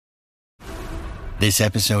This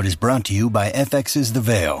episode is brought to you by FX's The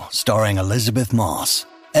Veil, starring Elizabeth Moss.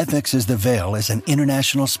 FX's The Veil is an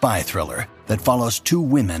international spy thriller that follows two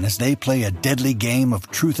women as they play a deadly game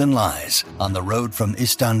of truth and lies on the road from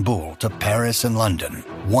Istanbul to Paris and London.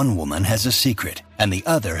 One woman has a secret, and the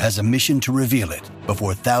other has a mission to reveal it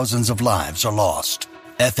before thousands of lives are lost.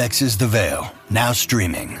 FX's The Veil, now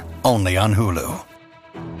streaming, only on Hulu.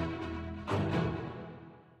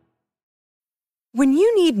 When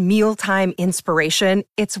you need mealtime inspiration,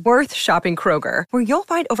 it's worth shopping Kroger, where you'll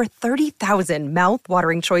find over 30,000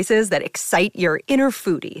 mouth-watering choices that excite your inner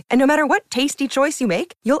foodie. And no matter what tasty choice you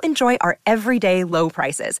make, you'll enjoy our everyday low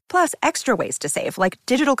prices, plus extra ways to save, like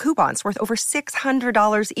digital coupons worth over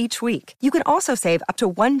 $600 each week. You can also save up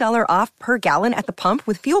to $1 off per gallon at the pump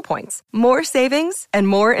with fuel points. More savings and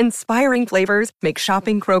more inspiring flavors make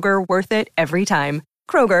shopping Kroger worth it every time.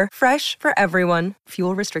 Kroger, fresh for everyone.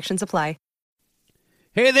 Fuel restrictions apply.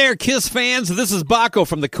 Hey there, KISS fans. This is Baco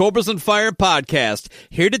from the Cobras and Fire podcast.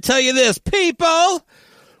 Here to tell you this, people.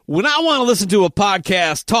 When I want to listen to a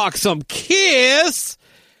podcast talk some KISS,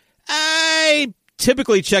 I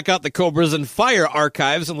typically check out the Cobras and Fire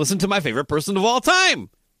archives and listen to my favorite person of all time,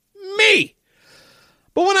 me.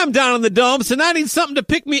 But when I'm down in the dumps and I need something to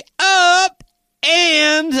pick me up,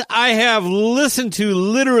 and I have listened to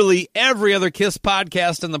literally every other KISS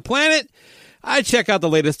podcast on the planet, I check out the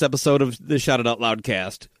latest episode of the Shout It Out Loud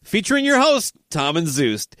cast, featuring your hosts, Tom and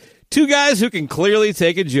Zeus, two guys who can clearly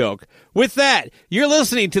take a joke. With that, you're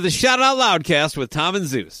listening to the Shout It Out Loud cast with Tom and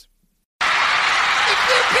Zeus. If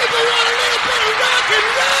you people want a little bit of rock and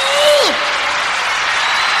roll,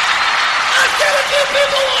 I said if you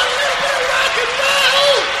people want a little bit of rock and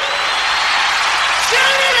roll,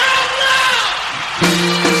 shout it out loud!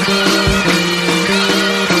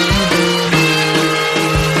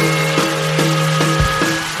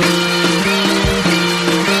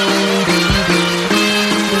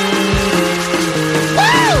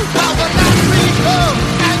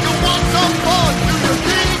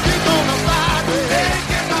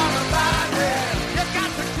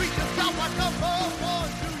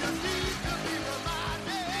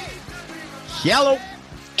 Yellow.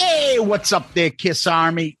 Hey, what's up there, KISS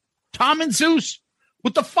Army? Tom and Zeus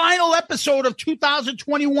with the final episode of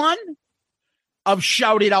 2021 of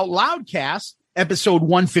Shout It Out Loudcast, episode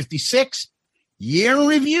 156, year in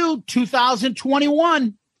review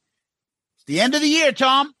 2021. It's the end of the year,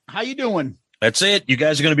 Tom. How you doing? That's it. You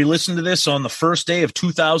guys are going to be listening to this on the first day of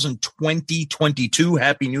 2022.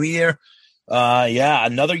 Happy New Year. Yeah,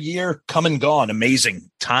 another year come and gone.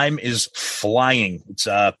 Amazing. Time is flying. It's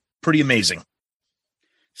pretty amazing.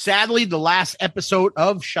 Sadly, the last episode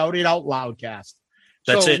of Shout It Out Loudcast.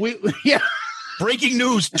 That's so it. Yeah. Breaking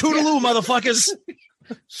news. Toodaloo, motherfuckers.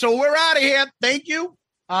 So we're out of here. Thank you.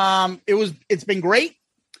 It's been great.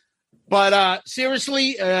 But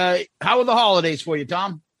seriously, how are the holidays for you,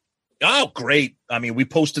 Tom? Oh, great. I mean, we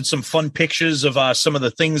posted some fun pictures of some of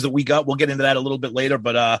the things that we got. We'll get into that a little bit later.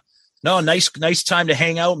 But no, nice time to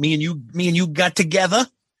hang out. Me and you got together.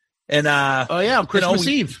 And on Christmas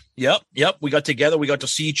Eve. Yep. We got together. We got to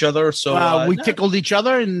see each other. So we tickled each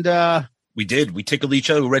other, and we did. We tickled each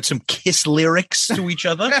other. We read some KISS lyrics to each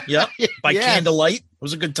other. Yep. By candlelight. It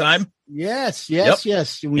was a good time. Yes.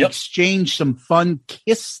 We exchanged some fun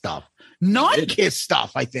KISS stuff. Non-KISS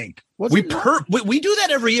stuff, I think. We do that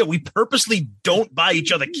every year. We purposely don't buy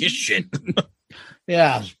each other KISS shit.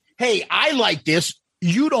 Yeah. Hey, I like this.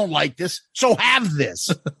 You don't like this, so have this.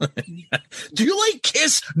 Do you like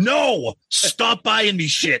KISS? No. Stop buying me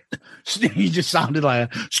shit. He just sounded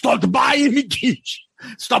like, stop buying me KISS.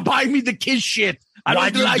 Stop buying me the KISS shit. Why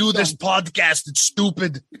do you do this podcast? It's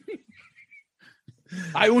stupid.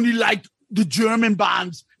 I only like the German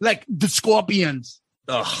bands, like the Scorpions.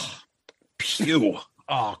 Ugh. Pew.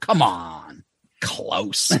 Oh, come on.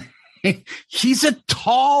 Klaus. He's a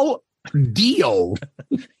tall Dio.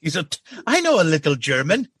 I know a little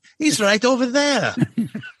German. He's right over there.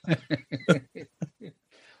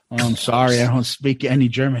 I'm sorry, I don't speak any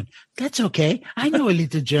German. That's okay. I know a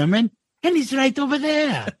little German, and he's right over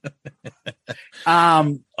there.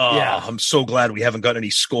 Yeah. I'm so glad we haven't got any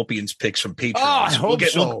Scorpions picks from Patreon. Oh, I hope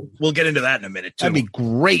so. We'll get into that in a minute, too. That'd be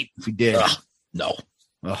great if we did. No.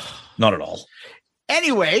 Not at all.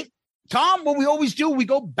 Anyway, Tom, what we always do, we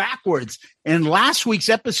go backwards. And last week's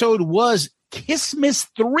episode was Kissmas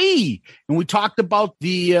 3. And we talked about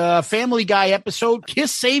the Family Guy episode,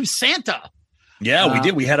 Kiss Saves Santa. Yeah, we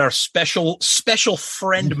did. We had our special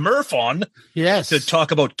friend Murph on to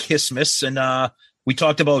talk about Kissmas. And we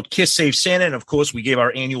talked about Kiss Save Santa. And, of course, we gave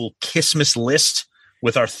our annual Kissmas list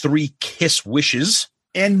with our 3 Kiss wishes.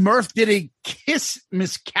 And Murph did a kiss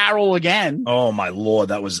Miss Carol again. Oh, my Lord.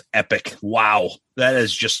 That was epic. Wow. That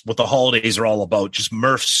is just what the holidays are all about. Just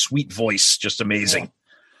Murph's sweet voice. Just amazing.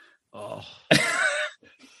 Oh.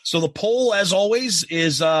 So the poll, as always,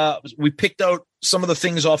 is we picked out some of the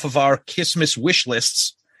things off of our Kissmas wish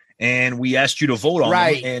lists, and we asked you to vote on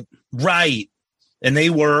them. And they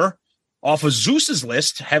were, off of Zeus's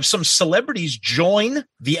list, have some celebrities join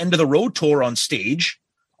the End of the Road tour on stage.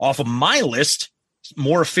 Off of my list,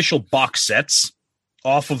 more official box sets.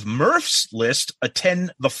 Off of Murph's list,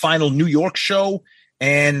 attend the final New York show.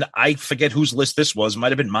 And I forget whose list this was.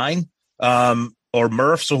 Might have been mine or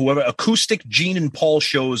Murph's or whoever. Acoustic Gene and Paul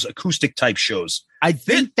shows, acoustic type shows. I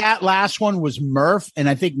think that last one was Murph. And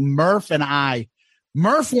I think Murph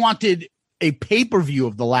wanted a pay-per-view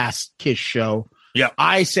of the last Kiss show. Yeah.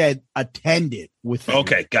 I said attend it with him.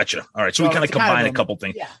 Okay, gotcha. All right. So we kind of combine a couple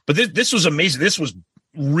things. Yeah. But this was amazing. This was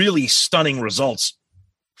really stunning results.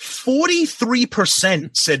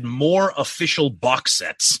 43% said more official box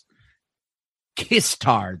sets. Kiss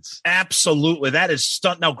tards. Absolutely. That is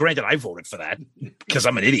stunt. Now, granted, I voted for that because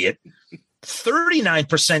I'm an idiot.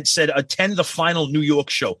 39% said attend the final New York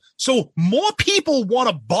show. So more people want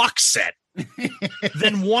a box set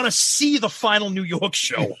than want to see the final New York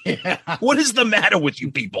show. Yeah. What is the matter with you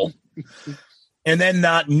people? And then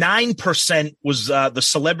 9% was the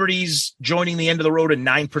celebrities joining the End of the Road, and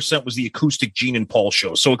 9% was the acoustic Gene and Paul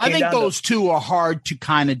show. So I think those two are hard to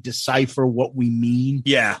kind of decipher what we mean.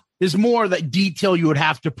 Yeah. There's more that detail you would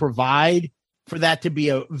have to provide for that to be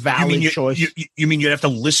a valid choice. You mean you'd have to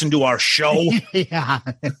listen to our show? Yeah.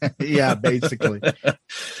 Yeah, basically. Yeah.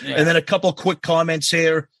 And then a couple quick comments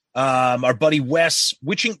here. Our buddy Wes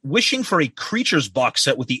wishing for a Creatures box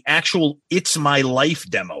set with the actual It's My Life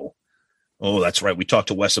demo. Oh, that's right. We talked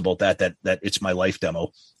to Wes about that It's My Life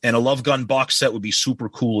demo. And a Love Gun box set would be super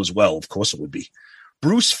cool as well. Of course it would be.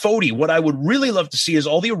 Bruce Fody, what I would really love to see is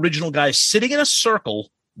all the original guys sitting in a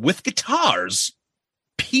circle with guitars,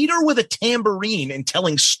 Peter with a tambourine and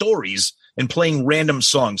telling stories and playing random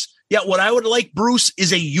songs. Yeah, what I would like, Bruce,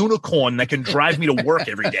 is a unicorn that can drive me to work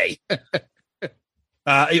every day.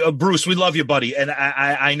 Bruce, we love you, buddy. And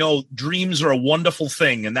I know dreams are a wonderful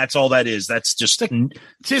thing, and that's all that is. That's just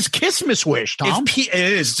it's his Kissmas wish, Tom. It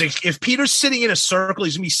is. If Peter's sitting in a circle,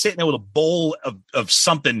 he's gonna be sitting there with a bowl of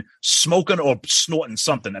something, smoking or snorting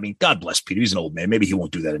something. I mean, God bless Peter. He's an old man. Maybe he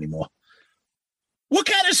won't do that anymore. What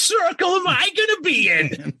kind of circle am I gonna be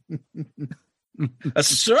in? A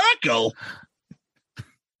circle?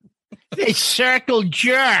 A circle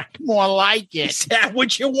jerk, more like it. Is that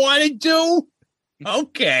what you want to do?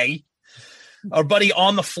 Okay. Our buddy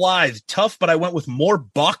On the Fly, tough, but I went with more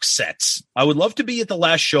box sets. I would love to be at the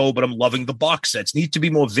last show, but I'm loving the box sets. Need to be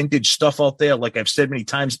more vintage stuff out there. Like I've said many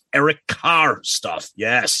times, Eric Carr stuff.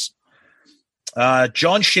 Yes.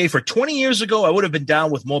 John Schaefer, 20 years ago, I would have been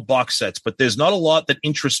down with more box sets, but there's not a lot that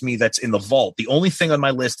interests me that's in the vault. The only thing on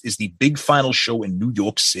my list is the big final show in New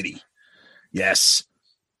York City. Yes.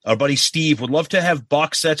 Our buddy Steve would love to have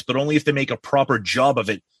box sets, but only if they make a proper job of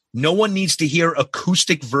it. No one needs to hear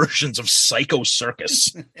acoustic versions of Psycho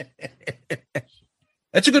Circus.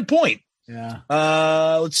 That's a good point. Yeah.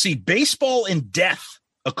 Let's see. Baseball and Death.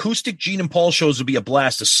 Acoustic Gene and Paul shows would be a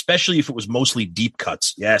blast, especially if it was mostly deep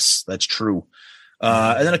cuts. Yes, that's true.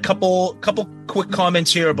 And then a couple quick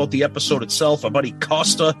comments here about the episode itself. Our buddy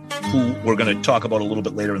Costa, who we're going to talk about a little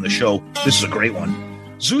bit later in the show. This is a great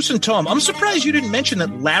one. Zeus and Tom, I'm surprised you didn't mention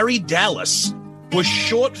that Larry Dallas was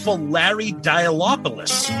short for Larry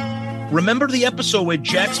Dialopoulos. Remember the episode where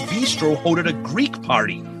Jack's Bistro hosted a Greek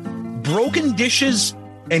party? Broken dishes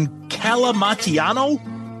and Calamatiano?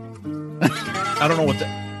 I don't know what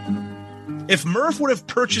that... If Murph would have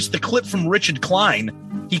purchased the clip from Richard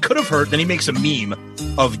Klein, he could have heard, then he makes a meme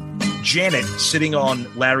of Janet sitting on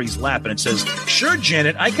Larry's lap, and it says, "Sure,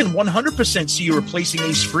 Janet, I can 100% see you replacing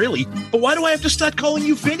Ace Frehley, but why do I have to start calling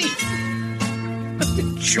you Vinny?"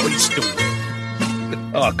 Joyce DeWitt.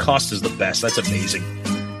 Oh, Costa's the best. That's amazing.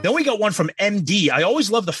 Then we got one from MD. I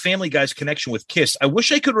always love the Family Guy's connection with Kiss. I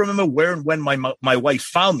wish I could remember where and when my wife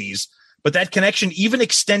found these, but that connection even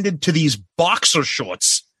extended to these boxer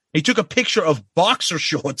shorts. He took a picture of boxer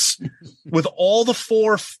shorts with all the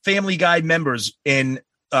 4 Family Guy members in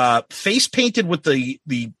face painted with the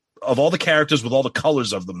of all the characters with all the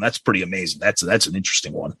colors of them. That's pretty amazing. That's an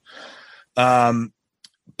interesting one.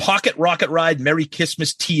 Pocket Rocket Ride, Merry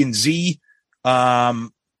Kissmas, T&Z.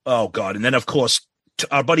 Oh God. And then of course,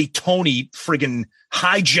 our buddy Tony friggin'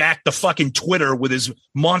 hijacked the fucking Twitter with his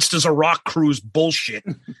Monsters of Rock Cruise bullshit.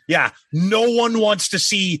 Yeah. No one wants to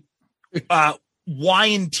see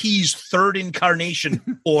Y&T's third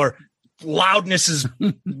incarnation or Loudness is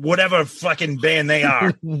whatever fucking band they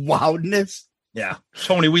are. Loudness. Yeah.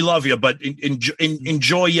 Tony, we love you, but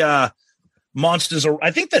enjoy Monsters of,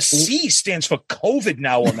 I think the C stands for COVID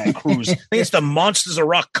now on that cruise. I think it's the Monsters of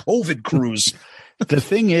Rock COVID cruise. The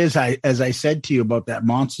thing is, as I said to you about that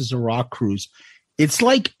Monsters of Rock cruise, it's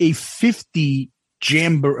like a 50s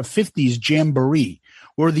jamboree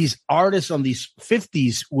where these artists on these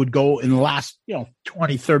 50s would go in the last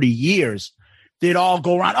 20, 30 years. They'd all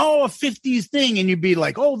go around, a 50s thing. And you'd be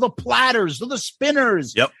like, the Platters, the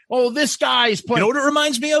Spinners. Yep. Oh, this guy's playing. You know what it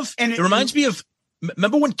reminds me of? And it reminds me of,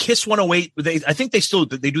 remember when Kiss 108, I think they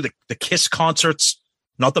do the Kiss concerts,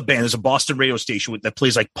 not the band. There's a Boston radio station that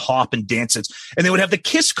plays like pop and dances. And they would have the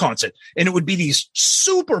Kiss concert. And it would be these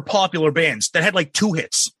super popular bands that had like 2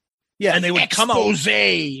 hits. Yeah, and they would come out.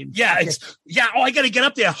 Yeah, I got to get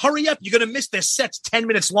up there. Hurry up. You're going to miss their sets 10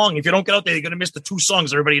 minutes long. If you don't get out there, you're going to miss the 2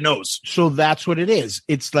 songs everybody knows. So that's what it is.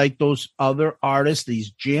 It's like those other artists,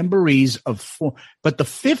 these jamborees of 4. But the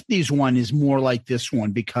 50s one is more like this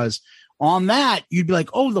one because on that, you'd be like,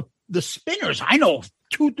 the Spinners. I know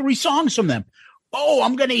 2-3 songs from them. Oh,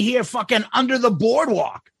 I'm going to hear fucking Under the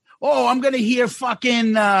Boardwalk. Oh, I'm going to hear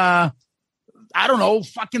fucking, I don't know,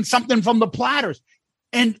 fucking something from the Platters.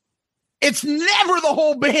 And it's never the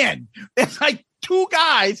whole band. It's like 2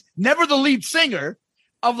 guys, never the lead singer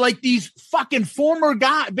of like these fucking former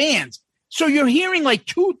bands. So you're hearing like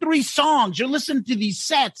 2-3 songs. You're listening to these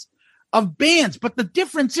sets of bands. But the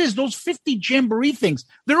difference is those 50 jamboree things,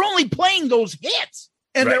 they're only playing those hits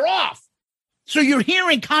and they're off. So you're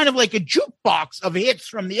hearing kind of like a jukebox of hits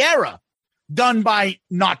from the era done by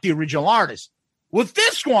not the original artist. With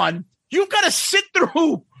this one, you've got to sit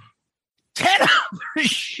through 10 other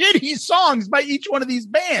shitty songs by each one of these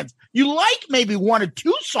bands. You like maybe 1 or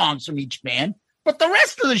 2 songs from each band, but the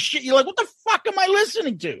rest of the shit, you're like, what the fuck am I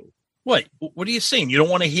listening to? What are you saying? You don't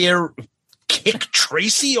want to hear Kick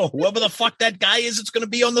Tracy or whoever the fuck that guy is that's going to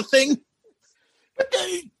be on the thing? But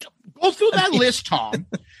go through that list, Tom,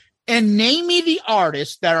 and name me the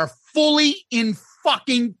artists that are fully in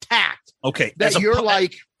fucking tact. Okay. That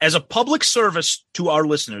as a public service to our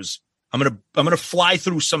listeners, I'm gonna fly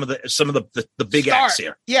through some of the big acts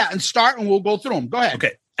here. Yeah, and we'll go through them. Go ahead.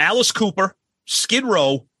 Okay, Alice Cooper, Skid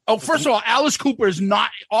Row. Oh, first of all, Alice Cooper is not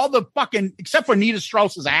all the fucking except for Nita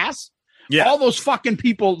Strauss's ass. Yeah, all those fucking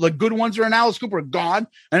people, the good ones are in Alice Cooper are gone.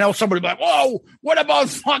 And now somebody be like, "Whoa, what about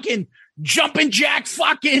fucking Jumpin' Jack?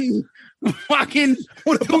 Fucking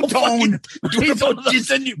what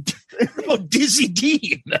about Dizzy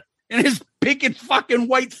Dean and his picket fucking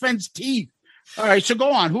white fence teeth?" All right, so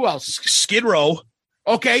go on. Who else? Skid Row.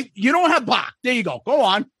 Okay, you don't have Bach. There you go. Go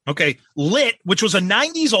on. Okay, Lit, which was a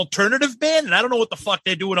 90s alternative band, and I don't know what the fuck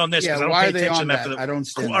they're doing on this. Yeah, I don't why pay are they attention on after that? I don't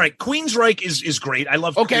stand All right, Queensryche is great. I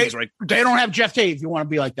love Queensryche. They don't have Jeff Tate if you want to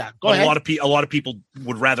be like that. Go ahead. A lot of people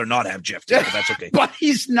would rather not have Jeff Tate, but that's okay. But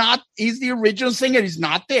he's not. He's the original singer. He's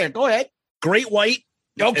not there. Go ahead. Great White.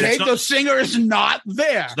 Okay, the singer is not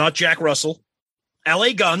there. It's not Jack Russell.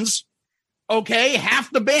 LA Guns. Okay,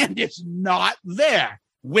 half the band is not there.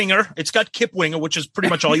 Winger. It's got Kip Winger, which is pretty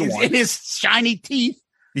much all you want. In his shiny teeth.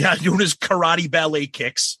 Yeah, doing his karate ballet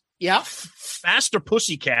kicks. Yeah. Faster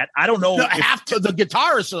Pussycat. I don't know. Half the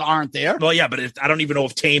guitarists aren't there. Well, yeah, but I don't even know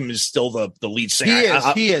if Tame is still the lead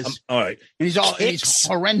singer. He is. All right. And he's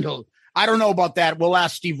horrendous. I don't know about that. We'll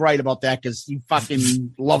ask Steve Wright about that because he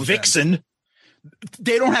fucking loves Vixen. Them.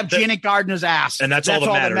 They don't have Janet Gardner's ass. And that's all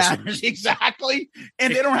that matters. Exactly.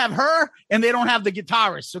 And they don't have her, and they don't have the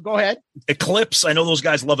guitarist. So go ahead. Eclipse. I know those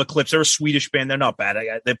guys love Eclipse. They're a Swedish band. They're not bad.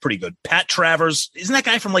 They're pretty good. Pat Travers. Isn't that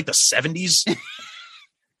guy from like the 70s?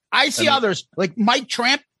 I see others like Mike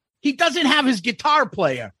Tramp. He doesn't have his guitar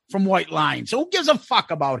player from White Line. So who gives a fuck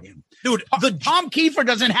about him? Dude, Tom Kiefer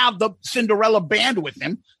doesn't have the Cinderella band with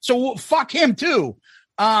him. So fuck him too.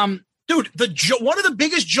 Dude, one of the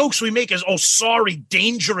biggest jokes we make is, "Oh, sorry,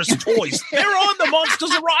 Dangerous Toys." They're on the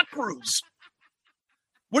Monsters of Rock cruise.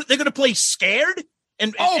 What, they're going to play Scared?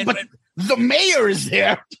 But the mayor is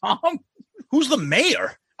there, Tom. Who's the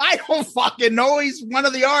mayor? I don't fucking know. He's one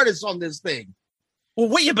of the artists on this thing. Well,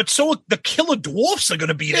 wait, yeah, but so the Killer Dwarfs are going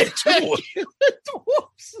to be there too.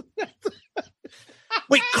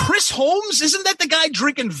 Wait, Chris Holmes? Isn't that the guy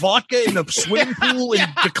drinking vodka in the swimming pool in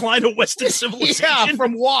Decline of Western Civilization? Yeah,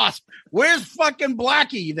 from Wasp. Where's fucking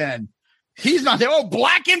Blackie then? He's not there. Oh,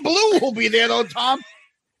 Black and Blue will be there though, Tom.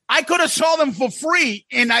 I could have saw them for free,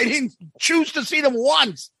 and I didn't choose to see them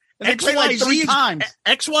once. And they played like 3 times.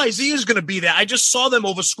 XYZ is going to be there. I just saw them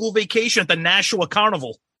over school vacation at the Nashua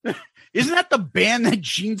Carnival. Isn't that the band that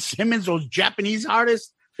Gene Simmons, those Japanese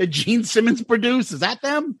artists that Gene Simmons produced? Is that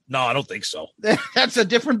them? No, I don't think so. That's a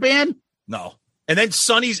different band? No. And then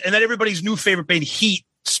Sonny's, and then everybody's new favorite band, Heat,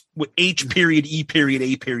 with H period, E period,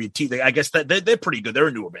 A period, T. I guess that they're pretty good. They're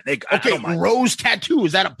a newer band. Okay, Rose Tattoo.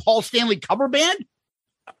 Is that a Paul Stanley cover band?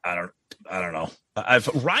 I don't know. I've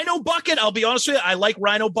Rhino Bucket. I'll be honest with you. I like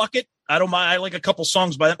Rhino Bucket. I don't mind. I like a couple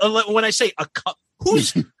songs by them. When I say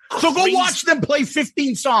who's so go watch them play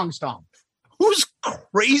 15 songs, Tom. Who's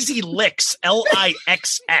Crazy Licks?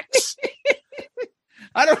 LIXX.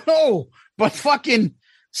 I don't know, but fucking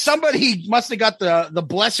somebody must have got the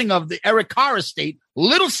blessing of the Eric Carr estate.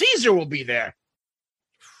 Little Caesar will be there.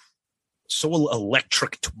 So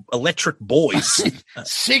electric boys.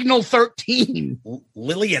 Signal 13.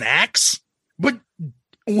 Lillian Axe. But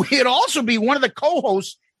it'd also be one of the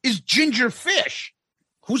co-hosts is Ginger Fish.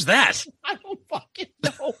 Who's that? I don't fucking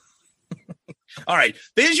know. All right.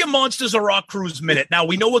 There's your Monsters of Rock Cruise minute. Now,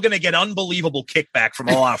 we know we're going to get unbelievable kickback from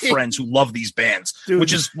all our friends who love these bands,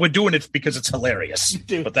 which is we're doing it because it's hilarious,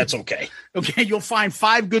 but that's okay. Okay. You'll find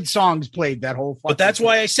 5 good songs played that whole. But that's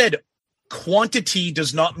why I said quantity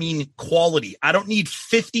does not mean quality. I don't need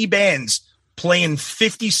 50 bands playing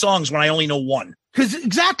 50 songs when I only know one.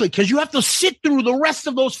 Because you have to sit through the rest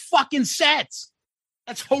of those fucking sets.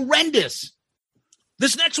 That's horrendous.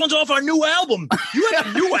 This next one's off our new album. You have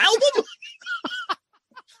a new album?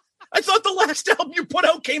 I thought the last album you put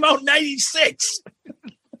out came out in 96.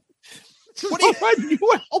 What do you new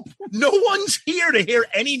album? No one's here to hear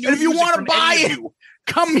any new. And if you want to buy it,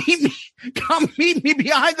 come meet me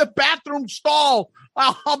behind the bathroom stall.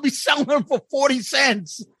 I'll be selling them for 40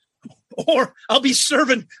 cents. Or I'll be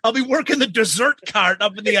working the dessert cart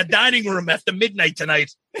up in the dining room after midnight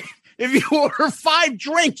tonight. If you order 5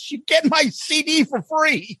 drinks, you get my CD for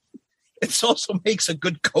free. It also makes a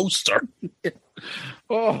good coaster.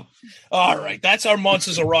 Oh, all right. That's our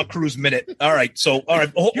Monsters of Rock Cruise minute. All right. So, all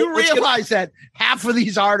right. You realize that half of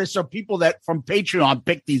these artists are people that from Patreon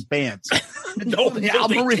pick these bands. No, they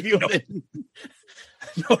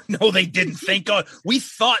didn't. Thank God. We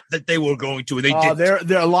thought that they were going to. They did.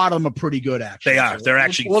 They're a lot of them are pretty good. Actually, they are. They're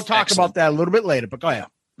actually. We'll talk about that a little bit later. But go ahead.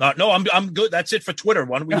 No, I'm good. That's it for Twitter.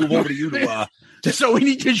 Why don't we move over to you to so we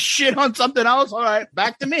need to shit on something else? All right,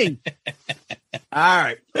 back to me. All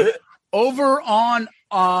right. Over on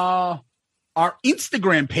our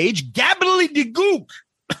Instagram page, Gabbily de Gook.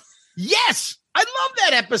 Yes, I love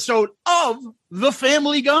that episode of The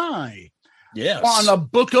Family Guy. Yes. On the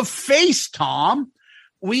Book of Face, Tom,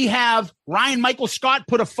 we have Ryan Michael Scott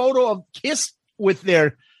put a photo of Kiss with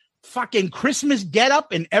their fucking Christmas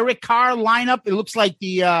getup and Eric Carr lineup. It looks like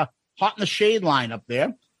the Hot in the Shade lineup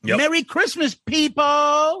there. Yep. Merry Christmas,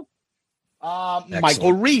 people.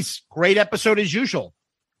 Michael Reese, great episode as usual.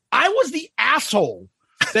 I was the asshole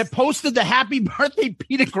that posted the Happy Birthday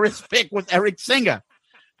Peter Criss pic with Eric Singer.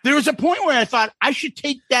 There was a point where I thought I should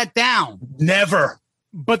take that down. Never.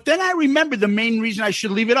 But then I remembered the main reason I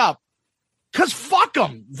should leave it up. Because fuck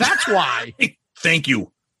them. That's why. Thank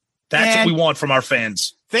you. That's what we want from our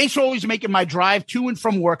fans. Thanks for always making my drive to and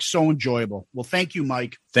from work so enjoyable. Well, thank you,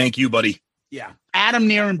 Mike. Thank you, buddy. Yeah. Adam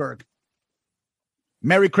Nierenberg.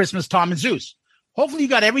 Merry Christmas, Tom and Zeus. Hopefully you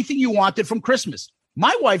got everything you wanted from Christmas.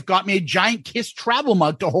 My wife got me a giant Kiss travel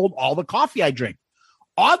mug to hold all the coffee I drink.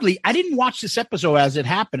 Oddly, I didn't watch this episode as it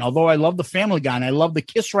happened, although I love the Family Guy and I love the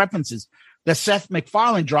Kiss references that Seth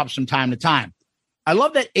MacFarlane drops from time to time. I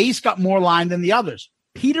love that Ace got more line than the others.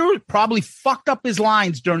 Peter probably fucked up his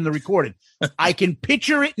lines during the recording. I can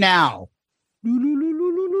picture it now.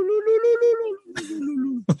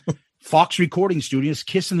 Fox Recording Studios,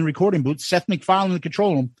 Kiss in the recording booth, Seth MacFarlane in the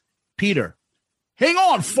control room. Peter, hang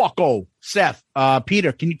on, fucko. Seth,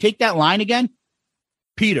 Peter, can you take that line again?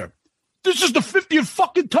 Peter, this is the 50th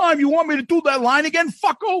fucking time you want me to do that line again,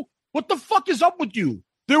 fucko? What the fuck is up with you?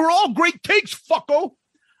 They were all great takes, fucko.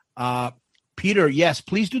 Peter, yes,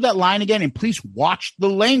 please do that line again, and please watch the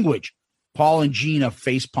language. Paul and Gina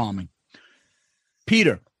face palming.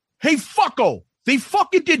 Peter, hey, fucko, they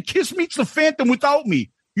fucking did Kiss Meets the Phantom without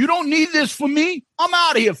me. You don't need this for me? I'm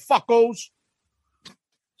out of here, fuckos.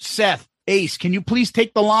 Seth, Ace, can you please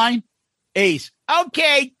take the line? Ace,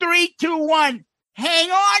 okay, 3, 2, 1.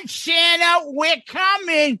 Hang on, Santa, we're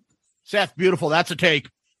coming. Seth, beautiful, that's a take.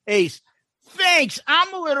 Ace, thanks,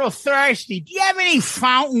 I'm a little thirsty. Do you have any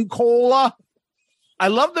fountain cola? I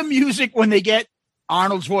love the music when they get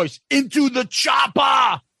Arnold's voice, into the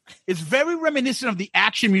chopper. It's very reminiscent of the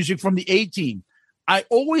action music from the A-Team. I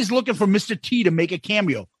always looking for Mr. T to make a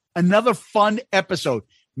cameo. Another fun episode.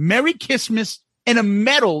 Merry Christmas and a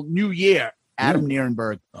metal new year. Adam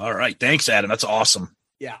Nierenberg. All right. Thanks, Adam. That's awesome.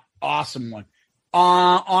 Yeah, awesome one.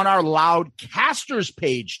 On our Loudcasters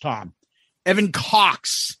page, Tom, Evan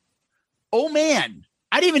Cox. Oh, man.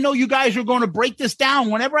 I didn't even know you guys were going to break this down.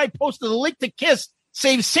 Whenever I posted the link to Kiss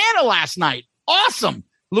Save Santa last night. Awesome.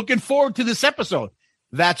 Looking forward to this episode.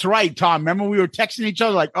 That's right, Tom. Remember we were texting each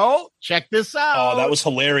other like, oh, check this out. Oh, that was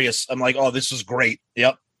hilarious. I'm like, oh, this is great.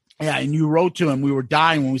 Yep. Yeah, and you wrote to him. We were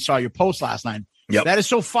dying when we saw your post last night. Yep. That is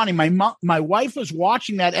so funny. My wife was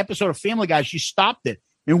watching that episode of Family Guy. She stopped it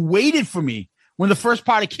and waited for me. When the first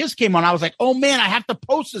part of Kiss came on, I was like, oh, man, I have to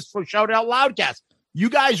post this for Shout It Out Loudcast. You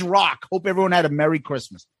guys rock. Hope everyone had a Merry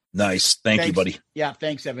Christmas. Nice. Thanks you, buddy. Yeah,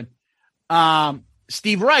 thanks, Evan.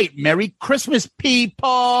 Steve Wright, Merry Christmas,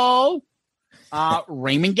 people.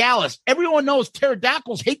 Raymond Gallus. Everyone knows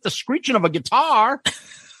pterodactyls hate the screeching of a guitar.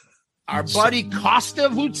 Our buddy Costa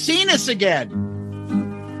Vutsinas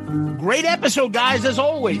again. Great episode, guys, as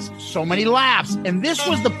always. So many laughs. And this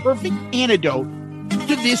was the perfect antidote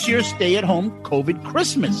to this year's stay-at-home COVID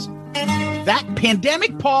Christmas. That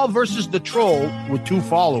pandemic Paul versus the troll with 2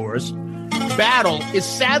 followers battle is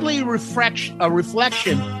sadly a reflection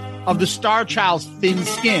of the Star Child's thin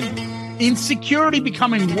skin. Insecurity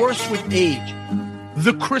becoming worse with age.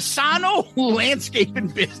 The Crisano landscaping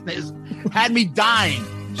business had me dying.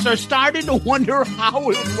 So I started to wonder how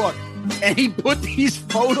it would look. And he put these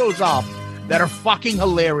photos up that are fucking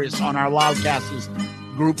hilarious on our Loudcasters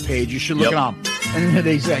group page. You should look it up. And then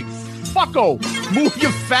he's like, fucko, move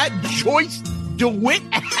your fat Joyce DeWitt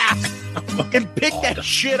ass and pick that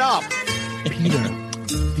shit up. Peter,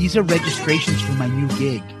 these are registrations for my new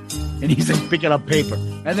gig. And he's like picking up paper.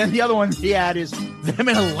 And then the other one he had is them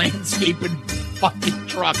in a landscaping fucking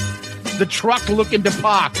truck. The truck looking to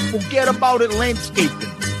park. Forget about it, landscaping.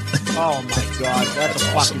 Oh my God, that's a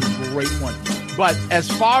fucking great one. But as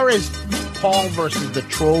far as Paul versus the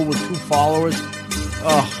troll with 2 followers,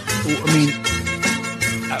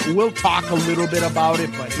 we'll talk a little bit about it,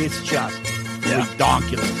 but it's just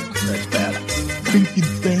redonkulous. That's bad. Thinking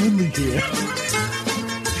family here.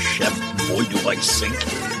 Chef, boy, do I sink.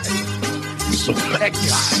 So That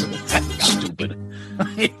guy. Stupid.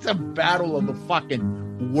 It's a battle of the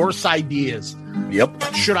fucking worst ideas.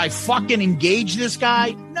 Yep. Should I fucking engage this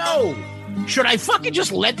guy? No. Should I fucking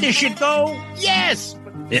just let this shit go? Yes.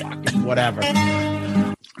 Yeah. Fucking whatever.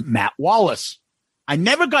 Matt Wallace. I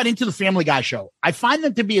never got into the Family Guy show. I find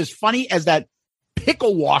them to be as funny as that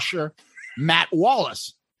pickle washer, Matt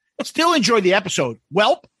Wallace. Still enjoy the episode.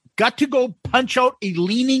 Welp, got to go punch out a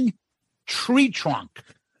leaning tree trunk.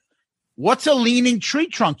 What's a leaning tree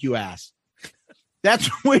trunk, you ask? That's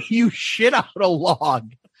where you shit out a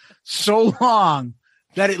log so long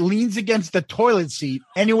that it leans against the toilet seat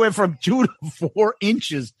anywhere from 2 to 4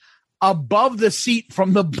 inches above the seat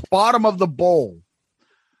from the bottom of the bowl.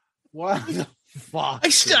 What the fuck?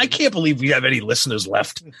 I can't believe we have any listeners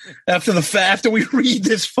left after we read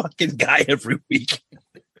this fucking guy every week.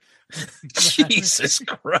 Jesus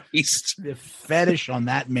Christ. The fetish on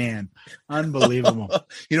that man. Unbelievable.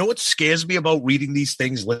 You know what scares me about reading these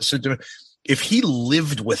things? Listen to it. If he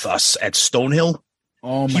lived with us at Stonehill,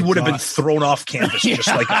 he would have been thrown off campus just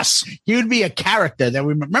like us. He would be a character that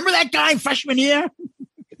we remember that guy freshman year?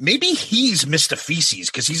 Maybe he's Mr. Feces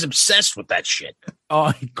because he's obsessed with that shit. Oh,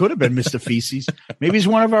 he could have been Mr. Feces. Maybe he's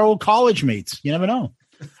one of our old college mates. You never know.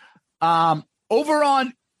 Over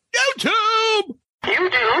on YouTube,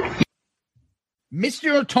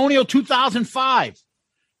 Mr. Antonio 2005.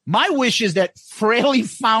 My wish is that Fraley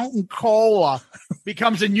Fountain Cola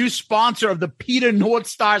becomes a new sponsor of the Peter North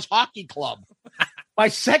Stars Hockey Club. My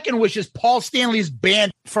second wish is Paul Stanley is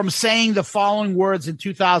banned from saying the following words in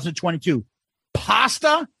 2022.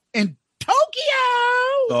 Pasta in Tokyo.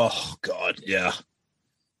 Oh, God, yeah.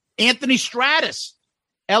 Anthony Stratus.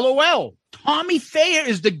 LOL. Tommy Thayer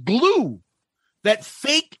is the glue that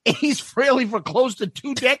faked Ace Frehley for close to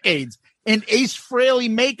 2 decades in Ace Frehley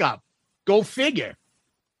makeup. Go figure.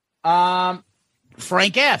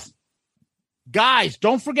 Frank F. Guys,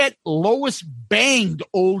 don't forget Lois banged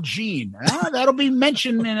old Gene. That'll be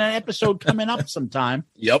mentioned in an episode coming up sometime.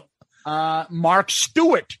 Yep. Mark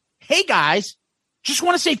Stewart. Hey, guys. Just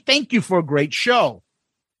want to say thank you for a great show.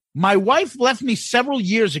 My wife left me several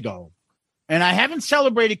years ago, and I haven't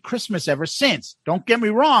celebrated Christmas ever since. Don't get me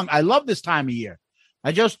wrong. I love this time of year.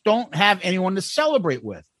 I just don't have anyone to celebrate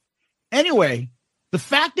with. Anyway, the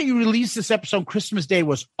fact that you released this episode Christmas Day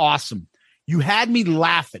was awesome. You had me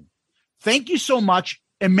laughing. Thank you so much,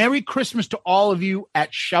 and Merry Christmas to all of you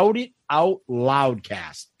at Shout It Out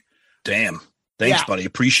Loudcast. Damn. Thanks, buddy.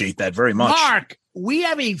 Appreciate that very much. Mark, we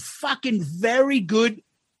have a fucking very good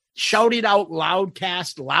Shout It Out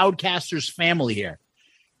Loudcasters family here.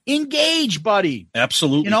 Engage, buddy.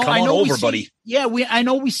 Absolutely. Come on over, buddy. Yeah, I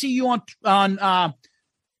know we see you on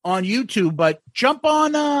YouTube, but jump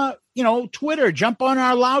on Twitter, jump on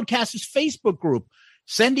our Loudcasters Facebook group.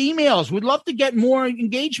 Send emails. We'd love to get more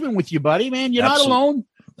engagement with you, buddy. Man, you're not alone.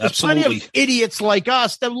 There's plenty of idiots like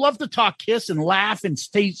us that love to talk Kiss and laugh and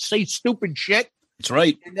say stupid shit. That's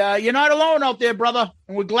right. And you're not alone out there, brother.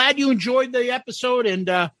 And we're glad you enjoyed the episode,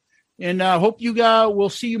 and hope you will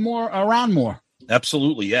see you around more.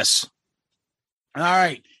 Absolutely, yes. All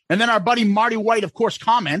right. And then our buddy Marty White, of course,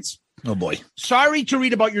 comments. Oh, boy. Sorry to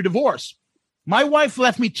read about your divorce. My wife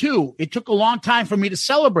left me too. It took a long time for me to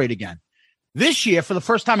celebrate again. This year, for the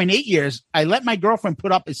first time in 8 years, I let my girlfriend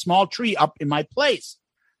put up a small tree up in my place.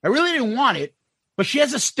 I really didn't want it, but she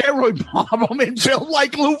has a steroid problem and built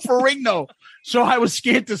like Lou Ferrigno. So I was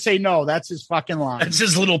scared to say no. That's his fucking line. That's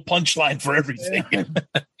his little punchline for everything.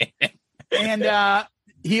 And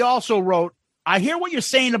he also wrote, I hear what you're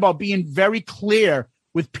saying about being very clear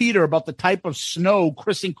with Peter about the type of snow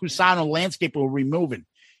Chris and Cusano landscape will removing.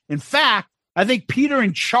 In fact, I think Peter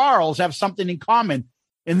and Charles have something in common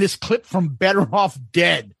in this clip from Better Off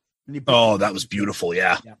Dead. Oh, that was beautiful.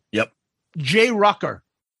 Yeah. Yep. Jay Rucker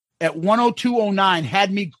at 10209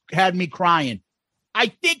 had me crying. I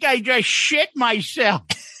think I just shit myself.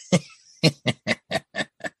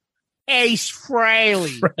 Ace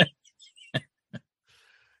Frehley.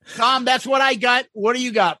 Tom, that's what I got. What do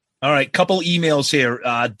you got? All right, couple emails here.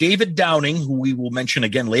 David Downing, who we will mention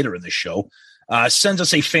again later in the show, sends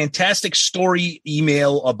us a fantastic story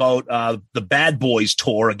email about the Bad Boys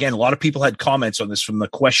tour. Again, a lot of people had comments on this from the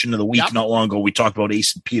question of the week not long ago. We talked about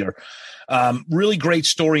Ace and Peter. Really great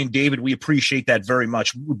story. And David, we appreciate that very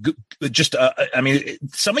much. Just,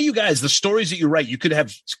 some of you guys, the stories that you write, you could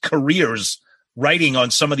have careers writing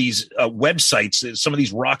on some of these websites, some of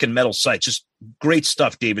these rock and metal sites. Just great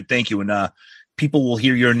stuff, David. Thank you. And people will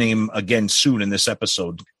hear your name again soon in this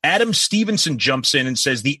episode. Adam Stevenson jumps in and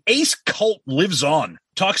says, the Ace cult lives on.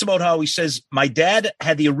 Talks about how he says, my dad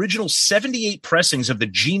had the original 78 pressings of the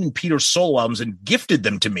Gene and Peter solo albums and gifted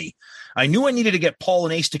them to me. I knew I needed to get Paul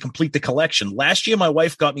and Ace to complete the collection. Last year, my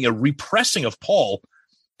wife got me a repressing of Paul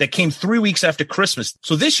that came 3 weeks after Christmas.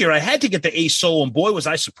 So this year I had to get the Ace solo, and boy, was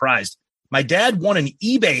I surprised. My dad won an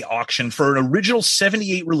eBay auction for an original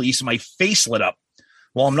 78 release, and my face lit up.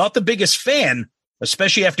 While I'm not the biggest fan,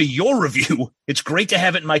 especially after your review, it's great to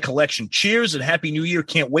have it in my collection. Cheers and Happy New Year.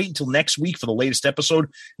 Can't wait until next week for the latest episode.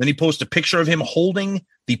 Then he posts a picture of him holding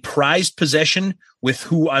the prized possession with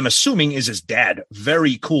who I'm assuming is his dad.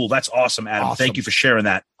 Very cool. That's awesome, Adam. Awesome. Thank you for sharing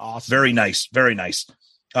that. Awesome. Very nice. Very nice.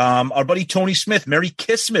 Our buddy Tony Smith, Merry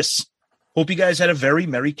Kissmas. Hope you guys had a very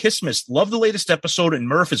Merry Kissmas. Love the latest episode, and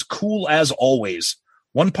Murph is cool as always.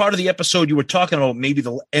 One part of the episode you were talking about, maybe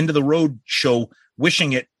the end of the road show,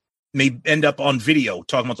 wishing it may end up on video,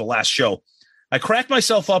 talking about the last show. I cracked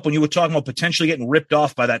myself up when you were talking about potentially getting ripped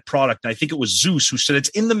off by that product. And I think it was Zeus who said it's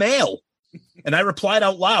in the mail. And I replied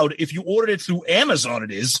out loud, if you ordered it through Amazon,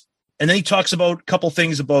 it is. And then he talks about a couple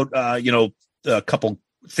things about, a couple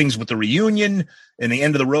things with the reunion and the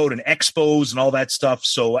end of the road and expos and all that stuff.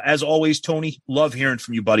 So as always, Tony, love hearing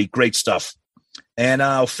from you, buddy. Great stuff. And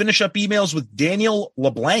I'll finish up emails with Daniel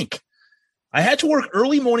LeBlanc. I had to work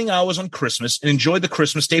early morning hours on Christmas and enjoyed the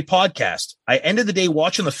Christmas Day podcast. I ended the day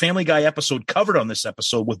watching the Family Guy episode covered on this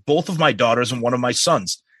episode with both of my daughters and one of my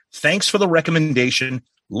sons. Thanks for the recommendation.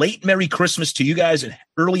 Late Merry Christmas to you guys and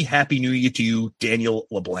early Happy New Year to you, Daniel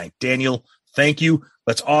LeBlanc. Daniel, thank you.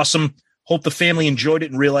 That's awesome. Hope the family enjoyed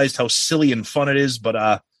it and realized how silly and fun it is.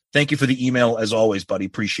 But thank you for the email as always, buddy.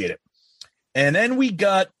 Appreciate it. And then we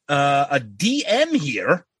got a DM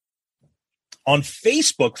here on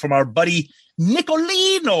Facebook from our buddy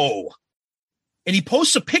Nicolino. And he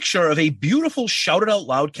posts a picture of a beautiful Shout It Out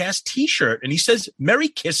Loudcast t-shirt. And he says, Merry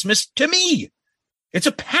Kissmas to me. It's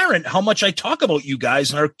apparent how much I talk about you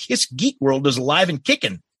guys and our Kiss Geek world is alive and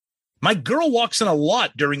kicking. My girl walks in a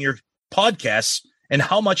lot during your podcasts and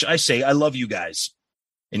how much I say I love you guys.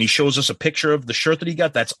 And he shows us a picture of the shirt that he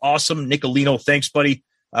got. That's awesome. Nicolino, thanks, buddy.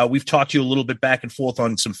 We've talked to you a little bit back and forth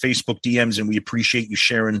on some Facebook DMs, and we appreciate you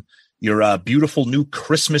sharing your beautiful new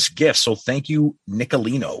Christmas gift. So thank you,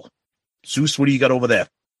 Nicolino. Zeus, what do you got over there?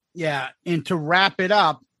 Yeah, and to wrap it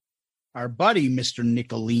up, our buddy, Mr.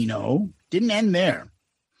 Nicolino, didn't end there.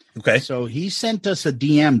 Okay. So he sent us a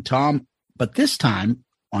DM, Tom, but this time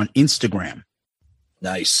on Instagram.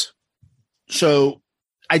 Nice. So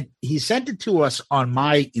he sent it to us on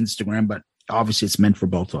my Instagram, but obviously it's meant for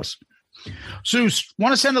both of us. Zeus,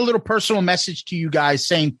 want to send a little personal message to you guys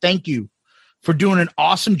saying thank you for doing an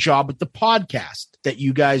awesome job with the podcast that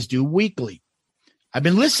you guys do weekly. I've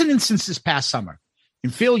been listening since this past summer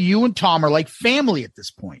and feel you and Tom are like family at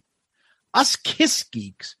this point. Us Kiss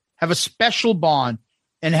geeks have a special bond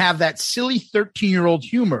and have that silly 13-year-old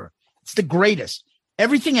humor. It's the greatest.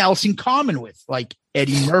 Everything else in common with, like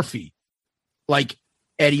Eddie Murphy, like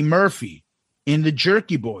Eddie Murphy, in the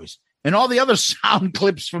Jerky Boys, and all the other sound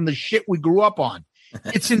clips from the shit we grew up on.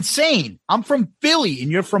 It's insane. I'm from Philly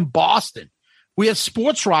and you're from Boston. We have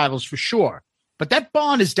sports rivals for sure, but that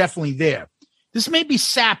bond is definitely there. This may be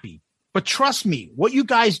sappy, but trust me, what you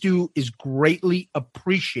guys do is greatly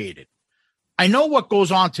appreciated. I know what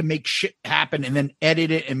goes on to make shit happen and then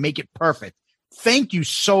edit it and make it perfect. Thank you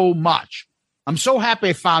so much. I'm so happy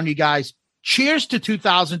I found you guys. Cheers to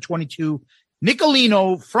 2022.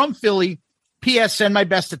 Nicolino from Philly. P.S. Send my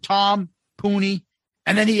best to Tom, Pooney,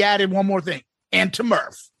 and then he added one more thing, and to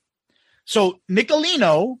Murph. So,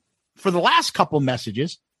 Nicolino, for the last couple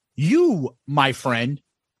messages, you, my friend,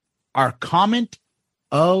 are comment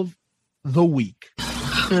of the week.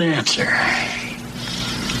 Good answer.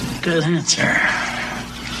 Good answer.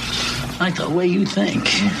 I like the way you think.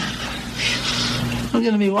 I'm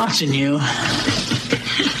going to be watching you.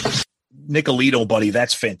 Nicolino, buddy,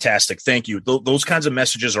 that's fantastic. Thank you. Those kinds of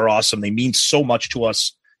messages are awesome. They mean so much to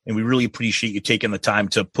us, and we really appreciate you taking the time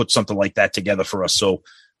to put something like that together for us. So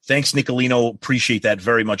thanks, Nicolino. Appreciate that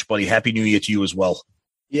very much, buddy. Happy New Year to you as well.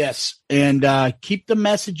 Yes, and keep the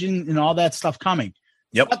messaging and all that stuff coming.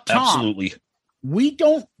 Yep, but Tom, absolutely. We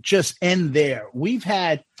don't just end there. We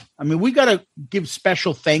got to give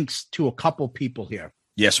special thanks to a couple people here.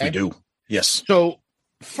 Yes, okay? We do. Yes. So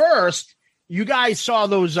first, you guys saw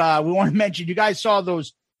those, we want to mention, you guys saw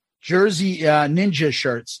those Jersey Ninja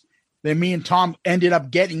shirts that me and Tom ended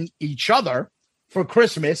up getting each other for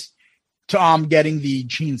Christmas. Tom getting the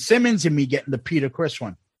Gene Simmons and me getting the Peter Criss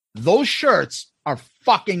one. Those shirts are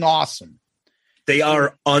fucking awesome. They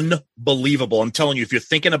are unbelievable. I'm telling you, if you're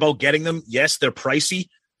thinking about getting them, yes, they're pricey,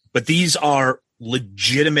 but these are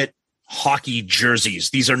legitimate hockey jerseys.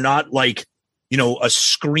 These are not like, a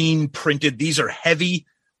screen printed. These are heavy.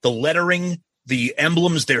 The lettering, the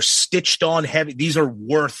emblems, they're stitched on heavy. These are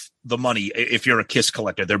worth the money if you're a Kiss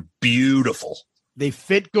collector. They're beautiful. They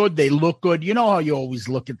fit good. They look good. You know how you always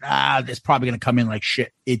look at, this probably going to come in like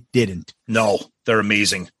shit. It didn't. No, they're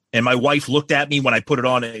amazing. And my wife looked at me when I put it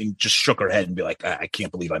on and just shook her head and be like, I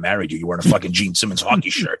can't believe I married you. You're wearing a fucking Gene Simmons hockey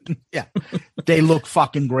shirt. Yeah. They look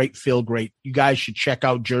fucking great, feel great. You guys should check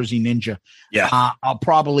out Jersey Ninja. Yeah. I'll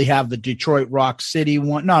probably have the Detroit Rock City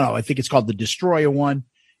one. No, I think it's called the Destroyer one.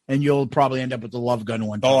 And you'll probably end up with the Love Gun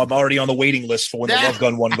one. Oh, I'm already on the waiting list for when the Love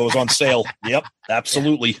Gun one goes on sale. Yep,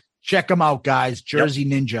 absolutely. Yeah. Check them out, guys. Jersey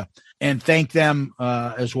Ninja. And thank them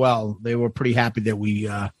as well. They were pretty happy that we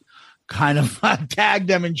kind of tagged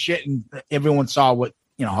them and shit, and everyone saw what,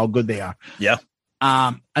 how good they are. Yeah.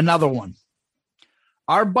 Another one.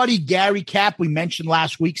 Our buddy Gary Cap, we mentioned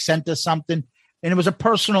last week, sent us something, and it was a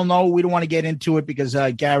personal note. We don't want to get into it because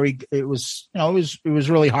Gary, it was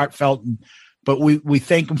really heartfelt, but we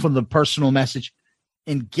thank him for the personal message.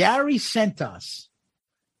 And Gary sent us,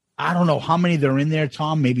 I don't know how many they're in there,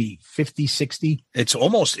 Tom, maybe 50, 60.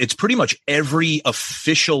 It's pretty much every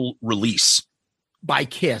official release by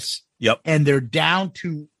Kiss. Yep. And they're down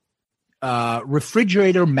to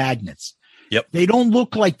refrigerator magnets. Yep. They don't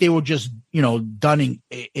look like they were just, done in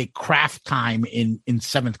a craft time in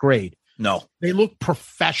 7th grade. No. They look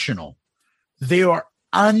professional. They are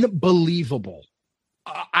unbelievable.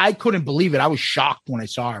 I couldn't believe it. I was shocked when I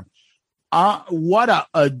saw them. What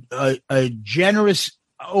a generous,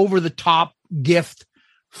 over-the-top gift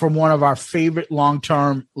from one of our favorite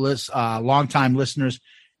longtime listeners,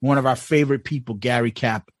 one of our favorite people, Gary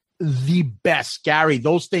Cap. The best, Gary.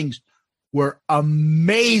 Those things were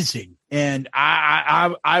amazing, and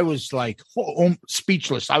I was like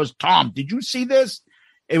speechless. I was, Tom, did you see this?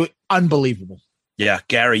 It was unbelievable. Yeah,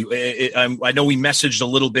 Gary. I know we messaged a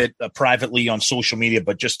little bit privately on social media,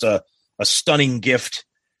 but just a stunning gift,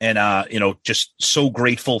 and just so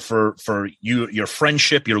grateful for you, your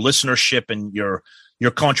friendship, your listenership, and your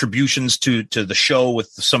contributions to the show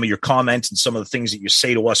with some of your comments and some of the things that you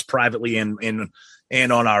say to us privately and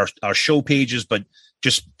on our show pages. But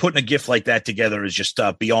just putting a gift like that together is just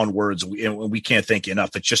beyond words. We can't thank you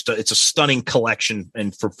enough. It's just it's a stunning collection.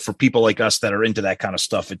 And for people like us that are into that kind of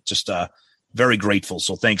stuff, it's just very grateful.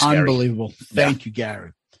 So thanks, Gary. Unbelievable. Thank you,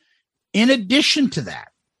 Gary. In addition to that,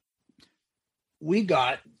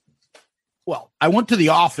 I went to the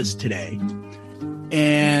office today,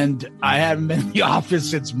 and I haven't been in the office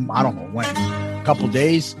since, I don't know when, a couple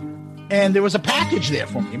days. And there was a package there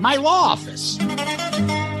for me in my law office.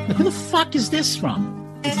 Who the fuck is this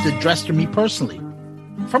from? It's addressed to me personally.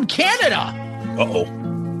 From Canada. Uh-oh.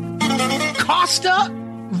 Costa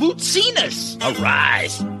Vucinas. All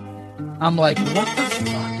right. I'm like, what the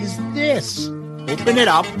fuck is this? Open it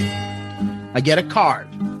up. I get a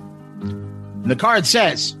card. And the card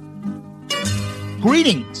says,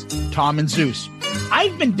 "Greetings, Tom and Zeus.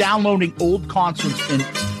 I've been downloading old concerts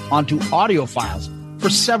onto audio files for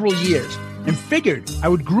several years and figured I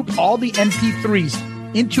would group all the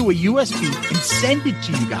MP3s into a USB and send it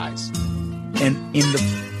to you guys. And in the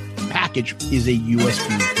package is a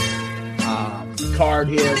USB card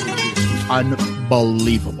here, which is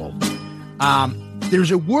unbelievable.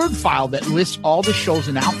 There's a Word file that lists all the shows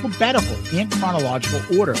in alphabetical and chronological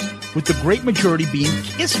order, with the great majority being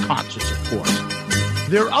Kiss concerts, of course.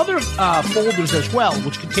 There are other folders as well,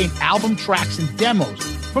 which contain album tracks and demos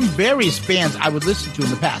from various bands I would listen to in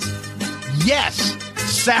the past. Yes,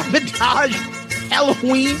 Sabotage,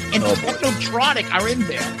 Halloween, and Technotronic are in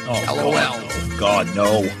there. LOL. Oh, God,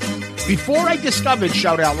 no. Before I discovered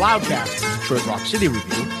Shout Out Loudcast, Detroit Rock City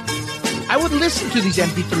Review, I would listen to these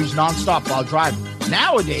MP3s nonstop while driving.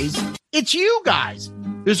 Nowadays, it's you guys.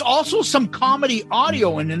 There's also some comedy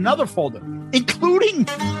audio in another folder, including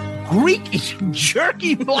Greek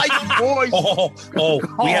jerky like voice. We're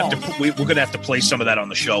gonna have to play some of that on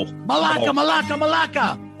the show.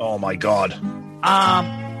 Malaka. Oh my God.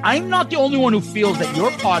 I'm not the only one who feels that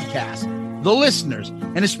your podcast, the listeners,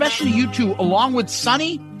 and especially you two, along with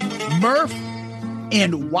Sonny, Murph,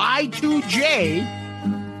 and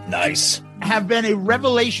Y2J, nice, have been a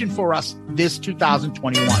revelation for us this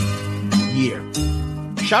 2021 year.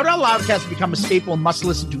 Shout Out Loudcast has become a staple and must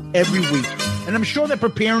listen to every week. And I'm sure that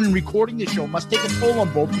preparing and recording the show must take a toll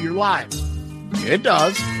on both of your lives. It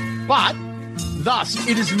does. But thus,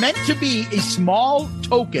 it is meant to be a small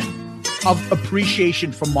token of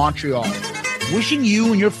appreciation from Montreal. Wishing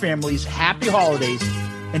you and your families happy holidays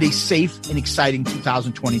and a safe and exciting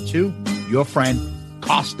 2022. Your friend,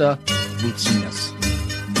 Costa Lucinas.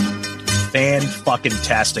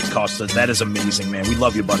 Fan-fucking-tastic, Costa. That is amazing, man. We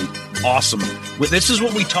love you, buddy. Awesome. This is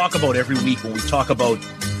what we talk about every week when we talk about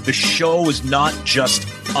the show is not just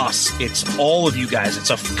us. It's all of you guys. It's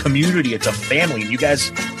a community. It's a family. You guys,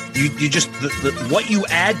 you just, what you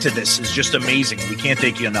add to this is just amazing. We can't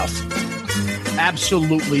thank you enough.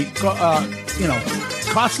 Absolutely.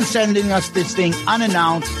 Costa sending us this thing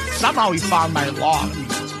unannounced. Somehow he found my log.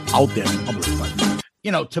 It's out there in public, but,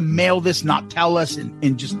 to mail this, not tell us,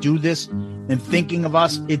 and just do this and thinking of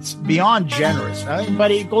us, it's beyond generous. Right? But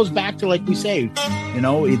it goes back to, like we say,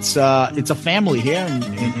 it's a family here,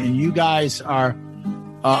 and you guys are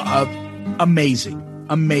amazing.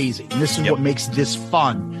 And this is what makes this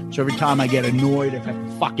fun. So every time I get annoyed if I have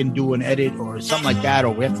to fucking do an edit or something like that,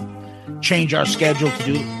 or we have to change our schedule to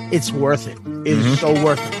do it, it's worth it. It is so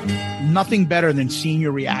worth it. Nothing better than seeing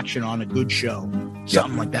your reaction on a good show,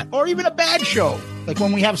 something like that, or even a bad show, like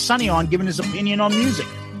when we have Sonny on giving his opinion on music.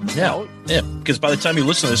 Yeah, because by the time you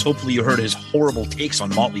listen to this, hopefully you heard his horrible takes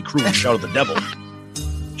on Motley Crue and Shout at the Devil.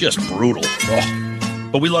 Just brutal. Oh.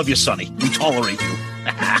 But we love you, Sonny. We tolerate you.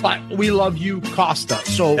 But we love you, Costa.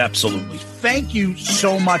 So absolutely. Thank you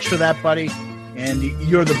so much for that, buddy. And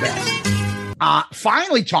you're the best.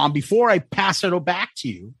 Finally, Tom, before I pass it back to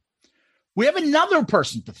you, we have another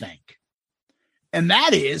person to thank. And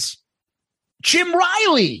that is Jim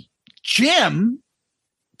Riley. Jim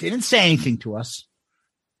didn't say anything to us.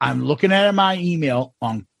 I'm looking at my email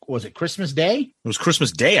on, was it Christmas Day? It was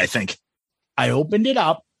Christmas Day, I think. I opened it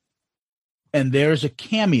up, and there's a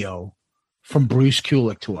cameo from Bruce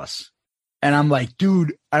Kulick to us. And I'm like,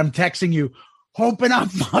 dude, I'm texting you, open up,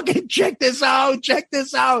 fucking check this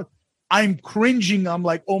out. I'm cringing. I'm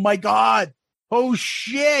like, oh my God. Oh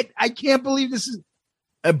shit. I can't believe this is.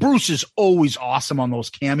 Bruce is always awesome on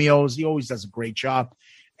those cameos. He always does a great job.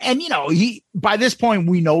 And, by this point,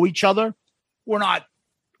 we know each other. We're not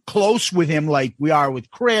close with him like we are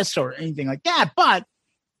with Chris or anything like that, but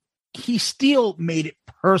he still made it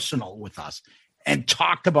personal with us and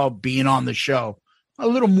talked about being on the show a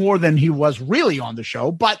little more than he was really on the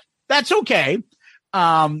show, but that's okay.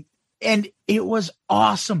 And it was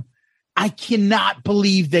awesome. I cannot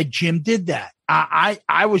believe that Jim did that.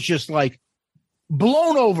 I was just like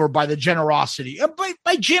blown over by the generosity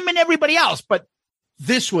by Jim and everybody else, but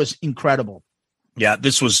this was incredible. Yeah,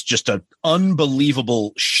 this was just an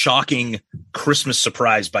unbelievable, shocking Christmas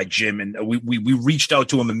surprise by Jim. And we reached out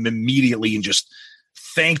to him immediately and just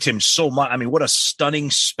thanked him so much. I mean, what a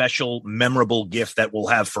stunning, special, memorable gift that we'll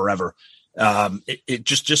have forever. It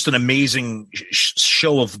just an amazing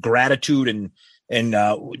show of gratitude. And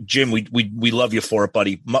Jim, we love you for it,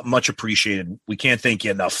 buddy. Much appreciated. We can't thank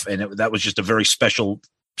you enough. And that was just a very special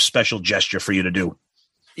gesture for you to do.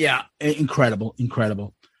 Yeah, incredible.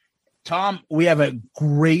 Tom, we have a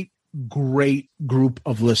great group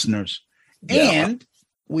of listeners. Yeah. And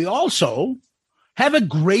we also have a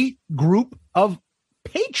great group of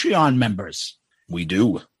Patreon members. We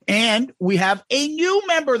do. And we have a new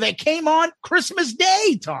member that came on Christmas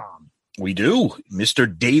Day, Tom. We do.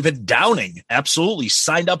 Mr. David Downing absolutely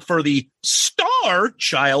signed up for the Star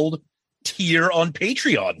Child tier on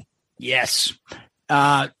Patreon. Yes.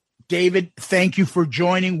 David, thank you for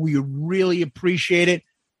joining. We really appreciate it.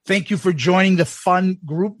 Thank you for joining the fun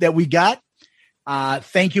group that we got.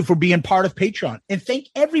 Thank you for being part of Patreon. And thank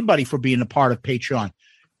everybody for being a part of Patreon.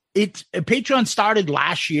 Patreon started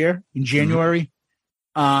last year in January.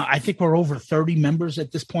 I think we're over 30 members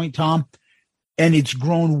at this point, Tom. And it's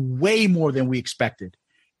grown way more than we expected.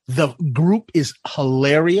 The group is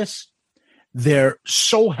hilarious. They're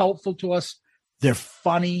so helpful to us. They're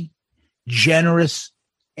funny, generous,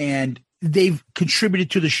 and they've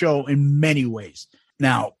contributed to the show in many ways.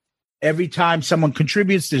 Now, every time someone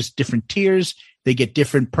contributes, there's different tiers. They get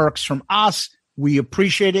different perks from us. We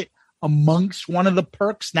appreciate it. Amongst one of the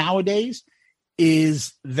perks nowadays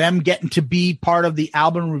is them getting to be part of the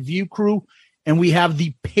album review crew. And we have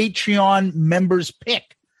the Patreon members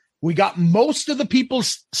pick. We got most of the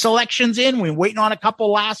people's selections in. We're waiting on a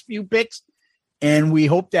couple last few picks. And we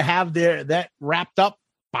hope to have that wrapped up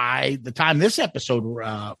by the time this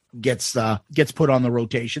episode gets put on the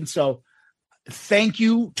rotation. So thank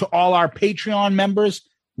you to all our Patreon members.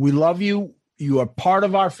 We love you. You are part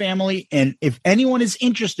of our family. And if anyone is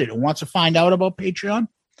interested and wants to find out about Patreon,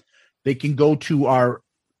 they can go to our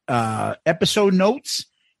episode notes.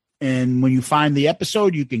 And when you find the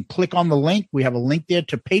episode, you can click on the link. We have a link there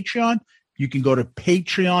to Patreon. You can go to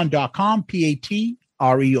patreon.com,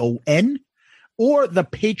 Patreon, or the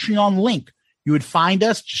Patreon link. You would find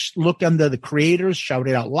us. Just look under the creators, Shout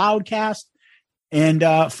It Out Loudcast, and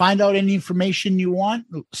find out any information you want.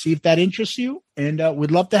 See if that interests you. And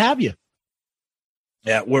we'd love to have you.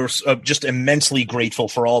 Yeah, we're just immensely grateful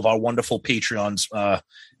for all of our wonderful Patreons,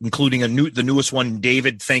 including the newest one,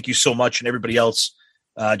 David. Thank you so much. And everybody else.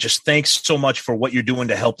 Just thanks so much for what you're doing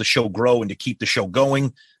to help the show grow and to keep the show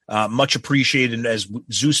going. Much appreciated. And as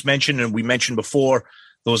Zeus mentioned, and we mentioned before,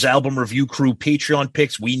 those album review crew Patreon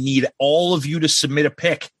picks, we need all of you to submit a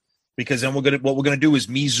pick, because then what we're gonna do is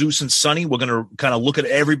me, Zeus, and Sonny, we're gonna kind of look at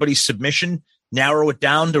everybody's submission, narrow it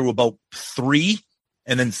down to about 3,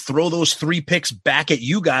 and then throw those 3 picks back at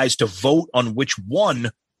you guys to vote on which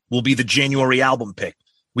one will be the January album pick.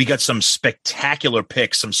 We got some spectacular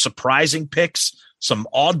picks, some surprising picks, some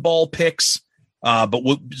oddball picks, but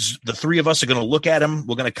the 3 of us are going to look at them.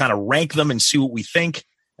 We're going to kind of rank them and see what we think,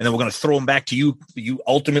 and then we're going to throw them back to you. You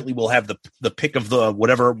ultimately will have the pick of the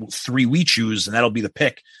whatever 3 we choose, and that'll be the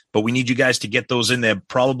pick. But we need you guys to get those in there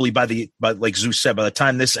probably by like Zeus said, by the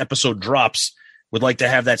time this episode drops. We'd like to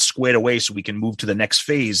have that squared away so we can move to the next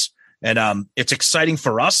phase. And it's exciting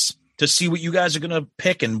for us to see what you guys are going to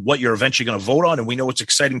pick and what you're eventually going to vote on. And we know it's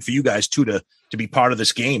exciting for you guys too to be part of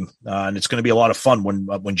this game. And it's going to be a lot of fun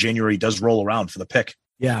when January does roll around for the pick.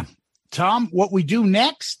 Yeah. Tom, what we do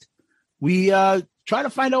next, we try to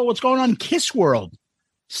find out what's going on in Kiss World.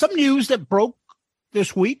 Some news that broke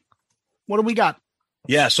this week. What do we got?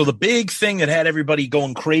 Yeah. So the big thing that had everybody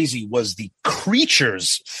going crazy was the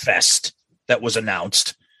Creatures Fest that was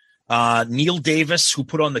announced. Neil Davis, who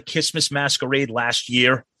put on the Kissmas Masquerade last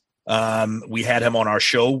year, we had him on our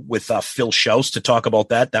show with Phil Schaus to talk about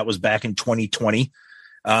that. That was back in 2020.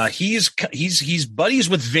 He's buddies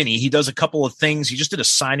with Vinny. He does a couple of things. He just did a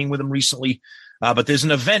signing with him recently. But there's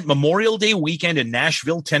an event Memorial Day weekend in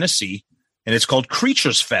Nashville, Tennessee, and it's called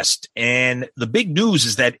Creatures Fest. And the big news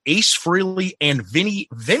is that Ace Frehley and Vinnie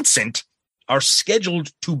Vincent are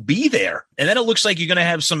scheduled to be there. And then it looks like you're going to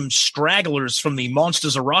have some stragglers from the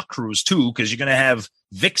Monsters of Rock cruise too, because you're going to have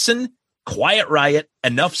Vixen, Quiet Riot,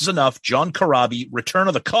 Enough's Enough, John Corabi, Return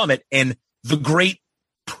of the Comet, and the great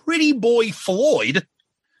Pretty Boy Floyd.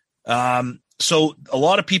 So a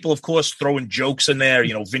lot of people, of course, throwing jokes in there.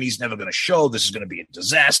 You know, Vinny's never going to show. This is going to be a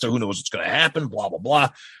disaster. Who knows what's going to happen? Blah, blah, blah.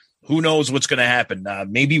 Who knows what's going to happen?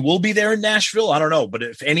 Maybe we'll be there in Nashville. I don't know. But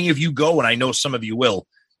if any of you go, and I know some of you will,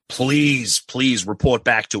 please report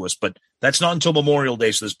back to us. But that's not until Memorial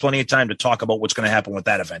Day, so there's plenty of time to talk about what's going to happen with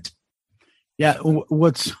that event. Yeah,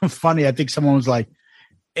 what's funny, I think someone was like,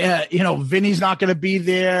 Vinny's not going to be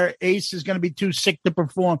there. Ace is going to be too sick to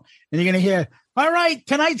perform. And you're going to hear, all right,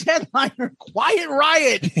 tonight's headliner, Quiet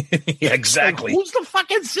Riot. Yeah, exactly. Like, who's the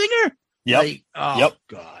fucking singer? Yep. Like, oh, yep.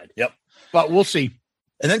 God. Yep. But we'll see.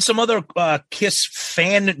 And then some other Kiss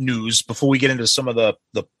fan news before we get into some of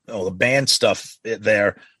the band stuff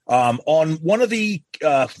there. On one of the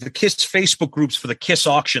Kiss Facebook groups for the Kiss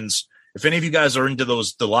auctions, if any of you guys are into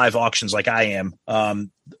the live auctions like I am,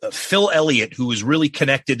 Phil Elliott, who is really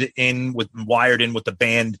wired in with the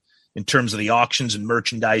band in terms of the auctions and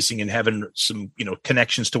merchandising and having some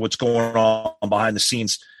connections to what's going on behind the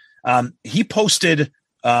scenes, he posted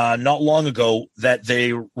not long ago that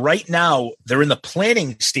right now they're in the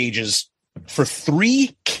planning stages for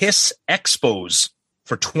 3 Kiss Expos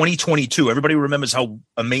for 2022. Everybody remembers how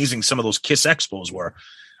amazing some of those Kiss Expos were.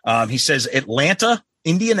 He says Atlanta,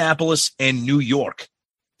 Indianapolis, and New York,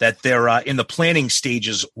 that they're in the planning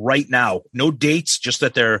stages right now. No dates, just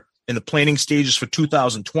that they're in the planning stages for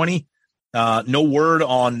 2020. No word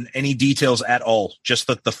on any details at all, just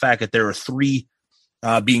the fact that there are 3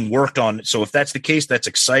 being worked on. So if that's the case, that's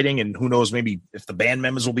exciting. And who knows, maybe if the band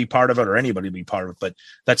members will be part of it or anybody will be part of it. But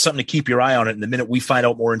that's something to keep your eye on it. And the minute we find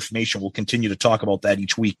out more information, we'll continue to talk about that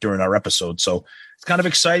each week during our episode. So it's kind of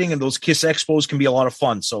exciting. And those Kiss Expos can be a lot of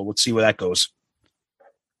fun. So let's see where that goes.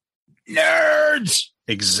 Nerds.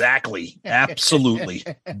 Exactly. Absolutely.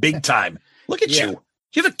 Big time. Look at you.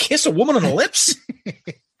 You ever kiss a woman on the lips?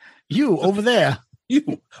 You over there.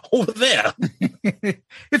 You over there.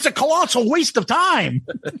 It's a colossal waste of time.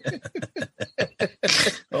 Get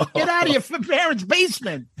out of your parents'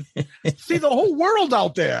 basement. See the whole world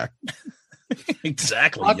out there.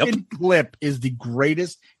 Exactly. Fucking Clip is the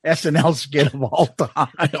greatest SNL skit of all time.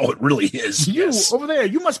 I know it really is. You yes. over there,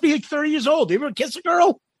 you must be like 30 years old. You ever kiss a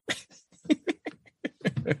girl?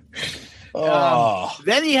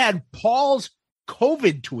 Then he had Paul's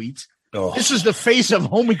COVID tweets. This is the face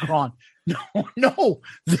of Omicron. No,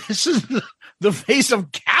 this is the face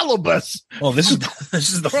of Calibus. Oh, this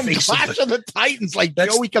is the from face Clash of the Titans, like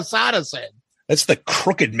Joey Casada said. That's the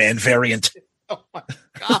Crooked Man variant. Oh my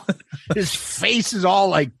God, his face is all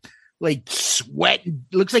like sweat.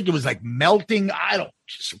 Looks like it was like melting.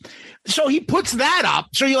 So he puts that up.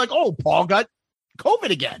 So you're like, oh, Paul got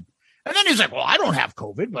COVID again, and then he's like, well, I don't have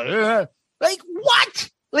COVID, but like what?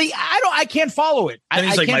 Like I can't follow it. And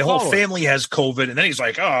he's like, my whole it. family has COVID, and then he's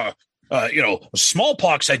like,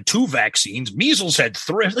 smallpox had 2 vaccines, measles had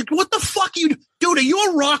 3. Like, what the fuck dude? Are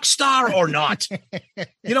you a rock star or not?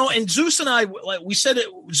 And Zeus and I, like we said,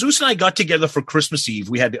 Zeus and I got together for Christmas Eve.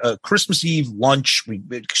 We had a Christmas Eve lunch. We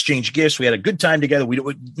exchanged gifts. We had a good time together. We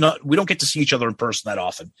don't get to see each other in person that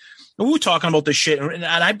often. And we were talking about this shit, and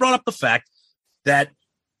I brought up the fact that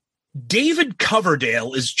David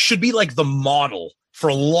Coverdale should be like the model for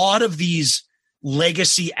a lot of these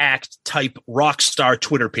legacy act type rock star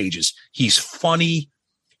Twitter pages. He's funny.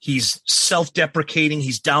 He's self-deprecating.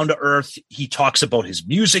 He's down to earth. He talks about his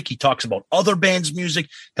music. He talks about other bands' music.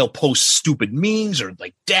 He'll post stupid memes or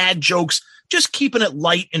like dad jokes, just keeping it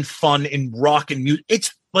light and fun in rock and music.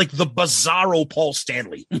 It's like the bizarro Paul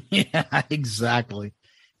Stanley. Yeah, exactly.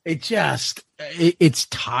 It's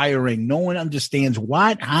tiring. No one understands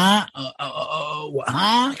what,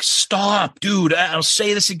 Stop, dude. I'll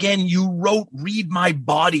say this again. You wrote Read My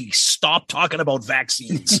Body. Stop talking about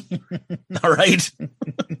vaccines. All right.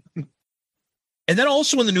 And then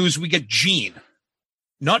also in the news, we get Gene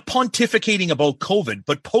not pontificating about COVID,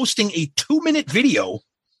 but posting a 2-minute video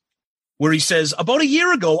where he says, about a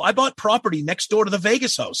year ago, I bought property next door to the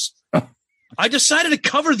Vegas house. I decided to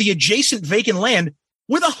cover the adjacent vacant land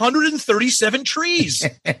with 137 trees.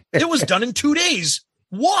 It was done in 2 days.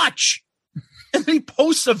 Watch. And then he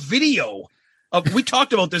posts a video of, we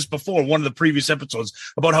talked about this before, one of the previous episodes,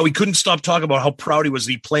 about how he couldn't stop talking about how proud he was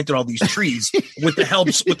that he planted all these trees with the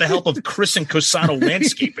help of Chris and Cosano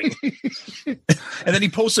Landscaping. And then he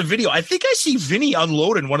posts a video. I think I see Vinny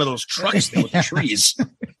unloading one of those trucks there with the trees.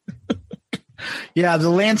 Yeah, the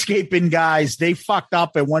landscaping guys, they fucked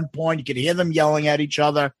up at one point. You could hear them yelling at each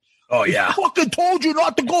other. Oh, yeah. I fucking told you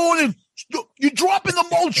not to go in. You're dropping the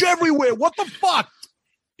mulch everywhere. What the fuck?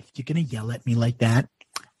 If you're going to yell at me like that,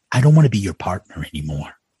 I don't want to be your partner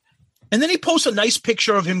anymore. And then he posts a nice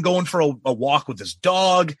picture of him going for a walk with his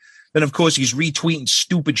dog. Then, of course, he's retweeting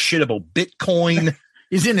stupid shit about Bitcoin.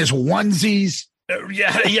 He's in his onesies.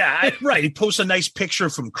 Right. He posts a nice picture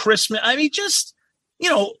from Christmas. I mean, just,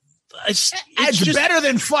 it's just better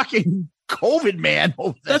than fucking COVID man.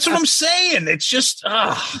 That's what I'm saying. It's just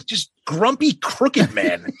grumpy, crooked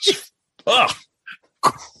man.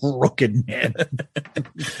 Crooked man.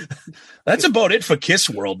 That's about it for Kiss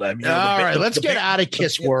World. I mean, all right, let's get out of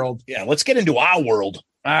Kiss World. Yeah, let's get into our world.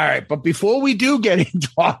 All right, but before we do get into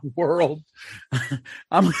our world,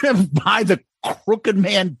 I'm going to buy the Crooked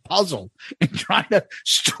Man puzzle and try to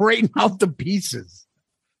straighten out the pieces.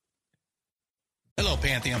 Hello,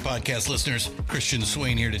 Pantheon Podcast listeners. Christian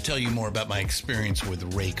Swain here to tell you more about my experience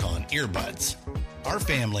with Raycon earbuds. Our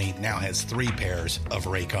family now has 3 pairs of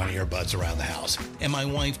Raycon earbuds around the house, and my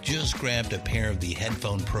wife just grabbed a pair of the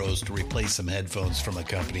Headphone Pros to replace some headphones from a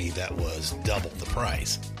company that was double the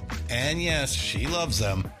price. And yes, she loves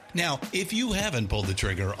them. Now, if you haven't pulled the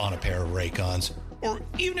trigger on a pair of Raycons, Or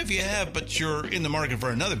even if you have, but you're in the market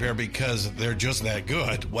for another pair because they're just that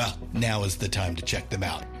good, well, now is the time to check them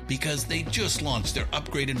out because they just launched their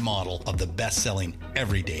upgraded model of the best-selling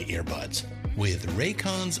everyday earbuds. With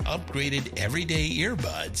Raycon's upgraded everyday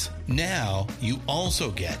earbuds, now you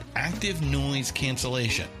also get active noise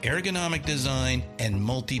cancellation, ergonomic design, and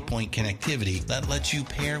multi-point connectivity that lets you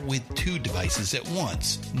pair with 2 devices at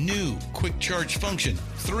once. New quick charge function,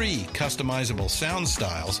 3 customizable sound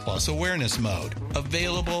styles, plus awareness mode.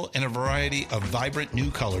 Available in a variety of vibrant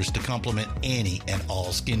new colors to complement any and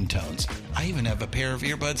all skin tones. I even have a pair of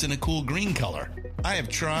earbuds in a cool green color. I have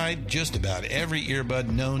tried just about every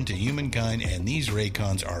earbud known to humankind, and these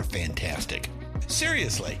Raycons are fantastic.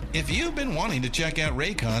 Seriously, if you've been wanting to check out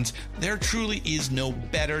Raycons, there truly is no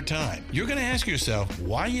better time. You're going to ask yourself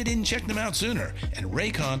why you didn't check them out sooner, and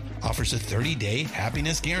Raycon offers a 30-day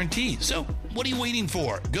happiness guarantee. So what are you waiting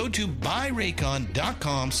for? Go to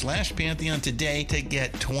buyraycon.com/Pantheon today to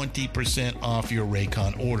get 20% off your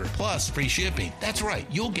Raycon order, plus free shipping. That's right,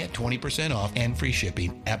 you'll get 20% off and free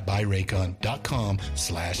shipping at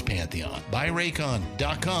buyraycon.com/Pantheon.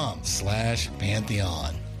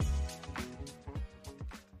 buyraycon.com/Pantheon.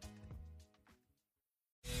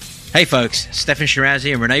 Hey folks, Stefan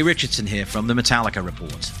Shirazi and Renee Richardson here from the Metallica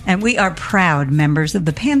Report. And we are proud members of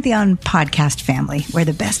the Pantheon podcast family, where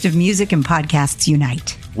the best of music and podcasts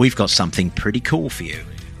unite. We've got something pretty cool for you.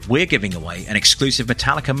 We're giving away an exclusive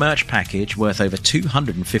Metallica merch package worth over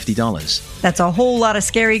 $250. That's a whole lot of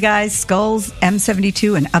Scary Guys, skulls,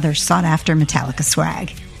 M72, and other sought-after Metallica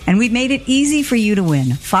swag. And we've made it easy for you to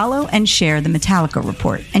win. Follow and share the Metallica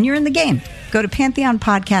Report, and you're in the game. Go to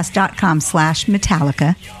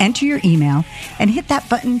pantheonpodcast.com/Metallica, enter your email, and hit that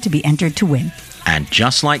button to be entered to win. And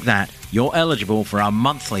just like that, you're eligible for our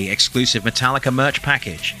monthly exclusive Metallica merch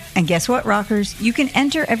package. And guess what, rockers? You can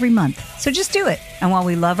enter every month, so just do it. And while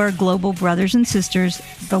we love our global brothers and sisters,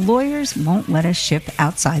 the lawyers won't let us ship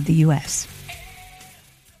outside the U.S.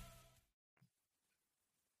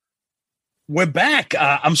 We're back.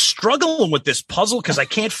 I'm struggling with this puzzle because I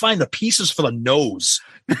can't find the pieces for the nose.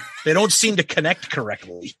 They don't seem to connect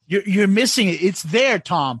correctly. You're missing it. It's there,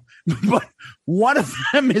 Tom. But one of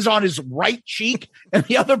them is on his right cheek, and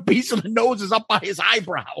the other piece of the nose is up by his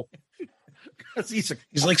eyebrow. He's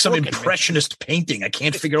like some impressionist painting. I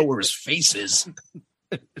can't figure out where his face is.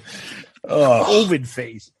 COVID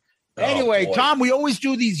face. Anyway, boy. Tom, we always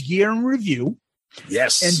do these year in review.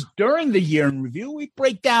 Yes. And during the year in review, we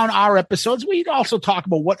break down our episodes. We also talk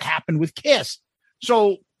about what happened with Kiss.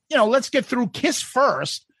 So, let's get through Kiss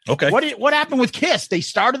first. Okay. What happened with Kiss? They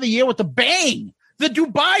started the year with a bang, the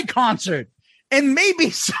Dubai concert. And maybe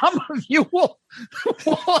some of you will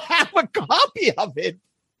have a copy of it.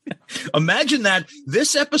 Imagine that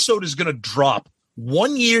this episode is going to drop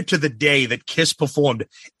 1 year to the day that Kiss performed,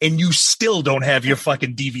 and you still don't have your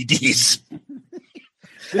fucking DVDs.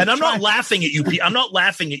 And I'm not laughing at you. I'm not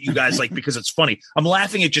laughing at you guys because it's funny. I'm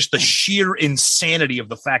laughing at just the sheer insanity of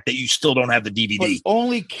the fact that you still don't have the DVD. But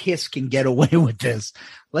only Kiss can get away with this.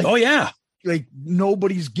 Oh yeah.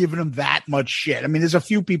 Nobody's giving them that much shit. I mean, there's a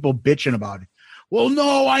few people bitching about it. Well,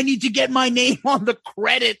 no, I need to get my name on the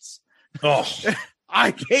credits. Oh,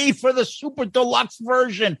 I paid for the super deluxe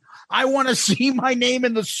version. I want to see my name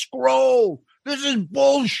in the scroll. This is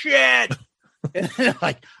bullshit. And they're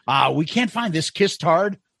like, we can't find this Kiss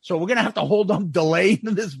tard, so we're gonna have to hold on delay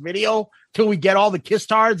in this video till we get all the Kiss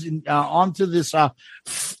tards onto this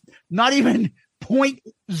not even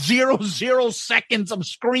 0.00 seconds of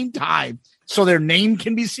screen time, so their name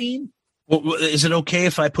can be seen. Well, is it okay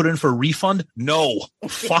if I put in for a refund? No,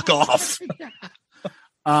 fuck off.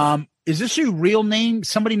 Is this your real name?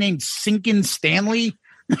 Somebody named Sinkin Stanley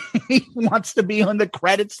he wants to be on the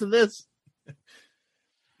credits to this.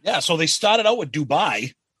 Yeah, so they started out with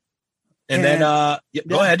Dubai, and then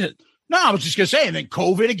go ahead. No, I was just gonna say, and then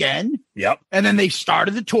COVID again. Yep. And then they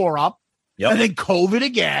started the tour up. Yep. And then COVID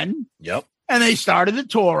again. Yep. And they started the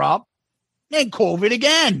tour up. And COVID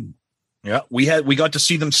again. Yeah, we got to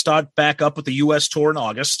see them start back up with the U.S. tour in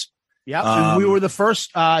August. Yeah, we were the first.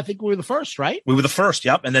 I think we were the first, right? We were the first.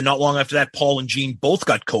 Yep. And then not long after that, Paul and Gene both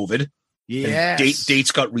got COVID. Yeah,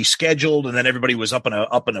 dates got rescheduled, and then everybody was up in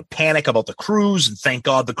a panic about the cruise. And thank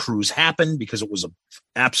God the cruise happened because it was an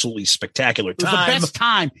absolutely spectacular time. It was the best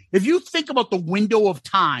time. If you think about the window of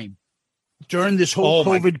time during this whole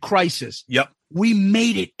COVID crisis, yep, we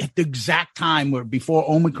made it at the exact time where before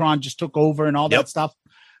Omicron just took over and all that stuff.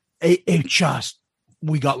 We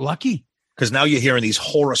got lucky. Because now you're hearing these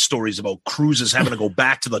horror stories about cruises having to go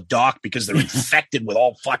back to the dock because they're infected with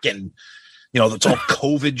all fucking. That's all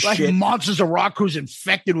COVID shit. Monsters of Rock who's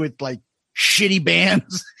infected with shitty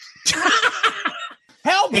bands.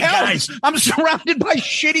 Help, Hey, help. guys. I'm surrounded by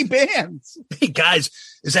shitty bands. Hey, guys,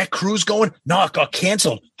 is that cruise going? No, it got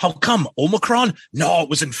canceled. How come? Omicron? No, it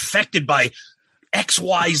was infected by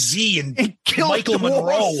XYZ and Michael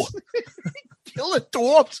Monroe. Killer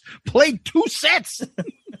Dwarfs played 2 sets.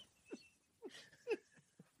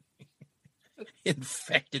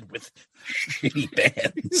 Infected with shitty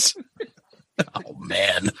bands. Oh,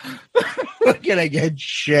 man. We're gonna get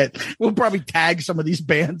shit. We'll probably tag some of these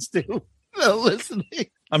bands too. Listening.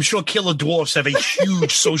 I'm sure Killer Dwarfs have a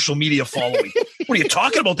huge social media following. What are you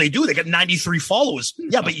talking about? They do. They got 93 followers.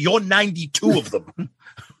 Yeah, but you're 92 of them.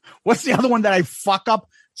 What's the other one that I fuck up?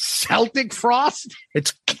 Celtic Frost?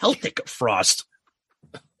 It's Celtic Frost.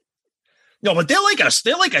 No, but they're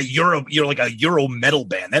like a Euro metal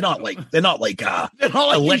band. They're not like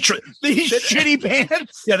electric these shitty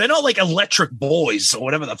bands. Yeah, they're not like Electric Boys or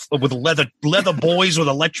whatever with leather boys with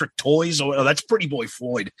electric toys or that's Pretty Boy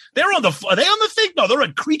Floyd. Are they on the thing? No, they're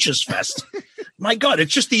at Creatures Fest. My God,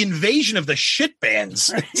 it's just the invasion of the shit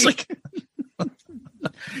bands. It's like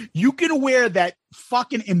you can wear that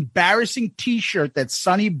fucking embarrassing T-shirt that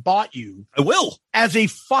Sonny bought you. I will as a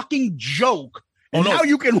fucking joke. And now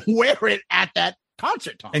you can wear it at that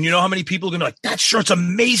concert, Tom. And you know how many people are going to be like, that shirt's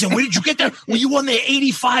amazing. Where did you get that? Were you on the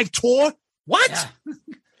 85 tour? What? Yeah.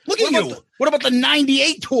 Look at you. What about the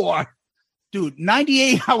 98 tour? Dude,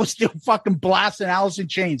 98, I was still fucking blasting Alice in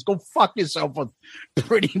Chains. Go fuck yourself with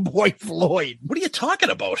Pretty Boy Floyd. What are you talking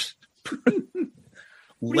about?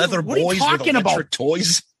 Leather boys with electric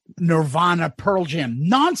toys? Nirvana, Pearl Jam.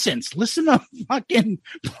 Nonsense. Listen to fucking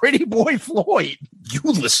Pretty Boy Floyd. You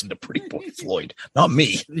listen to Pretty Boy Floyd, not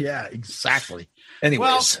me. Yeah, exactly.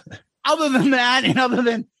 Anyways. Well, other than that, and other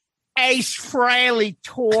than Ace Frehley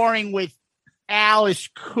touring with Alice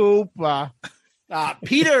Cooper,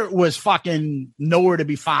 Peter was fucking nowhere to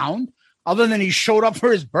be found, other than he showed up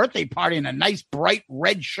for his birthday party in a nice bright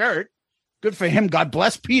red shirt. Good for him. God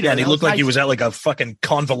bless Peter. Yeah, and he looked like he was at like a fucking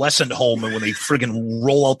convalescent home and when they friggin'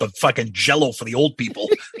 roll out the fucking Jello for the old people.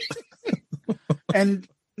 And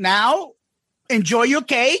now, enjoy your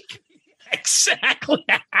cake. Exactly.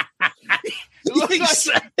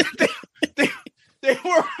 They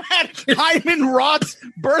were at Hyman Roth's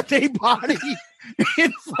birthday party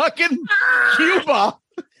in fucking Cuba.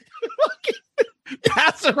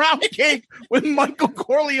 Pass around cake with Michael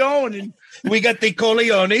Corleone. And we got the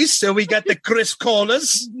Corleones, so we got the Chris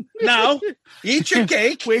Corners. Now, eat your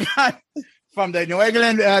cake. We got from the New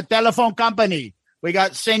England Telephone Company. We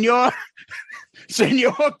got Senor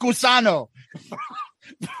Cusano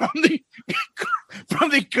from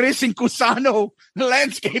the Chris and Cusano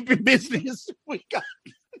landscaping business. We got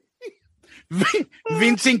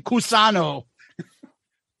Vincent Cusano.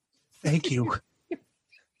 Thank you.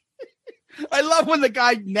 I love when the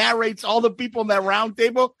guy narrates all the people in that round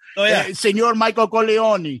table. Oh, yeah. Senor Michael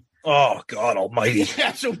Corleone. Oh, God almighty.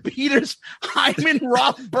 Yeah, so Peter's Hyman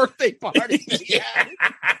Roth birthday party.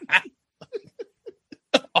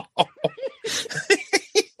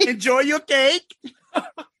 Enjoy your cake.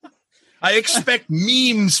 I expect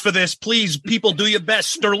memes for this. Please, people, do your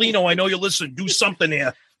best. Sterlino, I know you listen. Do something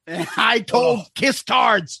here. I told Kiss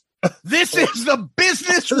Tards, this is the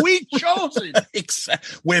business we chosen.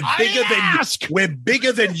 We're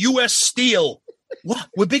bigger than U.S. Steel. What?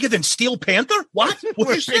 We're bigger than Steel Panther? What?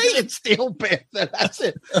 We're bigger than Steel Panther. That's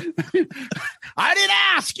it. I didn't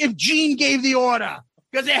ask if Gene gave the order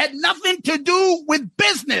because it had nothing to do with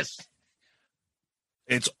business.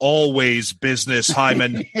 It's always business,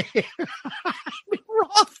 Hyman.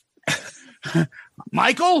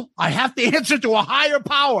 Michael, I have to answer to a higher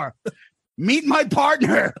power. Meet my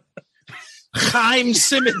partner, Chaim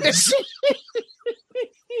Simmons.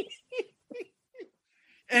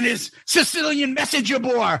 And his Sicilian messenger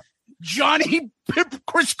boy, Johnny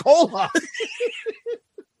Criscola.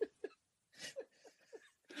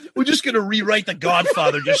 We're just going to rewrite The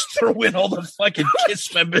Godfather. Just throw in all the fucking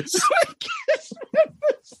Kiss members.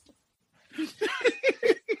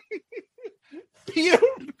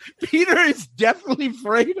 Peter is definitely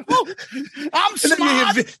Fredo. I'm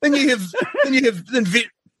smart. Then you have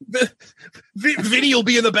Vinny will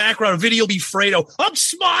be in the background. Vinny will be Fredo. I'm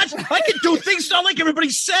smart. I can do things not like everybody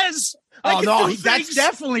says. That's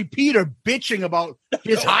definitely Peter bitching about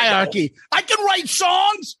his hierarchy. I can write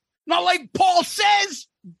songs, not like Paul says.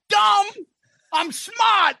 Dumb. I'm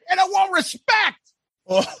smart, and I want respect.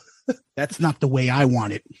 Oh. That's not the way I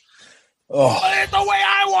want it. Oh, it's the way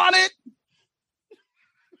I want it.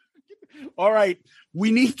 All right,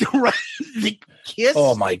 we need to write the Kiss.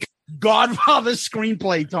 Oh my Godfather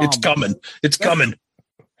screenplay, Tom. It's coming.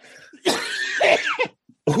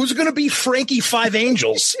 Who's going to be Frankie Five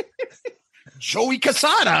Angels? Joey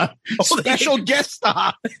Casada, special guest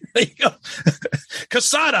star. There you go.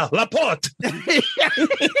 Casada, Laporte.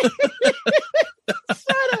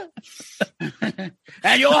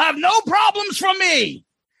 And you'll have no problems from me.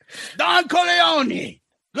 Don Corleone.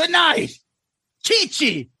 Good night.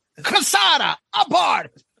 Chichi, Casada,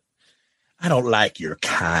 apart. I don't like your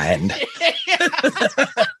kind.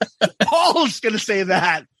 Paul's going to say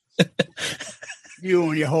that. You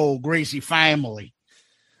and your whole Gracie family.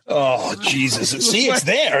 Oh, Jesus. See, it's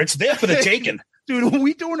there. It's there for the taking. Dude, are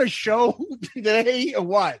we doing a show today or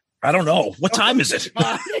what? I don't know. What time is it?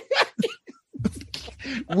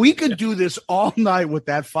 We could do this all night with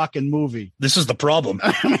that fucking movie. This is the problem.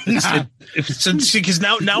 Because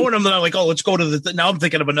now when I'm like, oh, let's go to the. Now I'm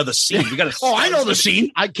thinking of another scene. We got to. Oh, I know the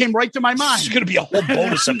scene. I came right to my mind. It's going to be a whole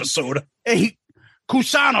bonus episode. Hey,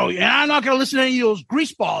 Cusano, and I'm not going to listen to any of those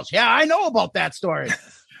grease balls. Yeah, I know about that story.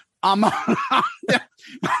 I'm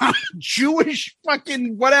Jewish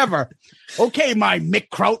fucking whatever. Okay, my Mick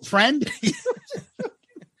Kraut friend.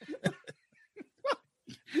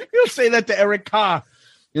 You'll say that to Eric Carr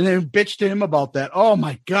and then bitch to him about that. Oh,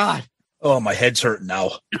 my God. Oh, my head's hurting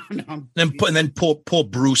now. And then poor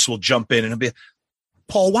Bruce will jump in and be,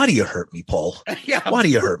 Paul, why do you hurt me, Paul? Yeah. Why do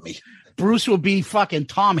you hurt me? Bruce will be fucking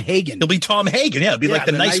Tom Hagen. He'll be Tom Hagen. Yeah, he'll be like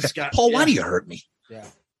the nice guy. Paul, why do you hurt me? Yeah.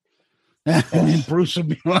 And then Bruce will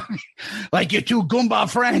be like your two Goomba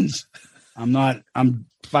friends. I'm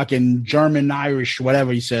fucking German, Irish,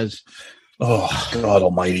 whatever he says. Oh, God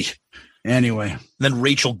almighty. Anyway. And then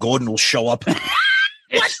Rachel Gordon will show up. What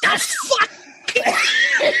the fuck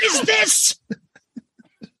is this?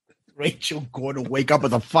 Rachel Gordon wake up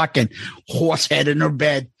with a fucking horse head in her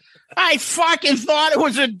bed. I fucking thought it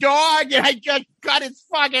was a dog and I just cut its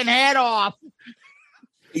fucking head off.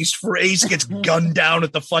 Ace gets gunned down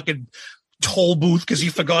at the fucking toll booth because he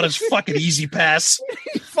forgot his fucking Easy Pass.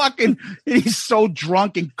 He's so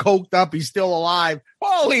drunk and coked up, he's still alive.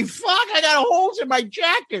 Holy fuck, I got holes in my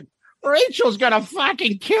jacket. Rachel's gonna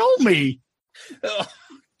fucking kill me. Oh,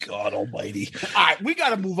 God almighty. All right, we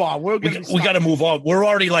gotta move on. We gotta move on. We're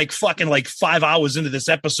already like 5 hours into this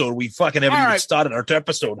episode. We fucking haven't even started our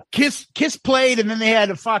episode. Kiss played, and then they had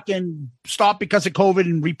to fucking stop because of COVID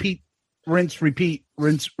and repeat, rinse,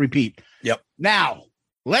 repeat. Yep. Now,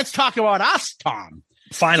 let's talk about us, Tom.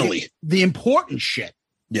 Finally. The important shit.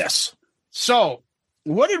 Yes. So,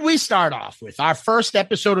 what did we start off with? Our first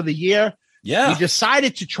episode of the year. Yeah. We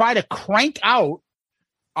decided to try to crank out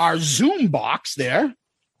our Zoom box there.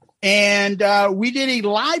 And we did a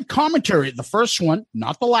live commentary, the first one,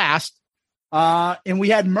 not the last. And we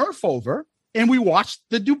had Murph over and we watched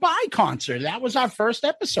the Dubai concert. That was our first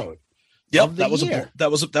episode. Yep. That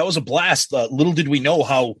was a blast. Little did we know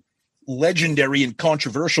how legendary and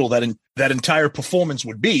controversial that entire performance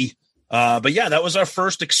would be. But yeah, that was our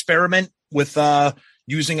first experiment with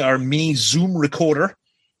using our mini Zoom recorder.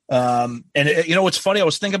 And it's funny. I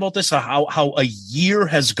was thinking about this, how a year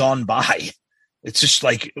has gone by. It's just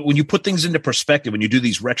like when you put things into perspective, when you do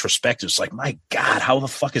these retrospectives, like, my God, how the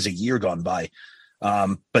fuck has a year gone by?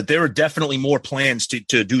 But there are definitely more plans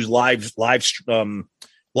to do live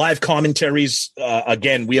commentaries.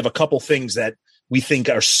 Again, we have a couple things that we think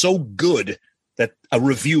are so good that a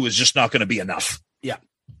review is just not going to be enough. Yeah.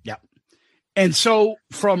 Yeah. And so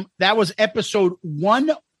that was episode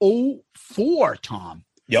 104, Tom.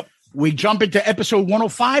 Yep. We jump into episode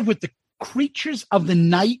 105 with the Creatures of the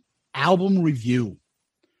Night album review.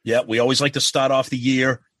 Yeah, we always like to start off the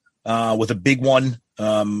year with a big one.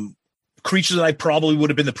 Creatures of the Night probably would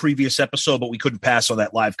have been the previous episode, but we couldn't pass on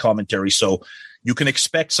that live commentary. So you can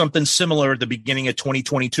expect something similar at the beginning of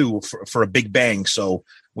 2022 for a big bang. So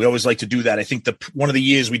we always like to do that. I think one of the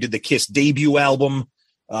years we did the Kiss debut album,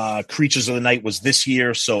 Creatures of the Night was this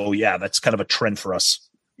year. So yeah, that's kind of a trend for us.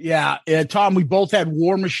 Yeah, Tom, we both had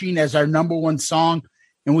War Machine as our number one song,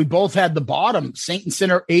 and we both had the bottom. Saint and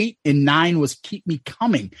Sinner 8 and 9 was Keep Me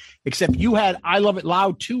Coming, except you had I Love It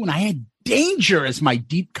Loud 2, and I had Danger as my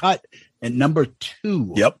deep cut at number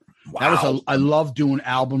 2. Yep. Wow. I love doing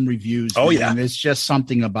album reviews. Oh, yeah. There's just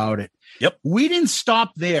something about it. Yep. We didn't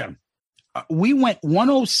stop there. We went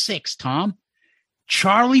 106, Tom.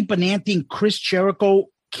 Charlie Benante and Chris Jericho,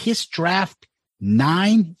 Kiss Draft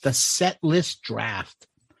 9, the set list draft.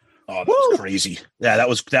 Oh, that was crazy. Yeah, that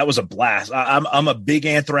was a blast. I'm a big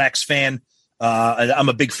Anthrax fan. I'm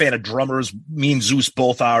a big fan of drummers. Me and Zeus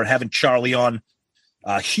both are. Having Charlie on,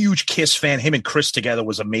 huge Kiss fan. Him and Chris together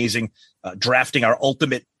was amazing. Drafting our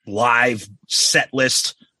ultimate live set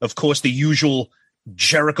list. Of course, the usual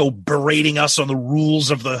Jericho berating us on the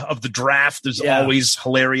rules of the draft. There's always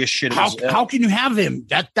hilarious shit. How can you have him?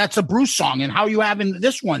 That's a Bruce song, and how you having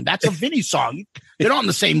this one? That's a Vinny song. They're not on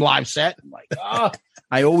the same live set. I'm like,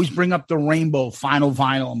 I always bring up the Rainbow Final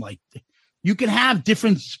Vinyl. I'm like, you can have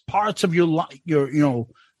different parts of your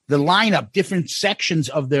the lineup, different sections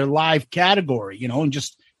of their live category, and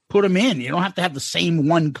just put them in. You don't have to have the same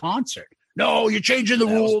one concert. No, you're changing the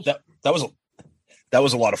rules. That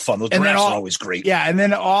was a lot of fun. Those drafts are always great. Yeah, and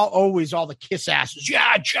then all the kiss asses.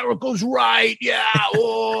 Yeah, Jericho's right. Yeah,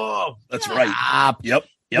 that's right. Yep.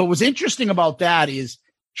 What was interesting about that is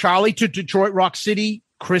Charlie took Detroit Rock City.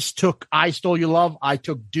 Chris took I Stole Your Love. I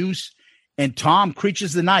took Deuce. And Tom,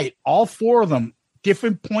 Creatures of the Night. All four of them,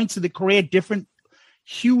 different points of the career, different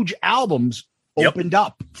huge albums opened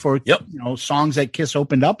up for songs that Kiss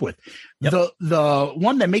opened up with. The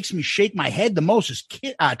one that makes me shake my head the most is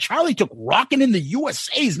Charlie took Rockin' in the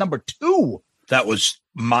USA's number 2. That was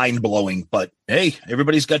mind blowing, but hey,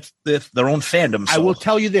 everybody's got their own fandom. So. I will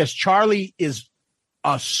tell you this: Charlie is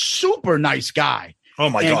a super nice guy. Oh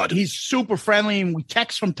my God, he's super friendly, and we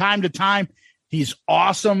text from time to time. He's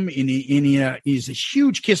awesome, and he's a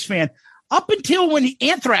huge Kiss fan. Up until when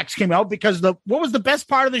Anthrax came out, because what was the best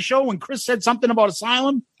part of the show when Chris said something about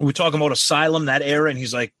Asylum? We were talking about Asylum, that era, and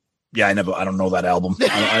he's like, "Yeah, I don't know that album.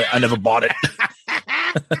 I never bought it."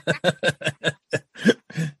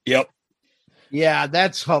 Yep. Yeah,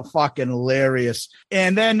 that's fucking hilarious.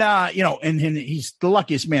 And then, and he's the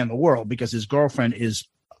luckiest man in the world because his girlfriend is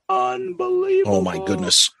unbelievable. Oh my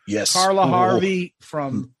goodness, yes, Carla Harvey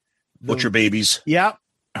from Butcher Babies. Yeah,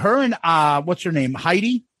 her and what's her name,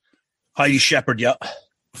 Heidi Shepard. Yeah,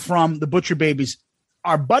 from the Butcher Babies.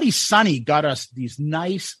 Our buddy Sonny got us these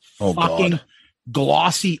nice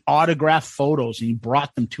glossy autograph photos, and he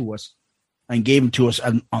brought them to us and gave them to us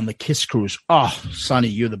on the Kiss cruise. Oh, Sonny,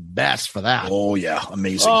 you're the best for that. Oh yeah,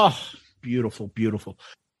 amazing. Oh, beautiful, beautiful.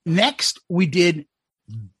 Next, we did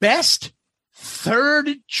best third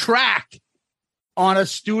track on a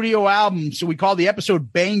studio album. So we called the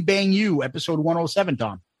episode Bang Bang You, episode 107,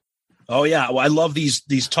 Tom. Oh yeah. Well, I love these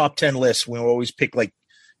top 10 lists. We always pick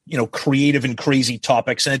creative and crazy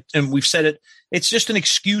topics. And we've said it, it's just an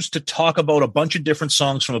excuse to talk about a bunch of different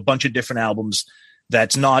songs from a bunch of different albums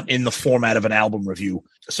that's not in the format of an album review.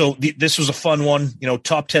 So this was a fun one,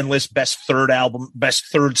 top 10 list, best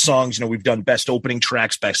third songs. We've done best opening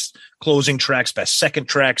tracks, best closing tracks, best second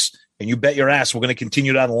tracks. And you bet your ass we're going to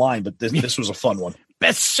continue down the line. But this was a fun one.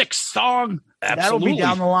 Best sixth song. Absolutely. That'll be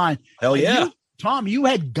down the line. Hell yeah. Tom, you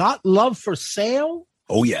had Got Love for Sale.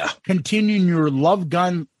 Oh, yeah. Continuing your Love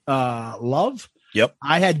Gun love. Yep.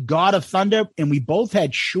 I had God of Thunder, and we both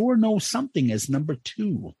had Sure Know Something as number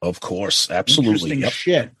 2. Of course. Absolutely. Interesting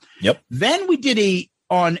shit. Yep. Then we did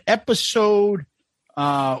on episode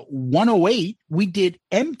 108, we did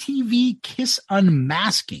MTV Kiss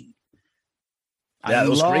Unmasking. Yeah, that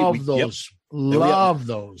was great. Those. Love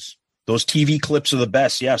those. Those TV clips are the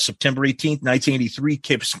best. Yeah. September 18th, 1983,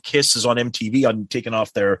 Kiss is on MTV on taking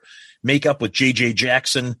off their makeup with JJ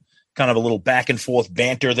Jackson. Kind of a little back and forth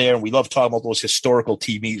banter there. And we love talking about those historical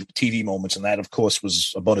TV moments. And that, of course,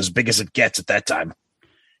 was about as big as it gets at that time.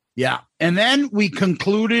 Yeah. And then we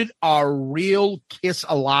concluded our Real Kiss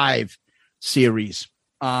Alive series.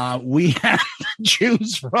 We had to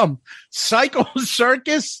choose from Psycho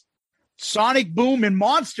Circus, Sonic Boom, and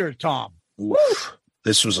Monster, Tom. Oof.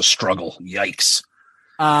 This was a struggle. Yikes.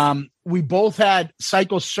 We both had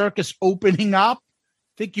Psycho Circus opening up.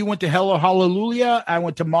 I think you went to Hello Hallelujah. I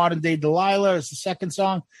went to Modern Day Delilah as the second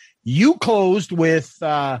song. You closed with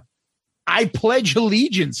I Pledge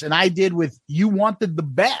Allegiance, and I did with You Wanted the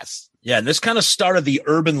Best. Yeah, and this kind of started the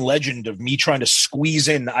urban legend of me trying to squeeze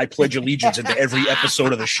in I Pledge Allegiance into every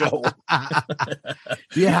episode of the show.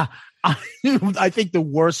 Yeah. I think the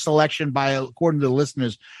worst selection according to the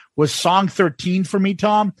listeners was song 13 for me,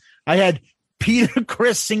 Tom. I had Peter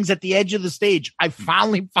Criss sings at the edge of the stage. I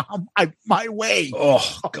finally found my way.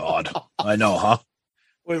 Oh, God. I know, huh?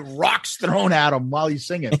 With rocks thrown at him while he's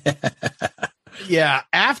singing. Yeah.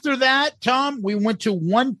 After that, Tom, we went to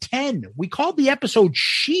 110. We called the episode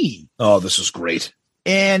She. Oh, this is great.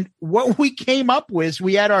 And what we came up with,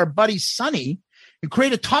 we had our buddy Sonny and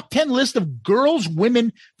create a top 10 list of girls,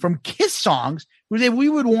 women from Kiss songs that we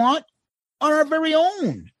would want on our very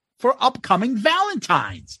own for upcoming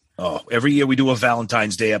Valentine's. Oh, every year we do a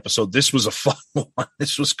Valentine's Day episode. This was a fun one.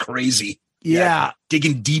 This was crazy. Yeah.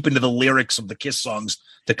 Digging deep into the lyrics of the Kiss songs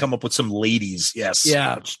to come up with some ladies. Yes.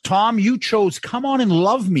 Yeah. Tom, you chose Come On and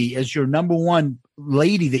Love Me as your number one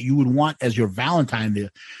lady that you would want as your Valentine.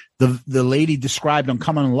 The lady described on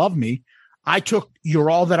Come On and Love Me. I took You're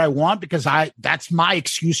All That I Want because that's my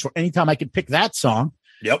excuse for anytime I could pick that song.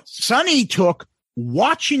 Yep. Sonny took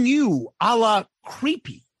Watching You a la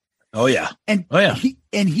Creepy. Oh, yeah. And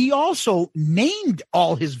he also named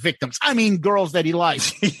all his victims. I mean, girls that he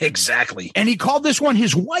liked. Exactly. And he called this one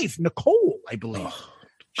his wife, Nicole, I believe.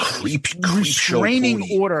 Creep restraining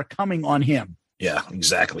show order coming on him. Yeah,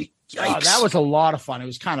 exactly. Yikes. That was a lot of fun. It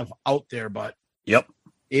was kind of out there, but yep,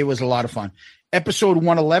 it was a lot of fun. Episode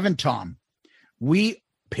 111, Tom, we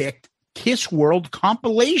picked Kiss World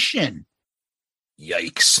compilation.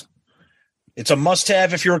 Yikes. It's a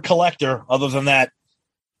must-have if you're a collector. Other than that,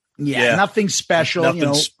 yeah. Nothing special.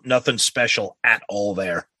 Nothing special at all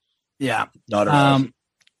there. Yeah. Not at all.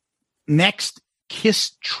 Next,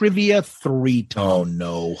 Kiss Trivia 3, Tom. Oh,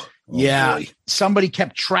 no. Boy. Somebody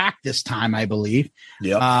kept track this time, I believe.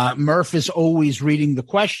 Yeah. Murph is always reading the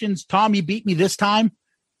questions. Tom, you beat me this time.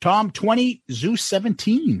 Tom 20, Zeus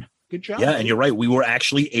 17. Good job. Yeah, and you're right. We were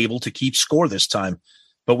actually able to keep score this time.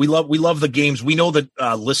 But we love the games. We know that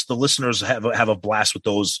the listeners have a blast with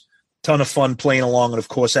those. Ton of fun playing along, and of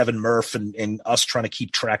course having Murph and us trying to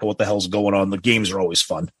keep track of what the hell's going on. The games are always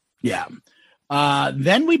fun. Yeah.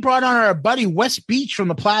 Then we brought on our buddy Wes Beach from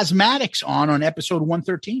the Plasmatics on episode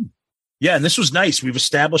 113. Yeah, and this was nice. We've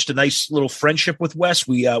established a nice little friendship with Wes.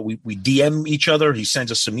 We DM each other. He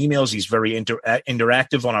sends us some emails. He's very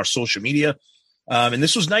interactive on our social media, and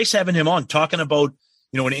this was nice having him on talking about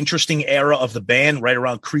an interesting era of the band right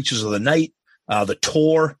around Creatures of the Night, the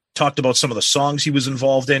tour. Talked about some of the songs he was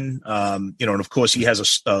involved in, and of course he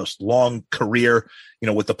has a long career,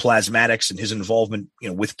 with the Plasmatics and his involvement,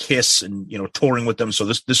 with Kiss and touring with them. So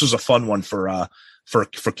this was a fun one for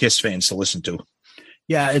Kiss fans to listen to.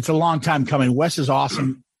 Yeah, it's a long time coming. Wes is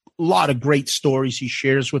awesome. A lot of great stories he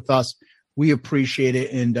shares with us. We appreciate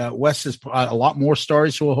it, and Wes has a lot more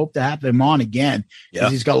stories, so we'll hope to have him on again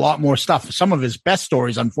because he's got a lot more stuff. Some of his best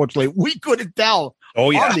stories, unfortunately, we couldn't tell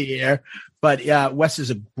on the air. But Wes is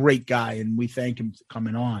a great guy, and we thank him for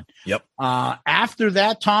coming on. Yep. After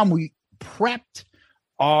that, Tom, we prepped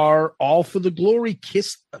our All for the Glory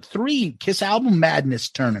Kiss Album Madness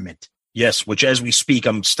tournament. Yes, which as we speak,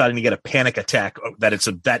 I'm starting to get a panic attack that it's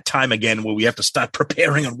that time again where we have to start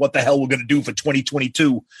preparing on what the hell we're going to do for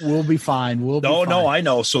 2022. We'll be fine. No, I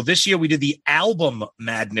know. So this year we did the Album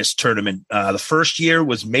Madness tournament. The first year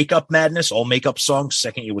was Makeup Madness, all makeup songs.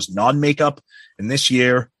 Second year was non-makeup. And this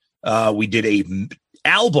year we did a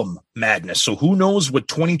Album Madness. So who knows what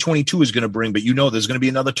 2022 is going to bring, but there's going to be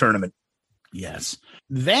another tournament. Yes.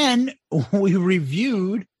 Then we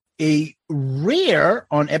reviewed a rare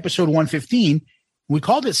on episode 115. We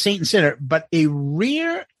called it Saint and Sinner, but a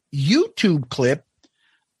rare YouTube clip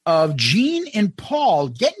of Gene and Paul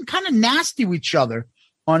getting kind of nasty with each other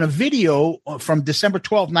on a video from December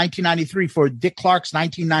 12, 1993 for Dick Clark's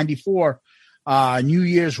 1994 New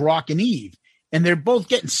Year's Rockin' Eve. And they're both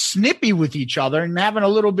getting snippy with each other and having a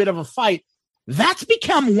little bit of a fight. That's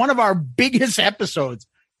become one of our biggest episodes.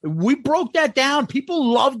 We broke that down.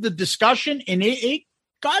 People loved the discussion, and it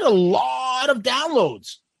got a lot of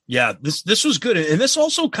downloads. Yeah, this was good. And this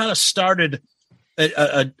also kind of started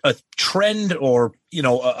a trend or,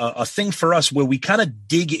 a thing for us where we kind of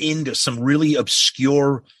dig into some really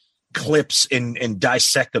obscure clips and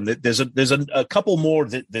dissect them. There's a couple more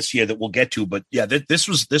this year that we'll get to, but yeah, this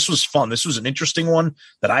was fun. This was an interesting one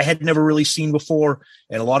that I had never really seen before,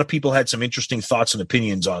 and a lot of people had some interesting thoughts and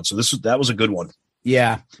opinions on. So that was a good one.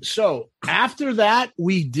 Yeah. So after that,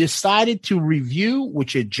 we decided to review,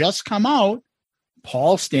 which had just come out,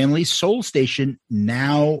 Paul Stanley's Soul Station,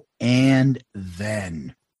 Now and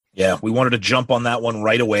Then. Yeah, we wanted to jump on that one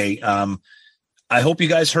right away. I hope you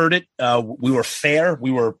guys heard it. We were fair.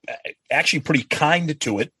 We were actually pretty kind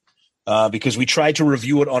to it because we tried to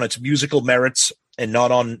review it on its musical merits and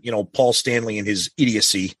not on, Paul Stanley and his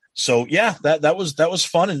idiocy. So yeah, that was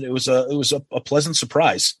fun, and it was a pleasant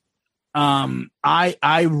surprise.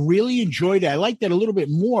 I really enjoyed it. I liked it a little bit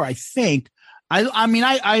more, I think. I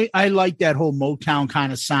like that whole Motown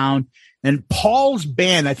kind of sound. And Paul's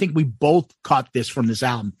band, I think we both caught this from this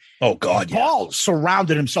album. Oh, God, Paul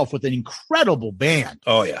surrounded himself with an incredible band.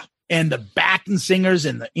 Oh, yeah. And the backing singers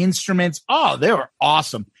and the instruments, they were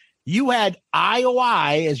awesome. You had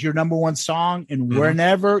IOI as your number one song, and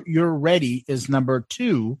Whenever You're Ready is number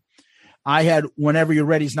 2. I had Whenever You're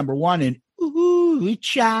Ready is number 1, and Ooh,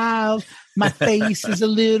 child, my face is a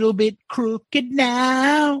little bit crooked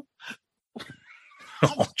now.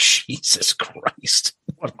 Oh, Jesus Christ.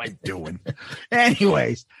 What am I doing?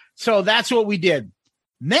 Anyways, so that's what we did.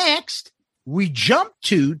 Next, we jumped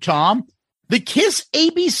to, Tom, the Kiss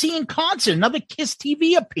ABC in concert, another Kiss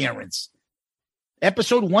TV appearance.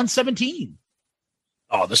 Episode 117.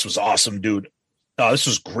 Oh, this was awesome, dude. This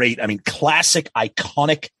was great. I mean, classic,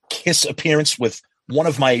 iconic Kiss appearance with one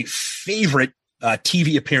of my favorite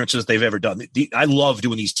TV appearances they've ever done. I love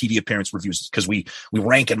doing these TV appearance reviews because we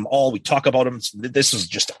rank them all. We talk about them. This is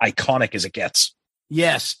just iconic as it gets.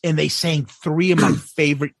 Yes, and they sang 3 of my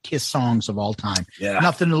favorite Kiss songs of all time. Yeah.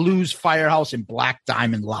 Nothing to Lose, Firehouse, and Black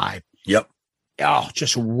Diamond Live. Yep. Oh,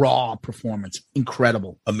 just raw performance.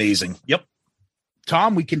 Incredible. Amazing. Yep.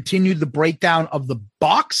 Tom, we continued the breakdown of the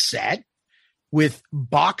box set with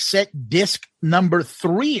box set disc number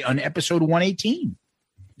 3 on episode 118.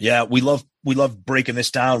 Yeah, we love breaking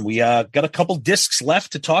this down. We got a couple discs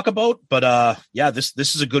left to talk about, but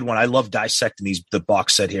this is a good one. I love dissecting the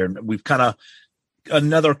box set here. And we've kind of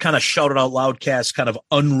another kind of Shout It Out Loudcast kind of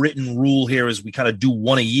unwritten rule here is we kind of do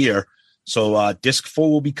one a year. So disc 4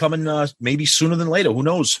 will be coming maybe sooner than later. Who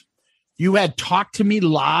knows? You had Talk to Me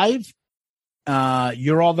Live,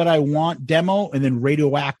 You're All That I Want demo, and then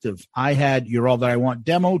Radioactive. I had You're All That I Want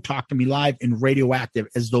demo, Talk to Me Live, and Radioactive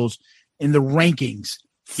as those in the rankings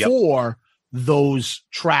for those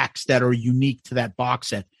tracks that are unique to that box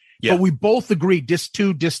set. Yeah. But we both agree disc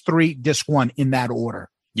 2, disc 3, disc 1 in that order.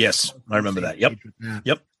 Yes, I remember that.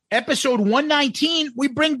 Yep. Episode 119, we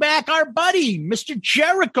bring back our buddy, Mr.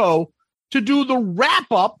 Jericho, to do the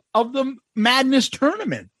wrap-up of the Madness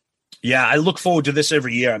tournament. Yeah, I look forward to this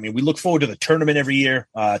every year. I mean, we look forward to the tournament every year.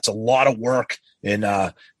 It's a lot of work. In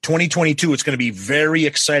 2022, it's going to be very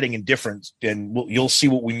exciting and different, and you'll see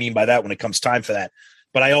what we mean by that when it comes time for that.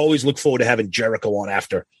 But I always look forward to having Jericho on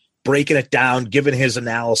after, breaking it down, giving his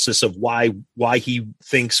analysis of why he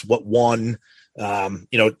thinks what won.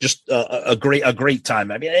 Just a great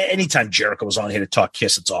time. I mean, anytime Jericho was on here to talk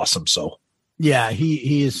Kiss, it's awesome. So yeah,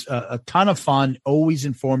 he is a ton of fun, always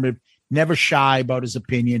informative, never shy about his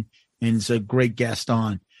opinion, and is a great guest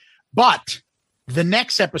on. But the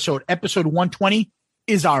next episode 120,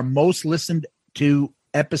 is our most listened to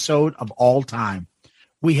episode of all time.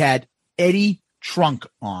 We had Eddie Trunk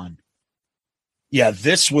on. Yeah,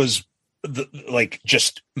 this was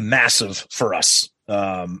just massive for us.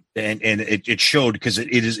 And it showed because it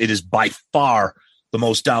is by far the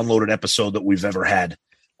most downloaded episode that we've ever had.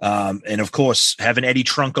 And of course, having Eddie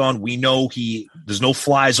Trunk on, we know there's no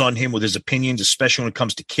flies on him with his opinions, especially when it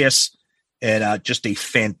comes to Kiss, and just a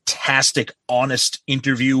fantastic, honest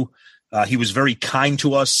interview. He was very kind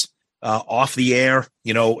to us off the air,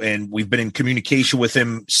 and we've been in communication with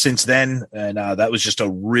him since then. And that was just a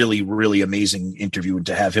really, really amazing interview. And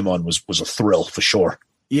to have him on was a thrill for sure.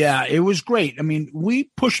 Yeah, it was great. I mean, we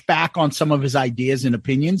pushed back on some of his ideas and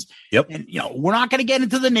opinions. Yep. And, we're not going to get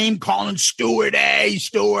into the name calling Stewart. Hey,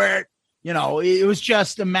 Stewart. It was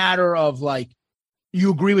just a matter of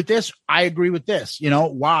you agree with this? I agree with this.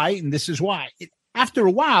 Why? And this is why. After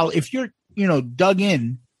a while, if you're, dug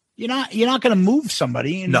in, you're not going to move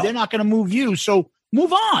somebody and they're not going to move you. So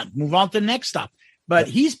move on to the next stuff. But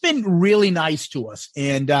he's been really nice to us.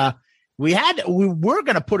 And, we were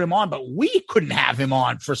going to put him on, but we couldn't have him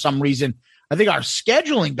on for some reason. I think our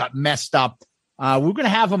scheduling got messed up. We're going to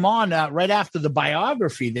have him on right after the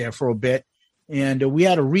biography there for a bit. And we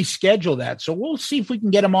had to reschedule that. So we'll see if we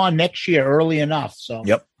can get him on next year early enough. So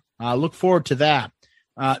look forward to that.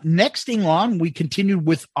 Next thing on, we continued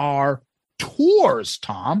with our tours,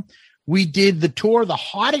 Tom. We did the tour, the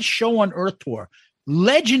hottest show on earth tour,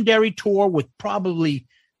 legendary tour with probably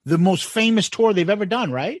the most famous tour they've ever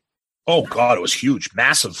done, right? Oh, God, it was huge,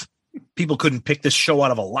 massive. People couldn't pick this show out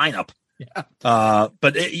of a lineup. Yeah.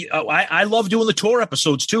 But I love doing the tour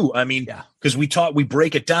episodes, too. I mean, because we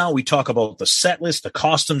break it down. We talk about the set list, the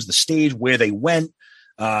costumes, the stage, where they went,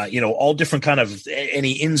 all different kind of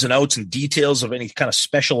any ins and outs and details of any kind of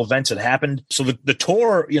special events that happened. So the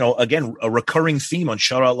tour, again, a recurring theme on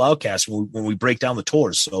Shout Out Loudcast when we break down the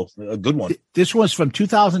tours. So a good one. This was from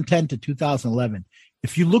 2010 to 2011.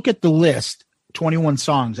 If you look at the list, 21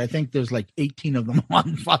 songs. I think there's 18 of them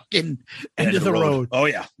on fucking End of the Road. Oh,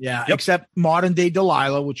 yeah. Yeah. Yep. Except Modern Day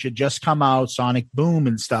Delilah, which had just come out, Sonic Boom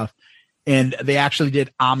and stuff. And they actually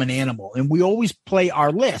did I'm an Animal. And we always play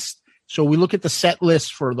our list. So we look at the set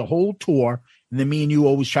list for the whole tour. And then me and you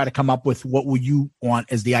always try to come up with what would you want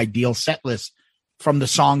as the ideal set list from the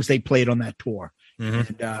songs they played on that tour.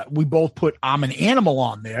 Mm-hmm. And we both put I'm an Animal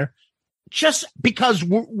on there. Just because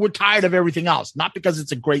we're tired of everything else, not because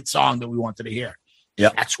it's a great song that we wanted to hear.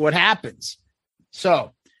 Yeah, that's what happens.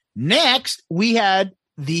 So next we had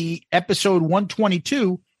the episode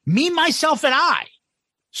 122, Me, Myself, and I.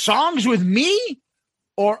 Songs with me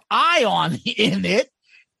or I on in it.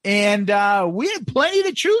 And we had plenty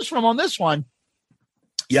to choose from on this one.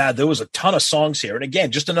 Yeah, there was a ton of songs here. And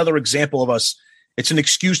again, just another example of us. It's an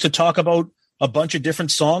excuse to talk about a bunch of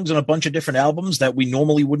different songs and a bunch of different albums that we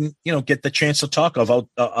normally wouldn't, get the chance to talk of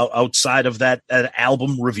outside of that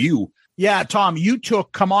album review. Yeah, Tom, you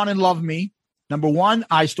took Come On and Love Me, number 1,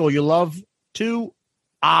 I Stole Your Love, 2,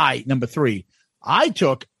 I, number 3. I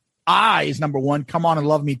took I is number 1, Come On and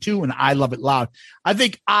Love Me 2, and I Love It Loud. I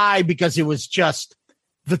think I, because it was just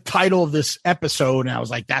the title of this episode, and I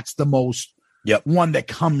was like, that's the most one that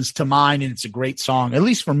comes to mind, and it's a great song. At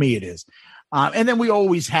least for me, it is. And then we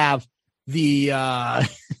always have the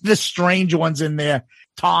the strange ones in there.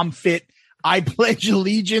 Tom fit I Pledge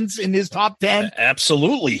Allegiance in his top 10.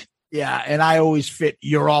 Absolutely. Yeah, and I always fit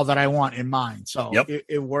You're All That I Want in mine. So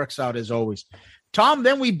it works out as always. Tom,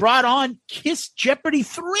 then we brought on Kiss Jeopardy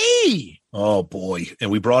 3. Oh, boy.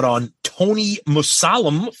 And we brought on Tony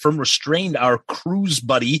Musalem from Restrained, our cruise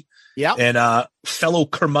buddy and fellow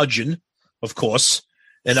curmudgeon, of course.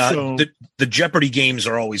 And the Jeopardy games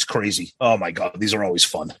are always crazy. Oh, my God. These are always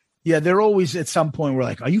fun. Yeah, they're always at some point we're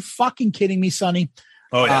like, are you fucking kidding me, Sonny?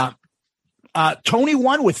 Oh, yeah. Tony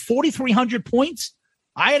won with 4,300 points.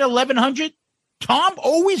 I had 1,100. Tom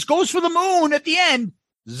always goes for the moon at the end.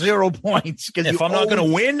 0 points. If I'm not going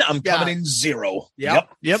to win, I'm coming in 0. Yep.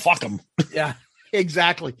 Fuck them. Yeah,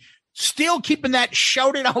 exactly. Still keeping that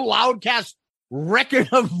Shout It Out Loudcast record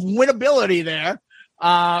of winnability there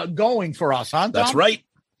going for us, huh, Tom? That's right.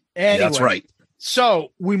 Anyway, that's right.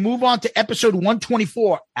 So we move on to episode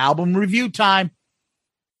 124, album review time.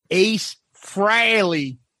 Ace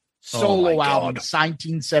Frehley solo album,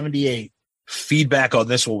 1978. Feedback on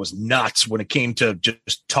this one was nuts when it came to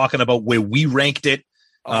just talking about where we ranked it.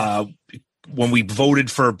 When we voted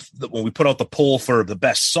when we put out the poll for the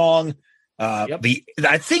best song,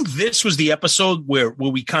 I think this was the episode where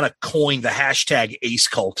we kind of coined the hashtag Ace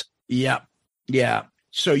Cult. Yeah.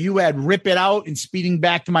 So you had Rip It Out and Speeding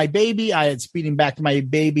Back to My Baby. I had Speeding Back to My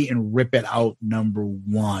Baby and Rip It Out number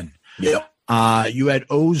 1. Yep. You had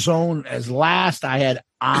Ozone as last. I had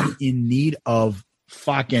I'm in need of a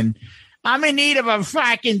fucking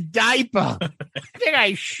diaper. I think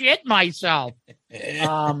I shit myself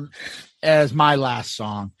as my last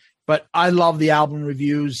song. But I love the album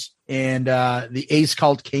reviews, and the Ace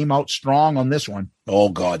Cult came out strong on this one. Oh,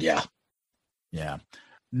 God, yeah. Yeah.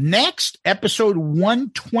 Next, episode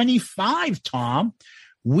 125, Tom,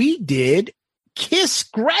 we did Kiss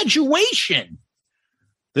Graduation.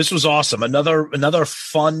 This was awesome. Another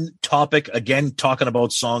fun topic. Again, talking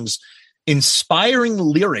about songs, inspiring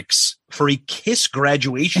lyrics for a Kiss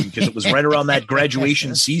graduation, because it was right around that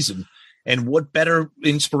graduation season. And what better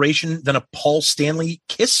inspiration than a Paul Stanley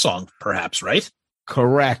Kiss song, perhaps, right?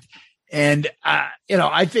 Correct. And,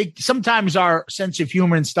 I think sometimes our sense of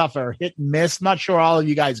humor and stuff are hit and miss. Not sure all of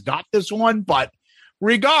you guys got this one, but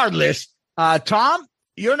regardless, Tom,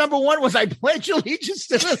 your number 1 was I Pledge Allegiance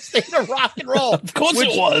to the State of Rock and Roll. Of course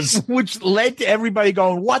it was. Which led to everybody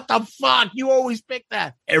going, what the fuck? You always pick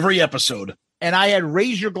that. Every episode. And I had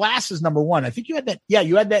Raise Your Glasses number 1. I think you had that. Yeah,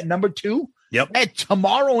 you had that number 2. Yep. I had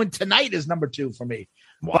Tomorrow and Tonight is number 2 for me.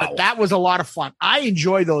 Wow. But that was a lot of fun. I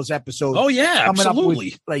enjoy those episodes. Oh, yeah, coming absolutely.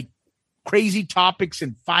 Up with, like, crazy topics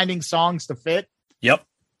and finding songs to fit. Yep.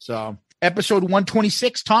 So episode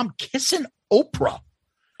 126, Tom, Kissing Oprah.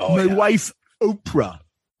 Oh, My wife, Oprah.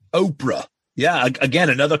 Yeah.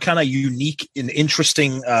 Again, another kind of unique and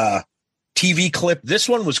interesting TV clip. This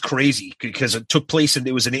one was crazy because it took place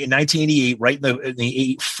it was in 1988, right in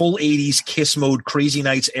the full 80s Kiss mode, Crazy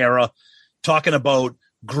Nights era, talking about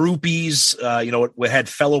groupies. We had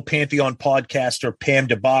fellow Pantheon podcaster Pam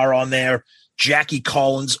DeBar on there, Jackie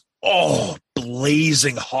Collins. Oh,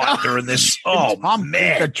 blazing hot during this. Oh, Tom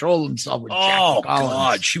man. Control himself with Jackie Collins.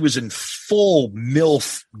 God. She was in full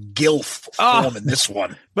MILF GILF form in this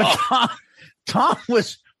one. But Tom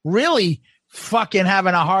was really fucking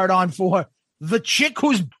having a hard on for the chick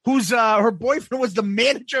whose her boyfriend was the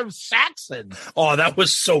manager of Saxon. Oh, that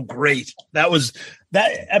was so great. That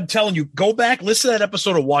I'm telling you, go back, listen to that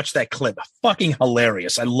episode or watch that clip. Fucking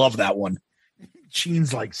hilarious. I love that one.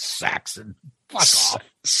 Gene's like Saxon. Fuck off.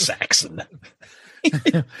 Saxon.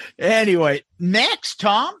 Anyway, next,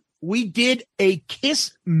 Tom, we did a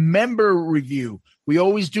Kiss member review. We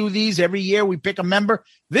always do these every year. We pick a member.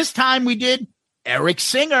 This time we did Eric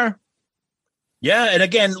Singer. Yeah, and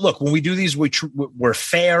again, look, when we do these, we're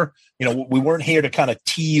fair. We weren't here to kind of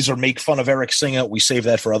tease or make fun of Eric Singer. We save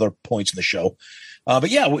that for other points in the show.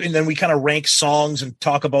 But yeah, and then we kind of rank songs and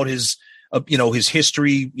talk about his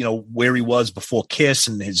history, where he was before Kiss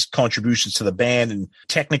and his contributions to the band and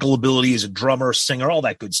technical ability as a drummer, singer, all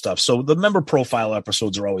that good stuff. So the member profile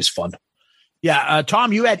episodes are always fun. Yeah.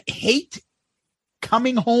 Tom, you had Hate,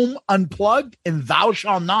 Coming Home Unplugged, and Thou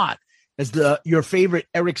Shall Not as your favorite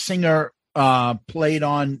Eric Singer played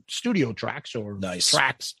on studio tracks or Nice.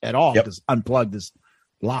 tracks at all, Yep. because Unplugged is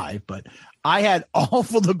live. But I had All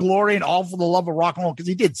for the Glory and All for the Love of Rock and Roll, because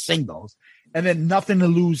he did sing those, and then Nothing to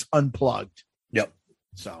Lose Unplugged. Yep.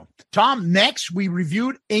 So, Tom, next we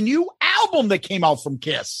reviewed a new album that came out from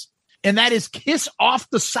Kiss, and that is Kiss Off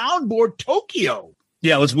the Soundboard Tokyo.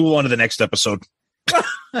 Yeah, let's move on to the next episode.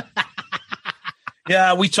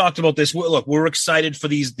 Yeah, we talked about this. Look, we're excited for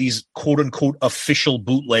these quote unquote official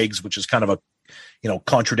bootlegs, which is kind of a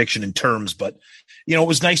contradiction in terms, but it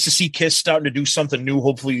was nice to see Kiss starting to do something new.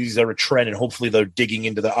 Hopefully these are a trend, and hopefully they're digging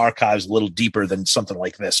into the archives a little deeper than something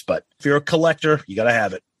like this. But if you're a collector, you got to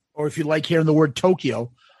have it. Or if you like hearing the word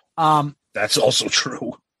Tokyo. That's also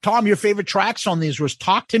true. Tom, your favorite tracks on these was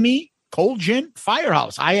Talk to Me, Cold Gin,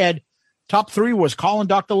 Firehouse. I had top 3 was Calling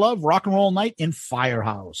Dr. Love, Rock and Roll Night, and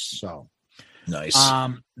Firehouse. So nice.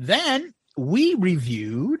 Then we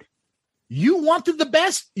reviewed You Wanted the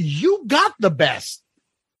Best, You Got the Best.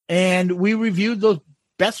 And we reviewed the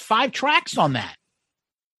best 5 tracks on that.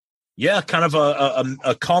 Yeah, kind of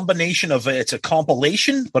a combination of it's a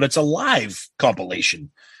compilation, but it's a live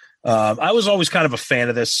compilation. I was always kind of a fan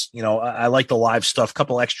of this. I like the live stuff.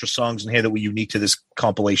 Couple extra songs in here that were unique to this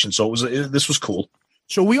compilation, so this was cool.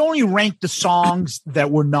 So we only ranked the songs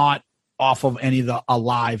that were not off of any of the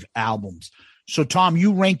live albums. So Tom,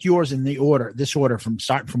 you ranked yours in this order from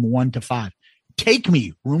starting from 1 to 5. Take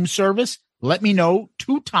Me, Room Service, Let Me Know,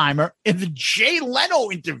 Two Timer, and the Jay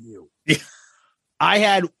Leno interview. I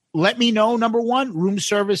had Let Me Know number 1, Room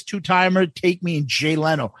Service, Two Timer, Take Me, and Jay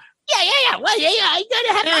Leno. Yeah. Well, yeah. I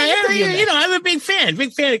gotta have my interview. I'm a big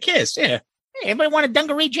fan of Kiss. Yeah. Hey, everybody want a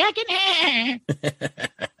dungaree jacket?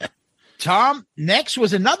 Tom, next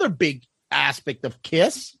was another big aspect of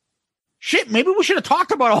Kiss. Shit, maybe we should have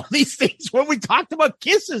talked about all these things when we talked about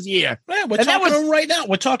Kisses here. Yeah, we're talking them right now.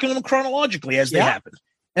 We're talking them chronologically as they happen.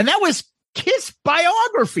 And that was Kiss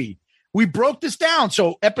biography. We broke this down.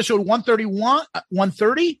 So episode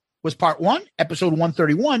 130 was part 1. Episode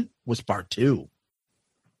 131 was part 2.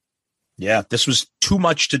 Yeah, this was too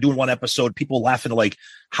much to do in one episode. People laughing like,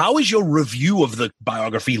 how is your review of the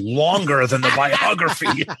biography longer than the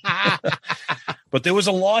biography? But there was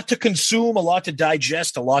a lot to consume, a lot to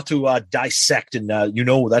digest, a lot to dissect. And,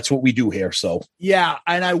 that's what we do here. So, yeah.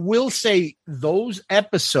 And I will say those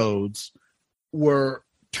episodes were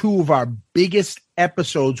 2 of our biggest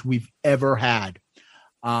episodes we've ever had.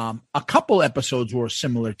 A couple episodes were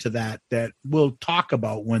similar to that we'll talk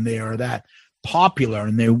about when they are that popular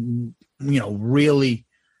and they really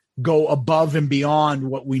go above and beyond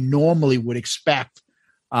what we normally would expect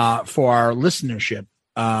for our listenership.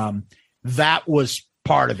 That was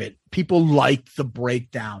part of it. People liked the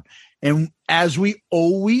breakdown, and as we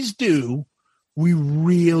always do, we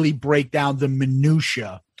really break down the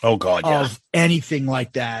minutia of anything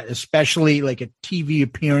like that, especially like a TV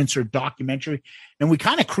appearance or documentary. And we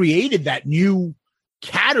kind of created that new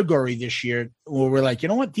category this year where we're like, you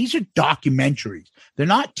know what? These are documentaries. They're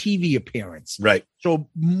not TV appearance. Right. So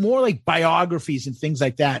more like biographies and things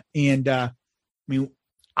like that. And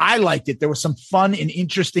I liked it. There was some fun and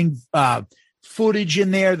interesting footage in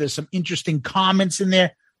there. There's some interesting comments in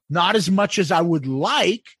there. Not as much as I would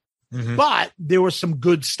like, but there was some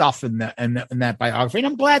good stuff in that biography. And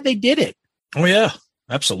I'm glad they did it. Oh, yeah,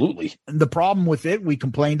 absolutely. And the problem with it we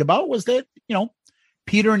complained about was that,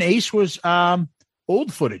 Peter and Ace was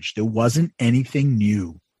old footage. There wasn't anything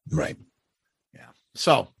new. Right. Yeah.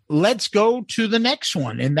 So let's go to the next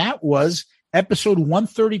one. And that was episode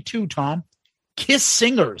 132, Tom. Kiss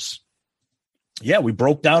Singers. Yeah, we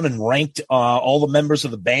broke down and ranked all the members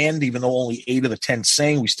of the band, even though only 8 of the 10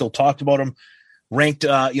 sang. We still talked about them. Ranked,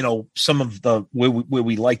 some of the where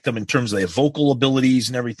we liked them in terms of their vocal abilities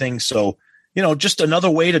and everything. So, just another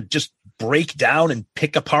way to just break down and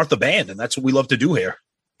pick apart the band. And that's what we love to do here.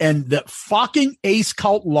 And the fucking Ace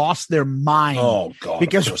cult lost their mind. Oh, God.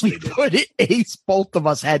 Because we put Ace, both of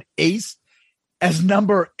us had Ace as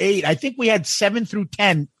number 8. I think we had 7 through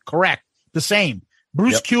 10 correct. The same.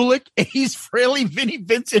 Bruce Kulick, Ace Frehley, Vinnie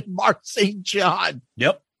Vincent, Mark St. John.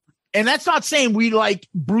 Yep. And that's not saying we like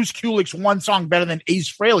Bruce Kulick's one song better than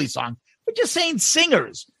Ace Frehley's song. We're just saying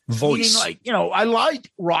singers. Voice. Meaning I liked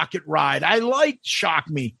Rocket Ride. I liked Shock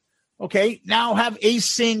Me. Okay. Now have Ace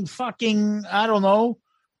sing fucking, I don't know,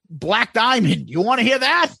 Black Diamond. You want to hear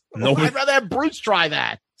that? No. I'd rather have Bruce try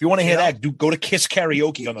that. If you want to hear that, go to Kiss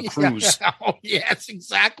Karaoke on the cruise. Oh, yes,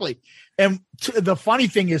 exactly. And the funny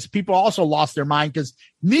thing is people also lost their mind because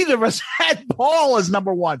neither of us had Paul as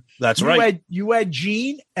number 1. That's right. You had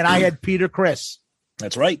Gene and I had Peter Criss.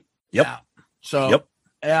 That's right. Yep. Yeah. So,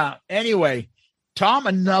 yeah. Anyway, Tom,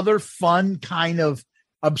 another fun kind of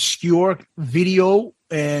obscure video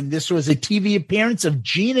And this was a TV appearance of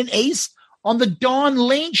Gene and Ace on the Don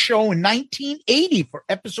Lane Show in 1980 for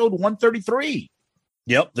episode 133.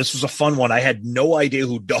 Yep, this was a fun one. I had no idea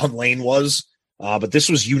who Don Lane was, but this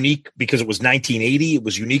was unique because it was 1980. It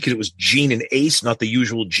was unique because it was Gene and Ace, not the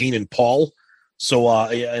usual Gene and Paul. So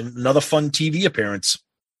another fun TV appearance.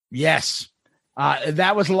 Yes,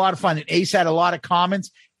 that was a lot of fun. And Ace had a lot of comments.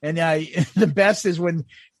 And the best is when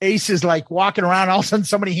Ace is like walking around, all of a sudden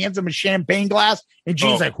somebody hands him a champagne glass, and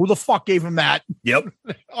Gene's like, who the fuck gave him that? Yep.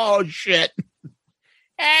 Oh, shit.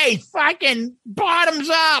 Hey, fucking bottoms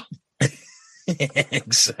up.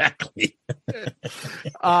 Exactly.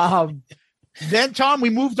 Then, Tom, we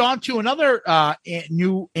moved on to another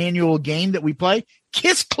new annual game that we play,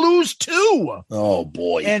 Kiss Clues 2. Oh,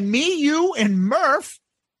 boy. And me, you, and Murph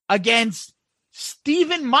against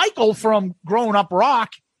Stephen Michael from Growing Up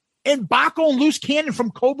Rock and Baco and Loose Cannon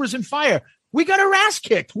from Cobras and Fire. We got our ass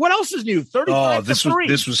kicked. What else is new? 35 to 3.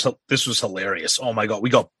 This was hilarious. Oh my God. We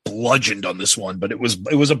got bludgeoned on this one, but it was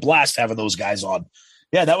a blast having those guys on.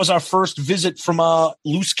 Yeah, that was our first visit from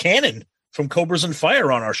Loose Cannon from Cobras and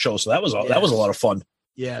Fire on our show. So that was a lot of fun.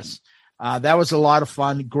 Yes. That was a lot of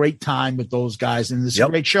fun. Great time with those guys. And this is a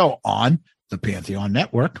great show on the Pantheon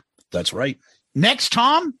Network. That's right. Next,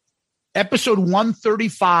 Tom, episode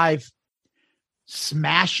 135,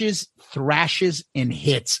 Smashes, Thrashes, and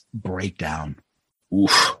Hits Breakdown.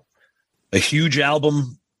 Oof. A huge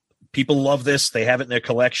album. People love this. They have it in their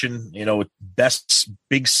collection. You know, best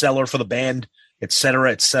big seller for the band, et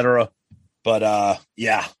cetera, et cetera. But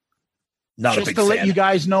yeah, not just a big to fan. let you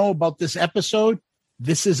guys know about this episode,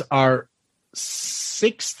 this is our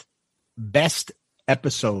 6th best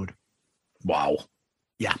episode. Wow.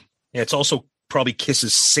 Yeah. It's also probably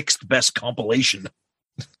Kiss's 6th best compilation.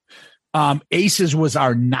 Aces was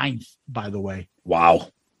our 9th, by the way. Wow.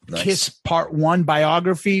 Nice. Kiss Part 1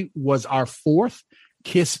 biography was our 4th.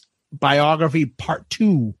 Kiss biography Part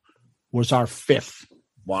 2 was our 5th.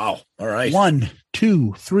 Wow. All right. 1,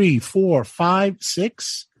 2, 3, 4, 5,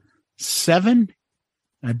 6, 7,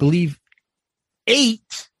 I believe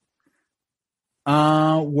 8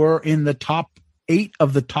 were in the top 8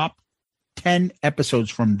 of the top 10 episodes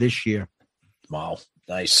from this year. Wow.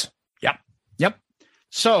 Nice. Yep.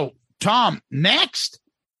 So, Tom, next.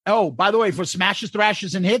 Oh, by the way, for Smashes,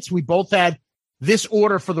 Thrashes, and Hits, we both had this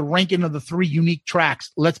order for the ranking of the 3 unique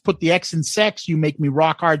tracks. Let's put the X in Sex, You Make Me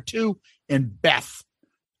Rock Hard 2, and Beth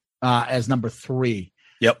as number 3.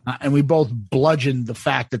 Yep. And we both bludgeoned the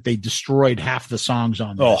fact that they destroyed half the songs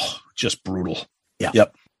on there. Oh, just brutal. Yeah.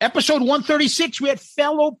 Yep. Episode 136, we had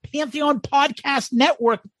fellow Pantheon Podcast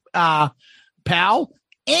Network pal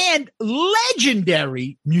and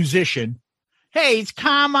legendary musician. Hey, it's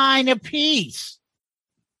Carmine Appice.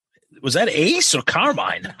 Was that Ace or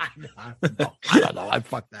Carmine? I don't know. I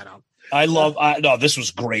fucked that up. No, this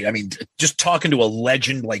was great. I mean, just talking to a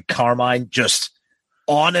legend like Carmine, just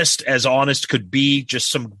honest as honest could be. Just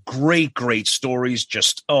some great stories.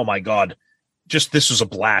 Just, oh my God. Just, this was a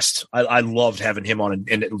blast. I loved having him on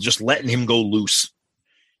and just letting him go loose.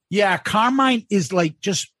 Yeah. Carmine is like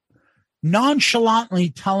just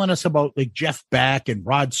nonchalantly telling us about like Jeff Beck and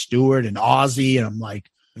Rod Stewart and Ozzy. And I'm like,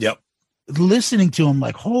 yep. Listening to him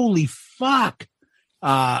like, holy fuck.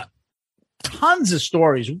 Tons of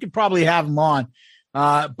stories. We could probably have him on.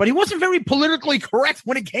 But he wasn't very politically correct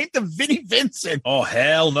when it came to Vinnie Vincent. Oh,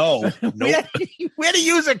 hell no. Nope. we had to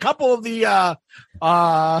use a couple of the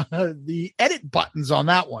edit buttons on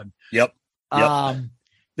that one. Yep.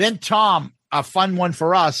 Then, Tom, a fun one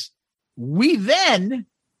for us. We then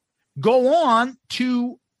go on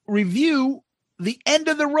to review the End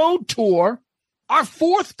of the Road tour, our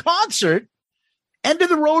 4th concert, End of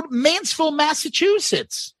the Road, Mansfield,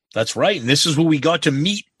 Massachusetts. That's right. And this is where we got to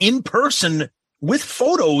meet in person with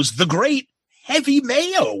photos, the great Heavy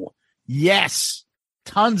Mayo. Yes.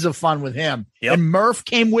 Tons of fun with him. Yep. And Murph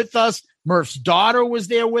came with us. Murph's daughter was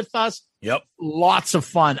there with us. Yep. Lots of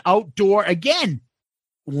fun. Outdoor. Again,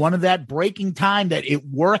 one of that breaking time that it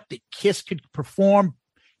worked, that Kiss could perform.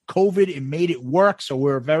 COVID, it made it work. So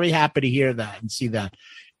we're very happy to hear that and see that.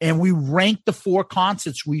 And we ranked the 4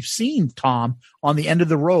 concerts we've seen, Tom, on the End of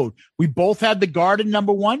the Road. We both had the Garden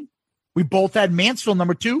number 1. We both had Mansfield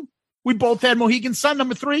number 2. We both had Mohegan Sun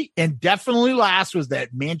number 3. And definitely last was that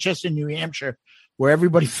Manchester, New Hampshire, where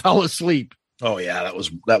everybody fell asleep. Oh, yeah, that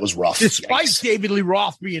was rough. Despite David Lee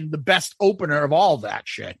Roth being the best opener of all that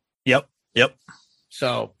shit. Yep.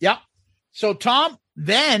 So, yeah. So, Tom,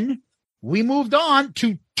 then we moved on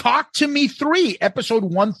to Talk to Me 3, episode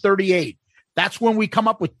 138. That's when we come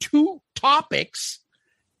up with 2 topics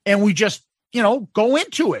and we just, go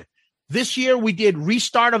into it. This year we did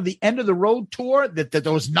restart of the End of the Road tour, that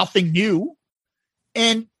there was nothing new.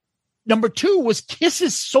 And number 2 was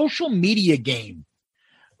Kiss's social media game,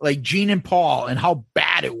 like Gene and Paul, and how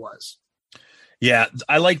bad it was. Yeah,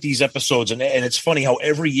 I like these episodes, and it's funny how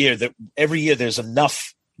every year there's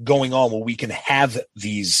enough going on where we can have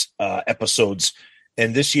these episodes.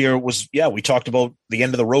 And this year was, we talked about the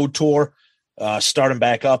end of the road tour, starting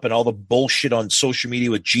back up, and all the bullshit on social media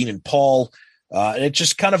with Gene and Paul. And it's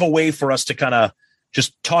just kind of a way for us to kind of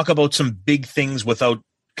just talk about some big things without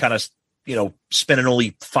kind of, spending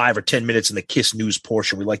only 5 or 10 minutes in the Kiss news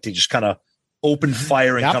portion. We like to just kind of open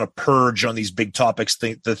fire and kind of purge on these big topics,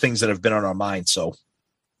 the things that have been on our mind. So,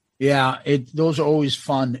 yeah, those are always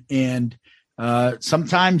fun. And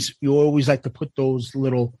sometimes you always like to put those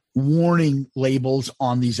little warning labels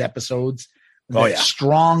on these episodes.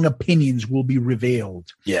 Strong opinions will be revealed.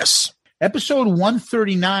 Yes. Episode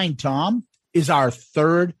 139, Tom, is our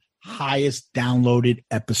 3rd highest downloaded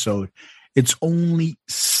episode. It's only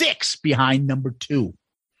 6 behind number 2.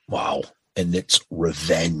 Wow. And it's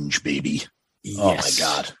Revenge, baby. Yes. Oh my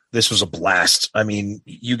God. This was a blast. I mean,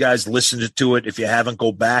 you guys listened to it. If you haven't,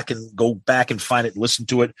 go back and find it, listen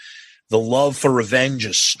to it. The love for Revenge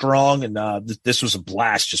is strong. And this was a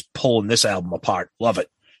blast, just pulling this album apart. Love it.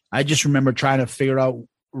 I just remember trying to figure out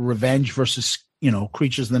Revenge versus,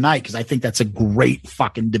 Creatures of the Night, because I think that's a great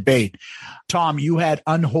fucking debate. Tom, you had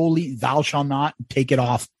Unholy, Thou Shalt Not, Take It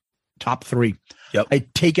Off, top 3. Yep. I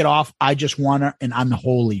Take It Off, I Just Wanna, and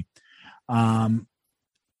Unholy. Tough.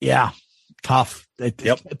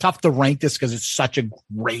 Tough to rank this because it's such a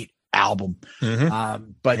great album.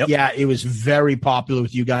 But it was very popular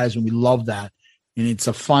with you guys, and we love that. And it's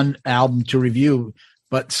a fun album to review,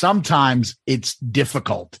 but sometimes it's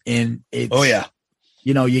difficult, and it's,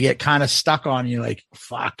 you get kind of stuck on, you're like,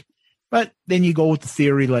 fuck. But then you go with the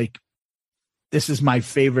theory, like, this is my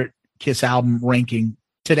favorite Kiss album ranking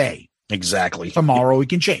today. Exactly. Tomorrow we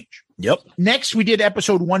can change. Yep. Next, we did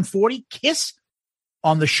episode 140, Kiss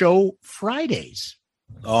on the Show Fridays.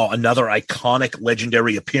 Oh, another iconic,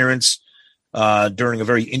 legendary appearance during a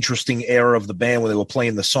very interesting era of the band where they were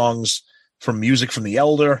playing the songs from Music from the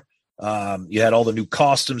Elder. You had all the new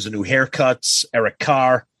costumes, the new haircuts, Eric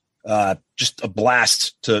Carr. Just a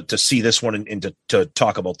blast to see this one and to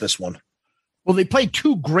talk about this one. Well, they played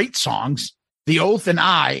 2 great songs, The Oath and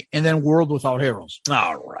I, and then World Without Heroes.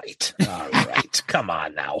 All right. Come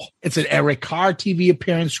on now. It's an Eric Carr TV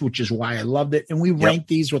appearance, which is why I loved it. And we ranked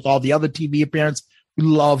these with all the other TV appearances. We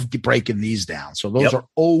love breaking these down. So those are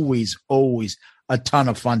always a ton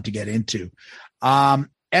of fun to get into.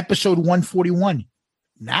 Episode 141.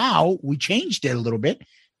 Now we changed it a little bit.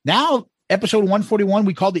 Now, episode 141,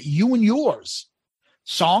 we called it You and Yours.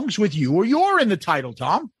 Songs with you or your in the title,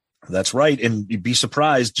 Tom. That's right. And you'd be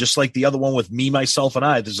surprised, just like the other one with Me, Myself, and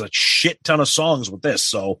I, there's a shit ton of songs with this.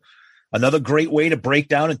 So another great way to break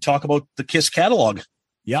down and talk about the Kiss catalog.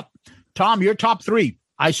 Yep. Tom, your top 3.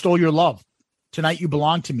 I Stole Your Love. Tonight You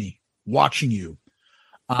Belong to Me. Watching You.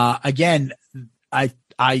 Again, I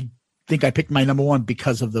think I picked my number 1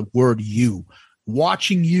 because of the word you.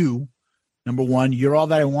 Watching You, number 1. You're All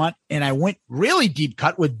That I Want. And I went really deep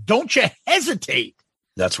cut with Don't You Hesitate.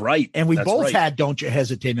 That's right. And we both had Don't You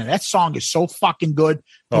Hesitate. And that song is so fucking good.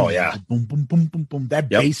 Oh, yeah. Boom, boom, boom, boom, boom. That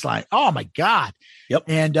bass line. Oh, my God. Yep.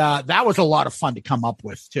 And that was a lot of fun to come up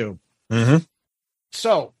with, too.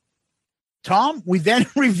 So, Tom, we then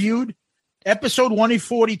reviewed episode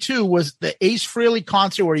 142 was the Ace Frehley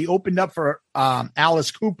concert where he opened up for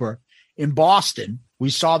Alice Cooper in Boston. We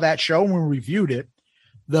saw that show and we reviewed it.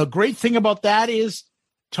 The great thing about that is,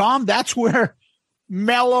 Tom, that's where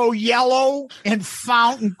Mellow Yellow and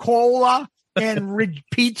Fountain Cola and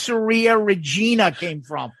Pizzeria Regina came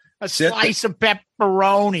from. A slice of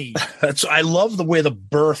pepperoni. I love the way the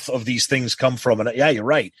birth of these things come from. And yeah, you're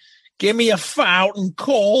right. Give me a Fountain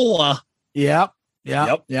Cola. Yep.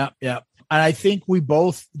 And I think we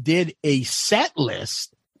both did a set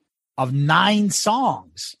list of 9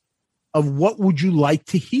 songs of what would you like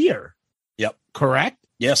to hear. Yep. Correct?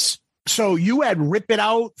 Yes. So you had Rip It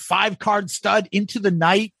Out, 5-Card Stud, Into the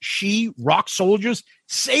Night, She, Rock Soldiers,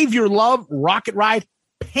 Save Your Love, Rocket Ride,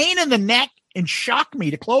 Pain in the Neck, and Shock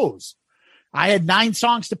Me to close. I had 9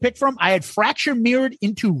 songs to pick from. I had Fracture Mirrored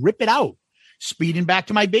into Rip It Out, Speeding Back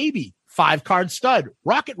to My Baby, 5-Card Stud,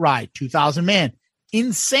 Rocket Ride, 2000 Man,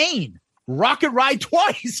 Insane, Rocket Ride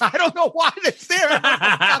twice. I don't know why that's there. I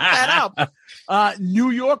got that up. New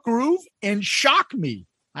York Groove and Shock Me.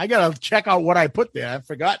 I got to check out what I put there. I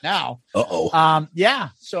forgot now. Yeah.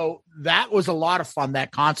 So that was a lot of fun,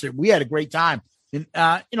 that concert. We had a great time. And,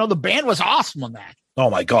 the band was awesome on that. Oh,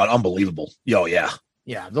 my God. Unbelievable. Oh, yeah.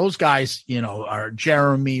 Yeah, those guys, are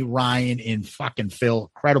Jeremy, Ryan, and fucking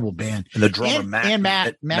Phil. Incredible band. And the drummer,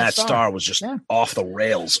 Matt Starr was just off the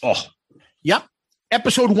rails. Oh, yep.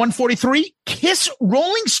 Episode 143, Kiss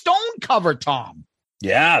Rolling Stone cover, Tom.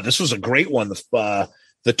 Yeah, this was a great one.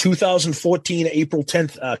 The 2014 April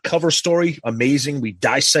 10th cover story, amazing. We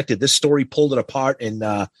dissected this story, pulled it apart, and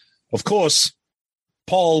of course,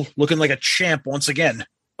 Paul looking like a champ once again.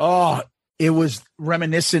 Oh, it was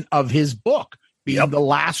reminiscent of his book being the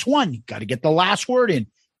last one. You got to get the last word in.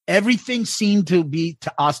 Everything seemed to be,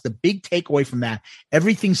 to us, the big takeaway from that.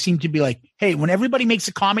 Everything seemed to be like, hey, when everybody makes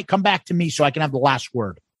a comment, come back to me so I can have the last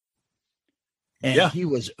word. And he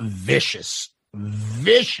was vicious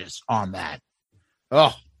on that.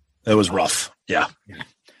 Oh, it was rough. Yeah.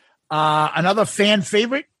 Another fan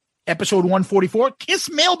favorite, episode 144, Kiss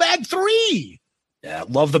Mailbag 3. Yeah,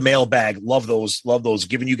 love the mailbag. Love those.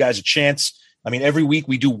 Giving you guys a chance. I mean, every week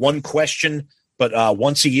we do one question, but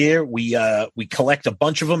once a year we collect a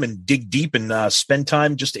bunch of them and dig deep and spend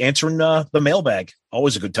time just answering the mailbag.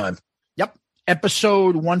 Always a good time. Yep.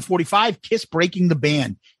 Episode 145, Kiss Breaking the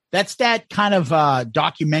Band. That's that kind of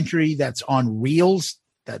documentary that's on Reels,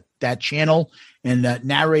 that channel, and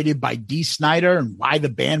narrated by Dee Snider, and why the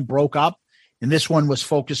band broke up. And this one was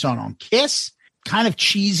focused on Kiss, kind of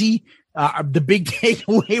cheesy. The big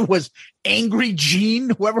takeaway was Angry Gene.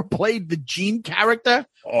 Whoever played the Gene character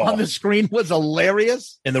on the screen was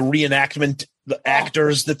hilarious. And the reenactment, the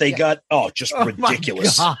actors that they got, just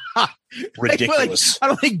ridiculous. Ridiculous. I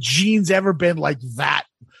don't think Gene's ever been like that.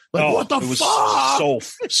 Like, what the fuck?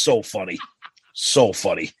 So funny. So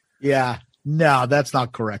funny. Yeah. No, that's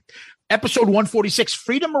not correct. Episode 146,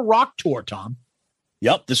 Freedom of Rock Tour, Tom.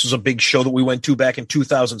 Yep. This was a big show that we went to back in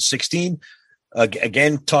 2016.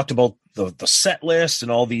 Again, talked about the set list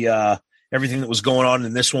and all the everything that was going on.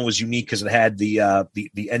 And this one was unique because it had the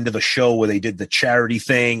end of the show where they did the charity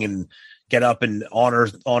thing and get up and honor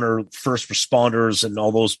first responders and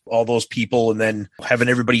all those people, and then having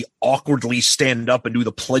everybody awkwardly stand up and do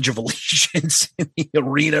the Pledge of Allegiance in the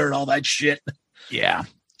arena and all that shit. Yeah.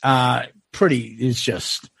 It's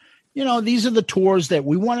just, these are the tours that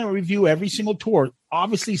we want to review. Every single tour.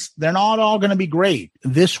 Obviously, they're not all going to be great.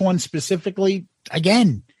 This one specifically,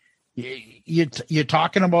 again, you're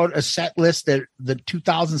talking about a set list that the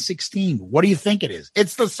 2016. What do you think it is?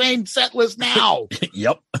 It's the same set list now.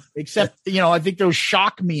 Yep. Except, I think there's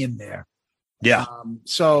Shock Me in there. Yeah.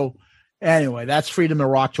 So anyway, that's Freedom of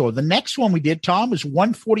Rock Tour. The next one we did, Tom, is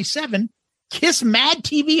 147, Kiss Mad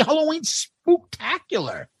TV Halloween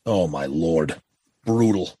Spooktacular. Oh, my Lord.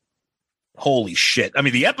 Brutal. Holy shit. I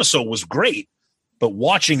mean, the episode was great, but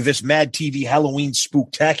watching this Mad TV Halloween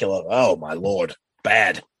Spooktacular, oh, my Lord.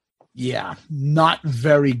 Bad. Yeah, not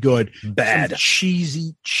very good. Bad. Some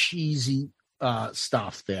cheesy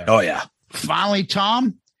stuff there. Oh, yeah. Finally,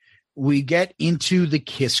 Tom, we get into the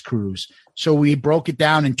Kiss Cruise. So we broke it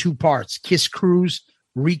down in two parts. Kiss Cruise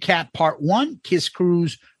Recap Part 1, Kiss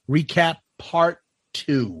Cruise Recap Part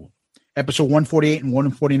 2. Episode 148 and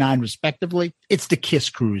 149, respectively. It's the Kiss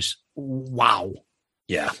Cruise. Wow.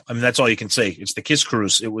 Yeah, I mean, that's all you can say. It's the Kiss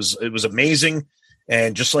Cruise. It was amazing.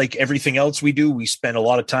 And just like everything else we do, we spend a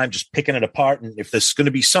lot of time just picking it apart. And if there's going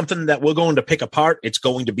to be something that we're going to pick apart, it's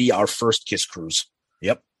going to be our first Kiss Cruise.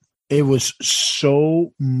 Yep. It was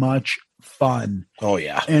so much fun. Oh,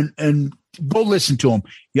 yeah. And go listen to them.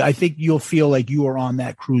 Yeah, I think you'll feel like you are on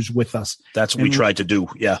that cruise with us. That's what we tried to do.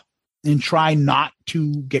 Yeah. And try not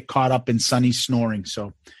to get caught up in Sonny's snoring.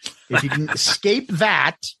 So if you can escape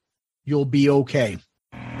that, you'll be okay.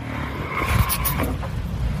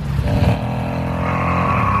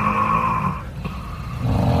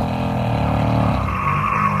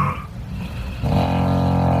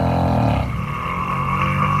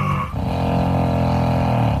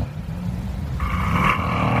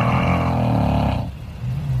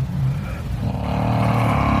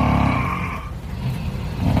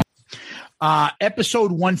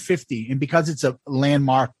 Episode 150, and because it's a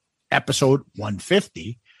landmark episode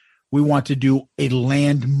 150, we want to do a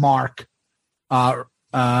landmark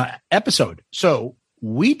episode. So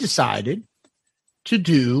we decided to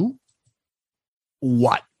do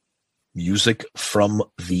what? Music from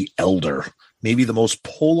the Elder. Maybe the most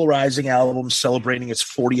polarizing album celebrating its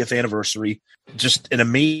 40th anniversary. Just an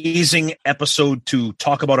amazing episode to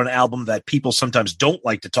talk about an album that people sometimes don't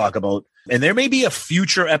like to talk about. And there may be a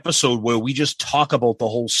future episode where we just talk about the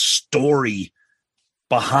whole story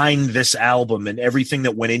behind this album and everything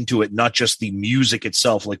that went into it, not just the music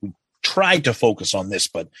itself. Like we tried to focus on this,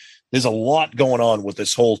 but there's a lot going on with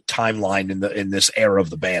this whole timeline in this era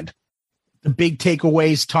of the band. The big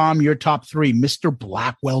takeaways, Tom, your top three. Mr.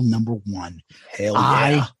 Blackwell, number one. Hell yeah.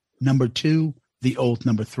 I, number two. The Oath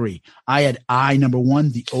number 3. I had I number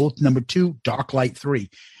 1, The Oath number 2, Dark Light 3.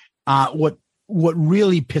 What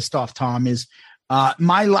really pissed off Tom is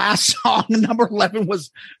my last song, number 11,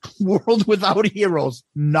 was World Without Heroes,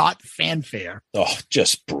 not Fanfare. Oh,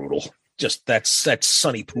 just brutal. Just that's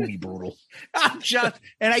Sonny Pooty brutal.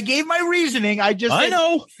 And I gave my reasoning. I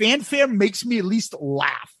know Fanfare makes me at least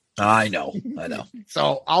laugh. I know.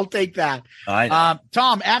 So I'll take that. I know.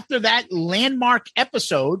 Tom, after that landmark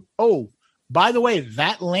episode, by the way,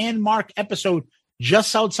 that landmark episode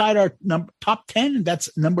just outside our top 10,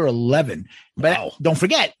 that's number 11. But wow. Don't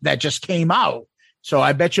forget, that just came out. So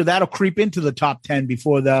I bet you that'll creep into the top 10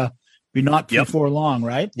 before long,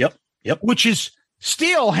 right? Yep. Which is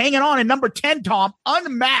still hanging on at number 10, Tom,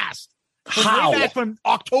 Unmasked. How? Way back from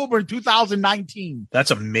October 2019.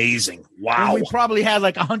 That's amazing. Wow. And we probably had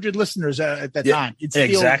like 100 listeners at that time. It's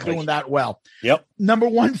still doing that well. Yep. Number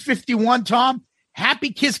 151, Tom,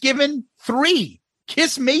 Happy Kissgiving 3,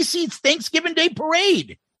 Kiss Macy's Thanksgiving Day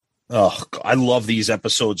Parade. Oh, I love these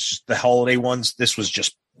episodes, the holiday ones. This was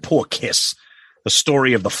just poor Kiss. The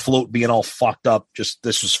story of the float being all fucked up. This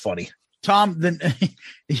was funny. Tom, then,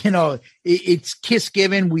 it's Kiss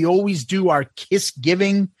Giving. We always do our Kiss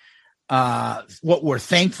Giving, what we're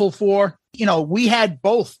thankful for. We had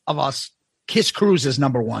both of us Kiss Cruises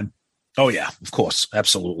number 1. Oh, yeah, of course.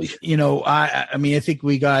 Absolutely. I think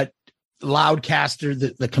we got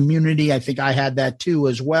Loudcaster, the community. I think I had that too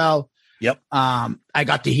as well. Yep. I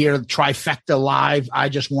got to hear Trifecta live. I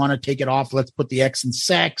Just Want to Take It Off. Let's Put the X in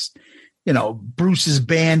Sex. Bruce's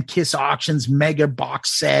band, Kiss Auctions, mega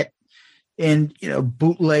box set, and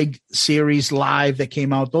bootleg series live that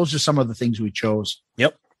came out. Those are some of the things we chose.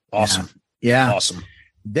 Yep. Awesome. Yeah. Awesome.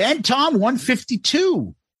 Then Tom,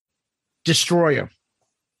 152, Destroyer.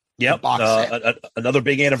 Yep. Another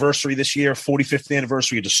big anniversary this year, 45th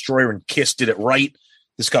anniversary of Destroyer, and Kiss did it right.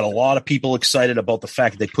 This got a lot of people excited about the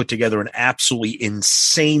fact that they put together an absolutely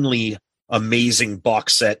insanely amazing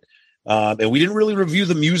box set. And we didn't really review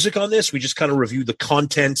the music on this. We just kind of reviewed the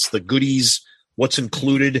contents, the goodies, what's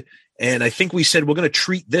included. And I think we said we're going to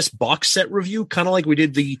treat this box set review kind of like we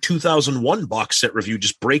did the 2001 box set review,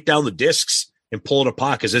 just break down the discs and pull it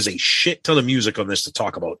apart, because there's a shit ton of music on this to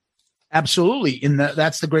talk about. Absolutely. And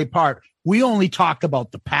that's the great part. We only talked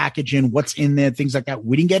about the packaging, what's in there, things like that.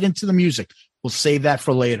 We didn't get into the music. We'll save that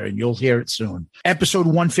for later, and you'll hear it soon. Episode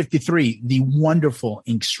 153, the wonderful,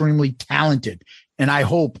 extremely talented, and I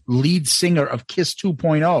hope lead singer of Kiss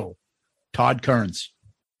 2.0, Todd Kearns.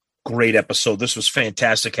 Great episode. This was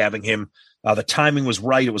fantastic having him. The timing was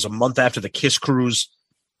right. It was a month after the Kiss cruise.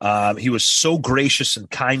 He was so gracious and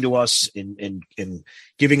kind to us in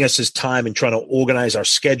giving us his time and trying to organize our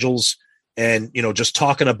schedules, and, just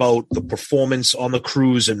talking about the performance on the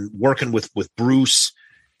cruise and working with Bruce,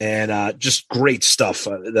 and just great stuff.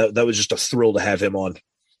 That was just a thrill to have him on.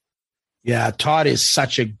 Yeah. Todd is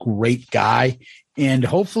such a great guy, and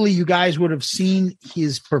hopefully you guys would have seen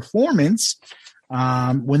his performance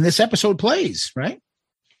when this episode plays, right?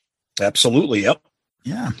 Absolutely. Yep.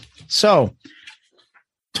 Yeah. So,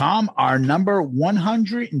 Tom, our number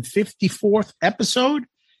 154th episode,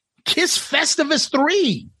 Kiss Festivus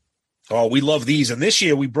 3. Oh, we love these. And this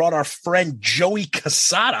year we brought our friend Joey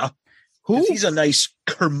Casada. Who? He's a nice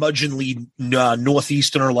curmudgeonly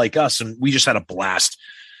Northeasterner like us, and we just had a blast.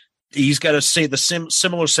 He's got to say the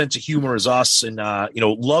similar sense of humor as us, and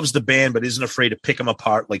loves the band, but isn't afraid to pick them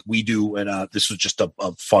apart like we do. And this was just a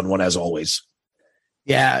fun one as always.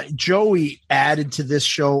 Yeah, Joey added to this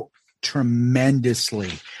show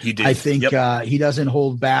tremendously. He did. I think he doesn't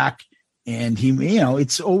hold back, and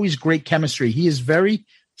it's always great chemistry. He is very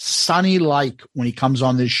Sonny-like when he comes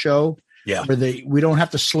on this show. Yeah, where we don't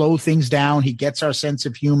have to slow things down. He gets our sense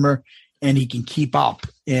of humor, and he can keep up.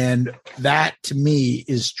 And that, to me,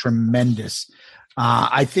 is tremendous.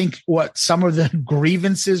 I think what some of the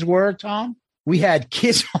grievances were, Tom, we had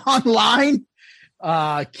Kiss Online,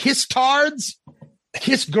 Kiss Tards,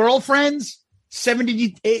 Kiss Girlfriends,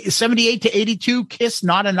 78 to 82, Kiss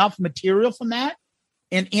Not Enough material from that,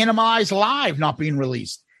 and Animalize Live not being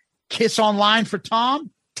released. Kiss Online for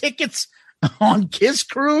Tom, tickets on Kiss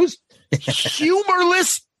Cruise,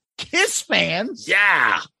 humorless Kiss fans.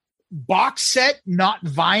 Yeah. Box set, not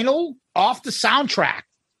vinyl, off the soundtrack.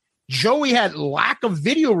 Joey had lack of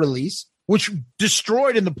video release, which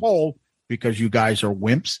destroyed in the poll because you guys are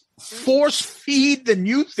wimps. Force feed the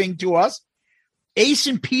new thing to us. Ace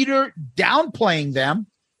and Peter downplaying them.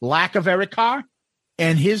 Lack of Eric Carr.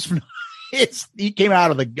 And he came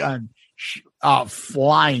out of the gun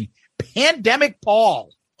flying. Pandemic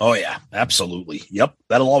Paul. Oh, yeah, absolutely. Yep.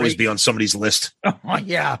 That'll always be on somebody's list. Oh,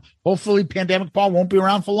 yeah. Hopefully Pandemic Paul won't be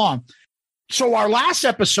around for long. So our last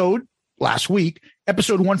episode, last week,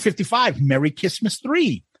 episode 155, Merry Christmas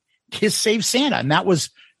 3, Kiss Save Santa. And that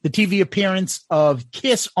was the TV appearance of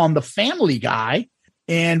Kiss on The Family Guy.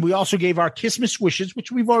 And we also gave our Christmas wishes,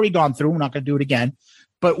 which we've already gone through. We're not going to do it again.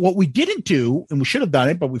 But what we didn't do, and we should have done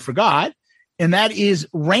it, but we forgot, and that is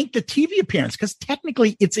rank the TV appearance, because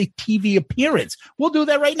technically it's a TV appearance. We'll do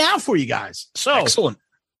that right now for you guys. So excellent.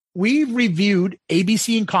 We've reviewed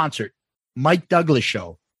ABC in Concert, Mike Douglas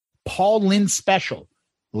Show, Paul Lynde Special,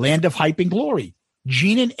 Land of Hype and Glory,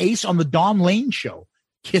 Gene and Ace on the Don Lane Show,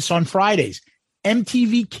 Kiss on Fridays,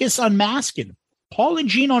 MTV Kiss Unmasking, Paul and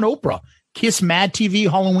Gene on Oprah, Kiss Mad TV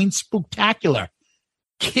Halloween Spooktacular,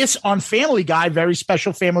 Kiss on Family Guy, very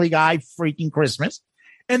special Family Guy freaking Christmas,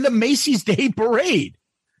 and the Macy's Day Parade.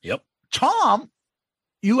 Yep. Tom,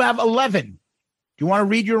 you have 11. Do you want to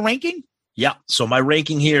read your ranking? Yeah. So my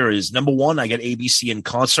ranking here is number 1, I got ABC in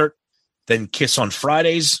Concert, then Kiss on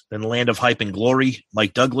Fridays, then Land of Hype and Glory,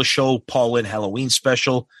 Mike Douglas Show, Paul Lynde Halloween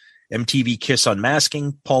Special, MTV Kiss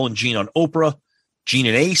Unmasking, Paul and Gene on Oprah, Gene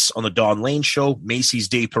and Ace on the Don Lane Show, Macy's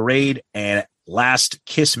Day Parade, and last,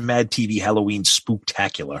 Kiss Mad TV Halloween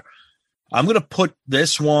Spooktacular. I'm going to put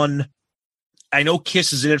this one, I know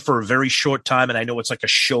Kiss is in it for a very short time, and I know it's like a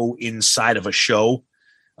show inside of a show,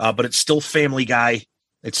 but it's still Family Guy.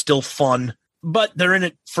 It's still fun, but they're in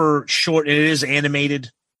it for short, and it is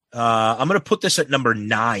animated. I'm going to put this at number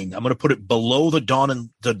 9. I'm going to put it below the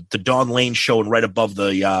Don Lane Show and right above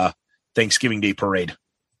the Thanksgiving Day Parade.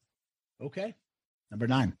 Okay. Number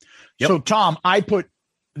 9. Yep. So, Tom,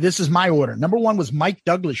 this is my order. Number 1 was Mike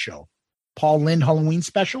Douglas Show, Paul Lynde Halloween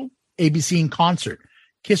Special, ABC in Concert,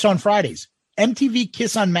 Kiss on Fridays, MTV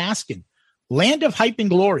Kiss Unmasking, Land of Hype and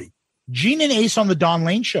Glory, Gene and Ace on the Don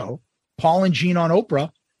Lane Show, Paul and Gene on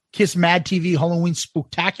Oprah, Kiss Mad TV Halloween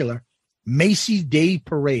Spooktacular, Macy's Day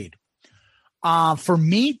Parade. For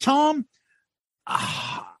me, Tom,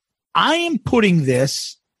 I am putting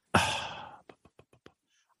this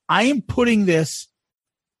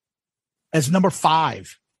as number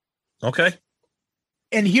 5. Okay.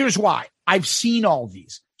 And here's why. I've seen all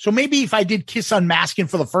these. So maybe if I did Kiss Unmasking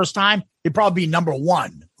for the first time, it'd probably be number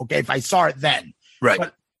 1. Okay. If I saw it then. Right.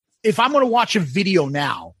 But if I'm going to watch a video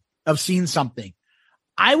now of seeing something,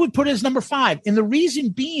 I would put it as number 5. And the reason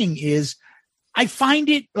being is I find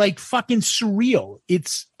it like fucking surreal.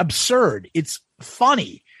 It's absurd. It's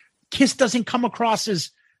funny. Kiss doesn't come across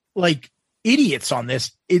as like idiots on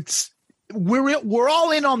this. We're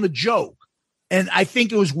all in on the joke. And I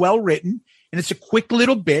think it was well written, and it's a quick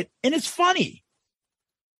little bit, and it's funny.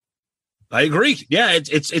 I agree. Yeah,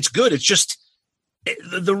 it's good. It's just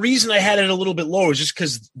the reason I had it a little bit lower is just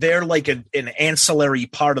because they're like an ancillary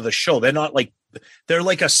part of the show. They're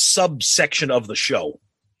like a subsection of the show,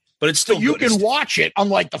 but it's still you good. Can watch it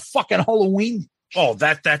unlike the fucking Halloween. Oh,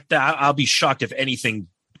 that I'll be shocked if anything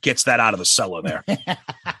gets that out of the cellar there.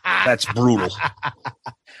 That's brutal.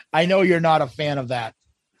 I know you're not a fan of that.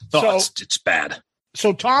 Oh, it's bad.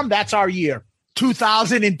 So, Tom, that's our year,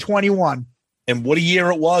 2021. And what a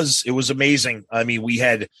year it was. It was amazing. I mean, we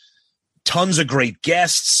had tons of great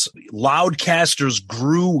guests. Loudcasters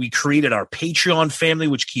grew. We created our Patreon family,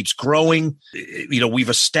 which keeps growing. You know, we've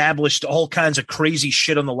established all kinds of crazy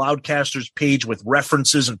shit on the Loudcasters page with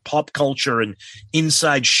references and pop culture and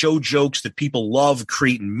inside show jokes that people love,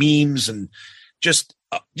 creating memes and just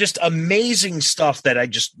amazing stuff that I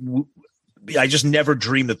just never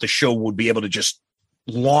dreamed that the show would be able to just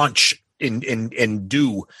launch and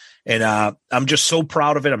do. And I'm just so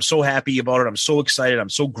proud of it. I'm so happy about it. I'm so excited. I'm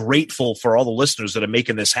so grateful for all the listeners that are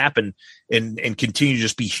making this happen and continue to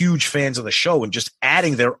just be huge fans of the show and just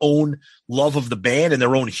adding their own love of the band and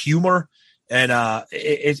their own humor. And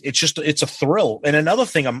it's a thrill. And another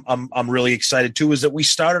thing I'm really excited too is that we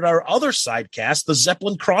started our other sidecast, the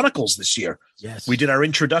Zeppelin Chronicles, this year. Yes, we did our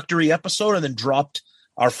introductory episode and then dropped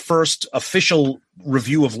our first official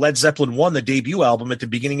review of Led Zeppelin 1, the debut album, at the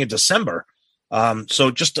beginning of December.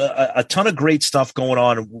 So just a ton of great stuff going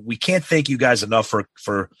on. We can't thank you guys enough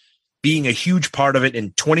for being a huge part of it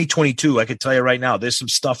in 2022. I can tell you right now, there's some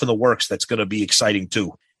stuff in the works that's going to be exciting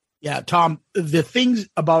too. Yeah, Tom, the things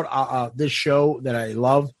about this show that I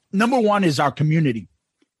love, number 1 is our community.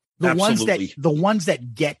 The ones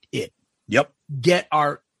that get it. Yep. Get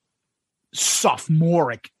our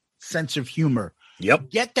sophomoric sense of humor.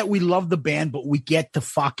 Yep. Get that we love the band, but we get to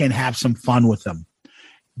fucking have some fun with them.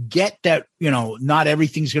 Get that, not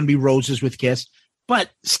everything's going to be roses with Kiss,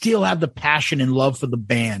 but still have the passion and love for the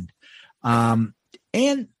band.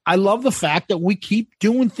 And I love the fact that we keep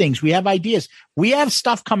doing things. We have ideas. We have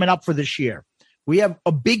stuff coming up for this year. We have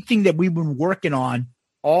a big thing that we've been working on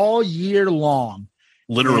all year long.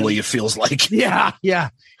 Literally, it feels like. Yeah.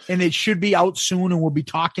 And it should be out soon, and we'll be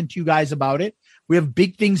talking to you guys about it. We have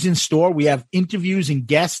big things in store. We have interviews and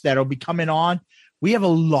guests that'll be coming on. We have a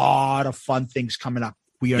lot of fun things coming up.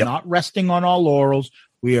 We are not resting on our laurels.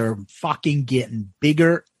 We are fucking getting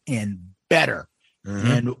bigger and better.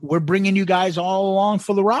 And we're bringing you guys all along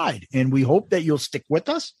for the ride. And we hope that you'll stick with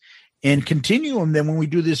us and continue. And then when we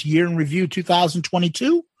do this year in review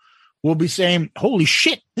 2022, we'll be saying, holy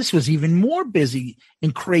shit, this was even more busy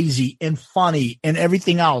and crazy and funny and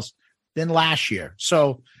everything else than last year.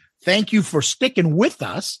 So thank you for sticking with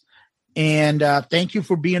us. And thank you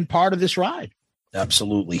for being part of this ride.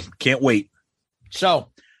 Absolutely. Can't wait.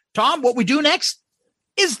 So, Tom, what we do next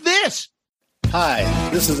is this. Hi,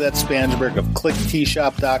 this is Ed Spansberg of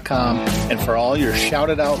ClickTshop.com, and for all your Shout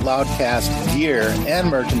It Out Loudcast gear and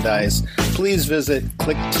merchandise, please visit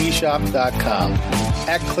ClickTshop.com.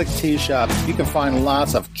 At ClickTshop, you can find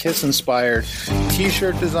lots of Kiss-inspired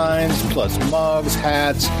t-shirt designs, plus mugs,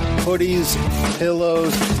 hats, hoodies,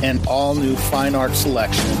 pillows, and all new fine art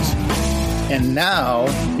selections. And now,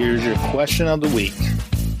 here's your question of the week.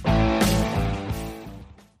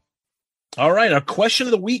 All right, our question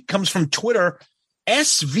of the week comes from Twitter,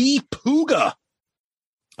 SV Puga.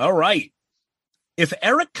 All right. If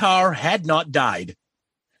Eric Carr had not died,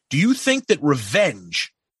 do you think that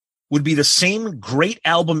Revenge would be the same great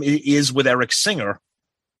album it is with Eric Singer,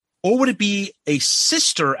 or would it be a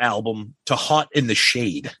sister album to Hot in the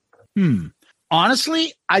Shade?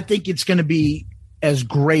 Honestly, I think it's going to be as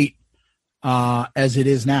great as it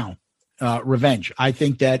is now, Revenge. I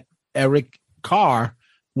think that Eric Carr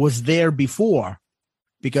was there before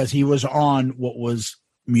because he was on what was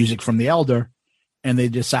Music from the Elder, and they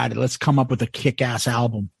decided, let's come up with a kick-ass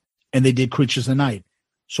album, and they did Creatures of the Night.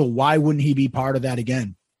 So why wouldn't he be part of that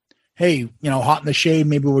again? Hey, Hot in the Shade,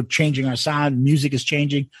 maybe we're changing our sound, music is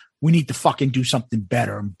changing, we need to fucking do something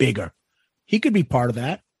better and bigger. He could be part of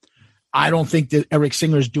that. I don't think that Eric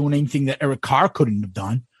Singer is doing anything that Eric Carr couldn't have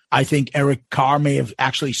done. I think Eric Carr may have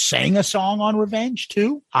actually sang a song on Revenge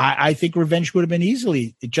too. I think Revenge would have been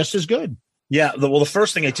easily just as good. Yeah. The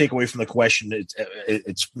first thing I take away from the question,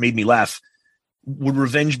 it's made me laugh. Would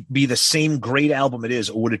Revenge be the same great album it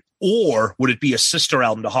is, or would it be a sister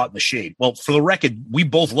album to Hot in the Shade? Well, for the record, we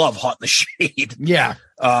both love Hot in the Shade. Yeah.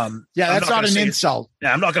 That's not an insult.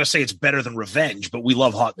 I'm not going to say it's better than Revenge, but we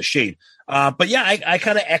love Hot in the Shade. But yeah, I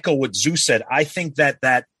kind of echo what Zeus said. I think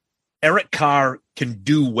that Eric Carr can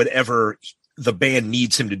do whatever the band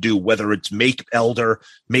needs him to do, whether it's make Elder,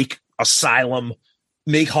 make Asylum,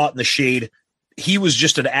 make Hot in the Shade. He was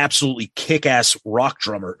just an absolutely kick-ass rock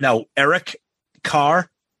drummer. Now, Eric Singer,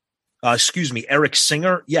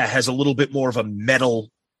 has a little bit more of a metal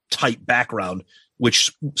type background,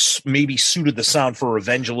 which maybe suited the sound for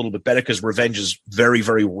Revenge a little bit better because Revenge is very,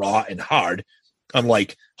 very raw and hard,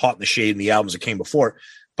 unlike Hot in the Shade and the albums that came before it.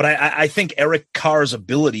 But I think Eric Carr's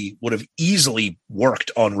ability would have easily worked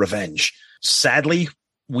on Revenge. Sadly,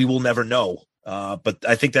 we will never know. But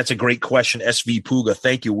I think that's a great question, SV Puga.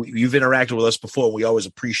 Thank you. You've interacted with us before, and we always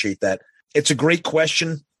appreciate that. It's a great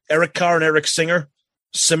question. Eric Carr and Eric Singer,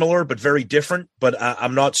 similar but very different. But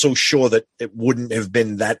I'm not so sure that it wouldn't have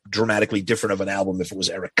been that dramatically different of an album if it was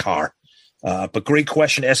Eric Carr. But great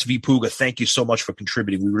question, SV Puga. Thank you so much for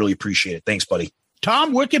contributing. We really appreciate it. Thanks, buddy.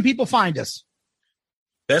 Tom, where can people find us?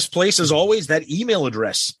 Best place, as always, that email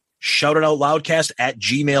address,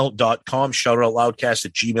 shoutitoutloudcast@gmail.com,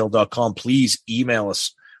 shoutitoutloudcast@gmail.com. Please email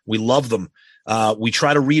us. We love them. We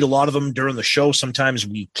try to read a lot of them during the show. Sometimes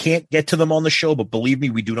we can't get to them on the show, but believe me,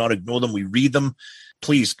 we do not ignore them. We read them.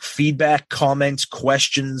 Please, feedback, comments,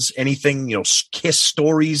 questions, anything, Kiss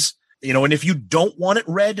stories, and if you don't want it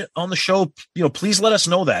read on the show, please let us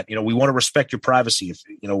know that. We want to respect your privacy.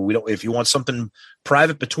 If you want something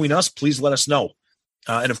private between us, please let us know.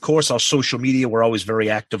 And of course, our social media, we're always very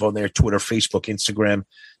active on there, Twitter, Facebook, Instagram.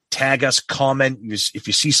 Tag us, comment. If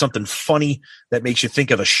you see something funny that makes you think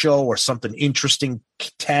of a show or something interesting,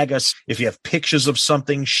 tag us. If you have pictures of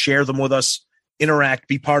something, share them with us, interact,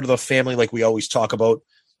 be part of the family like we always talk about.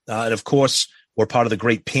 And of course, we're part of the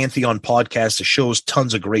great Pantheon podcast. The shows,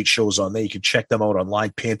 tons of great shows on there. You can check them out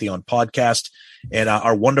online, Pantheon Podcast. And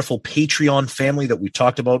our wonderful Patreon family that we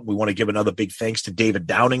talked about. We want to give another big thanks to David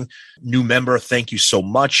Downing, new member. Thank you so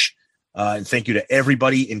much. And thank you to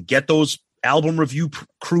everybody. And get those album review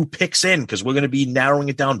crew picks in, because we're going to be narrowing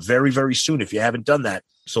it down very, very soon if you haven't done that.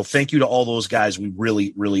 So thank you to all those guys. We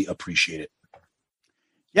really, really appreciate it.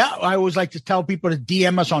 Yeah, I always like to tell people to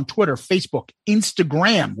DM us on Twitter, Facebook,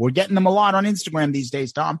 Instagram. We're getting them a lot on Instagram these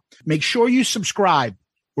days, Tom. Make sure you subscribe.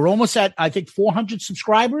 We're almost at, I think, 400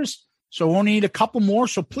 subscribers. So we only need a couple more.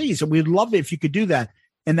 So please, we'd love it if you could do that.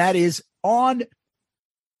 And that is on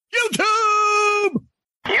YouTube.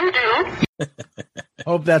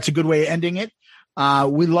 Hope that's a good way of ending it.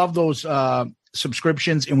 We love those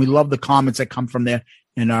subscriptions, and we love the comments that come from there.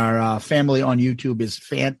 And our family on YouTube is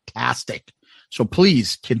fantastic. So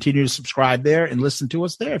please continue to subscribe there and listen to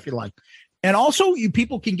us there if you like. And also, you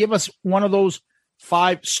people can give us one of those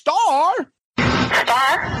 5-star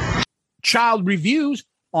child reviews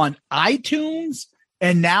on iTunes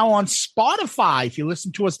and now on Spotify. If you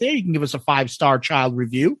listen to us there, you can give us a 5-star child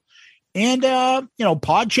review. And,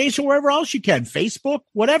 Podchaser, wherever else you can, Facebook,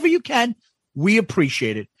 whatever you can, we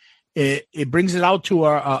appreciate it. It brings it out to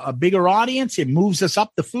a bigger audience. It moves us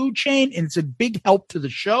up the food chain, and it's a big help to the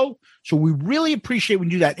show. So we really appreciate when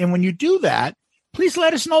you do that. And when you do that, please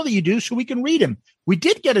let us know that you do so we can read them. We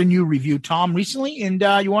did get a new review, Tom, recently, and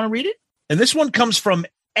you want to read it? And this one comes from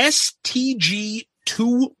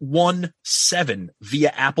STG217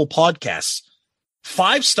 via Apple Podcasts.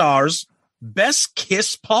 5 stars, Best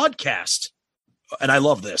Kiss Podcast. And I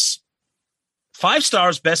love this. 5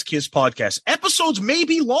 stars, Best Kiss Podcast. Episodes may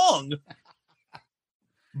be long,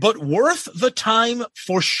 but worth the time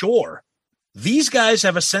for sure. These guys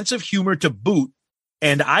have a sense of humor to boot,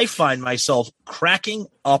 and I find myself cracking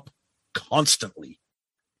up constantly.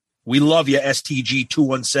 We love you,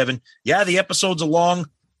 STG217. Yeah, the episodes are long,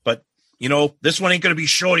 but, this one ain't going to be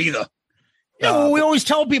short either. Yeah, well, we always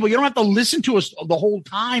tell people you don't have to listen to us the whole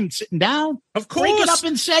time sitting down. Of course. Break it up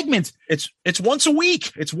in segments. It's once a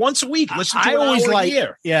week. Listen to I an always hour a like,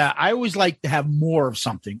 year. Yeah, I always like to have more of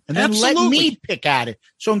something. And then Absolutely. let me pick at it.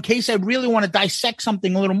 So in case I really want to dissect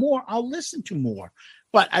something a little more, I'll listen to more.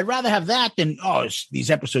 But I'd rather have that than,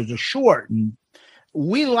 these episodes are short. And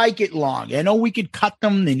we like it long. I know we could cut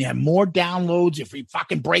them and have more downloads if we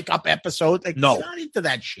fucking break up episodes. No. We're not into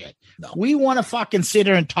that shit. No. We want to fucking sit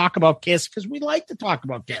here and talk about Kiss because we like to talk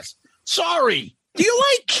about Kiss. Sorry. Do you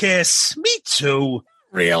like Kiss? Me too.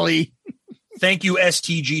 Really? Thank you,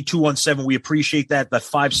 STG217. We appreciate that. That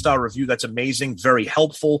 5-star review. That's amazing. Very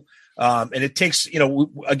helpful. And it takes,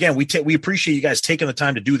 we appreciate you guys taking the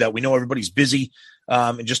time to do that. We know everybody's busy.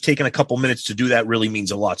 And just taking a couple minutes to do that really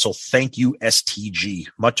means a lot. So thank you, STG.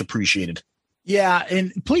 Much appreciated. Yeah,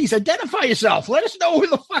 and please identify yourself. Let us know who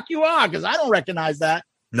the fuck you are, because I don't recognize that.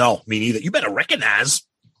 No, me neither. You better recognize.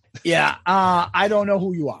 Yeah, I don't know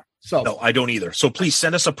who you are. So no, I don't either. So please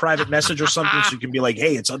send us a private message or something so you can be like,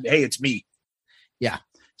 hey, it's me. Yeah.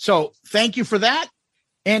 So thank you for that.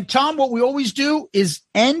 And Tom, what we always do is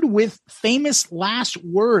end with famous last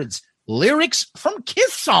words, lyrics from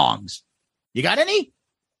Kiss songs. You got any?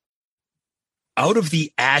 Out of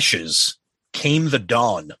the ashes came the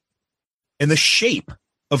dawn in the shape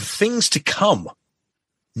of things to come.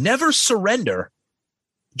 Never surrender.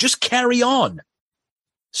 Just carry on.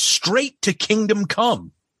 Straight to kingdom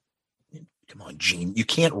come. Come on, Gene. You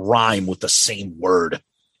can't rhyme with the same word.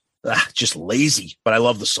 Just lazy, but I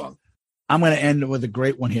love the song. I'm going to end with a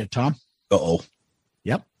great one here, Tom. Uh-oh.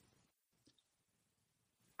 Yep.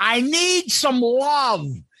 I need some love.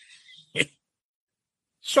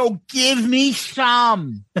 So give me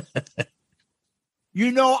some. I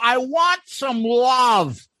want some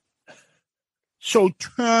love. So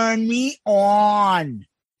turn me on.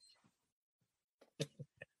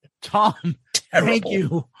 Tom, Terrible. Thank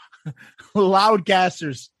you.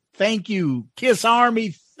 Loudcasters, thank you. Kiss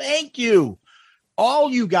Army, thank you.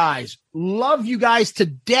 All you guys, love you guys to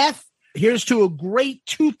death. Here's to a great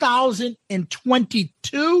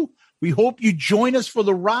 2022. We hope you join us for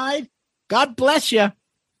the ride. God bless you.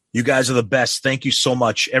 You guys are the best. Thank you so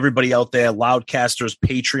much. Everybody out there, Loudcasters,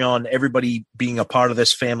 Patreon, everybody being a part of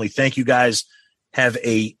this family. Thank you guys. Have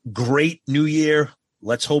a great new year.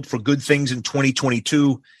 Let's hope for good things in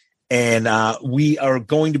 2022. And we are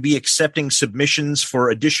going to be accepting submissions for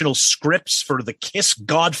additional scripts for the Kiss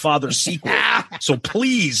Godfather sequel. So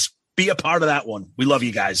please be a part of that one. We love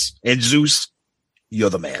you guys. And Zeus, you're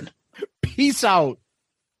the man. Peace out,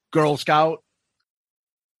 Girl Scout.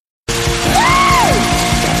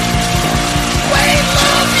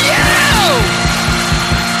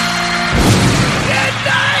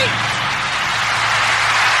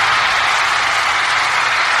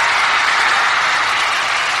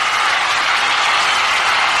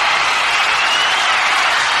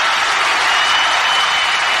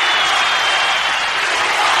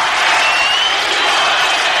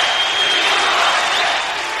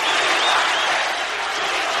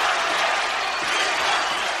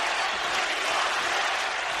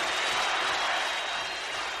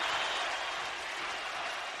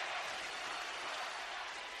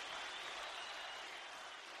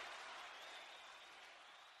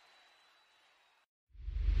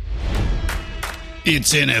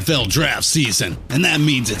 It's NFL draft season, and that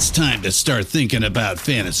means it's time to start thinking about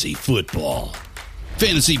fantasy football.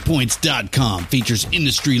 FantasyPoints.com features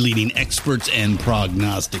industry-leading experts and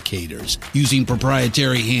prognosticators using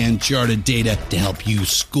proprietary hand-charted data to help you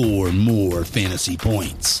score more fantasy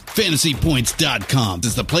points. FantasyPoints.com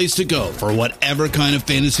is the place to go for whatever kind of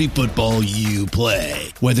fantasy football you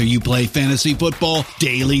play. Whether you play fantasy football,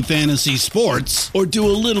 daily fantasy sports, or do a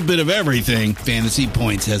little bit of everything, Fantasy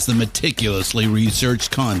Points has the meticulously researched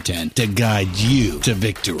content to guide you to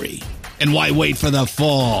victory. And why wait for the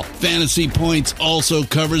fall? Fantasy Points also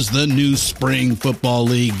covers the new spring football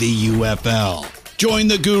league, the UFL. Join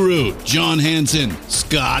the guru, John Hansen,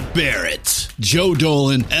 Scott Barrett, Joe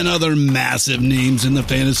Dolan, and other massive names in the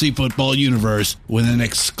fantasy football universe with an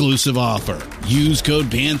exclusive offer. Use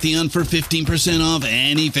code Pantheon for 15% off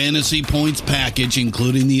any Fantasy Points package,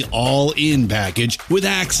 including the all-in package, with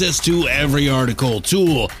access to every article,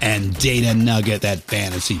 tool, and data nugget that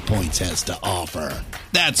Fantasy Points has to offer.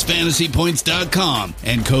 That's FantasyPoints.com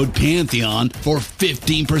and code Pantheon for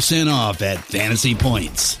 15% off at Fantasy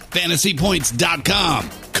Points. FantasyPoints.com,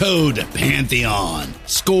 code Pantheon.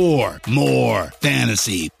 Score more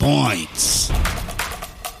fantasy points.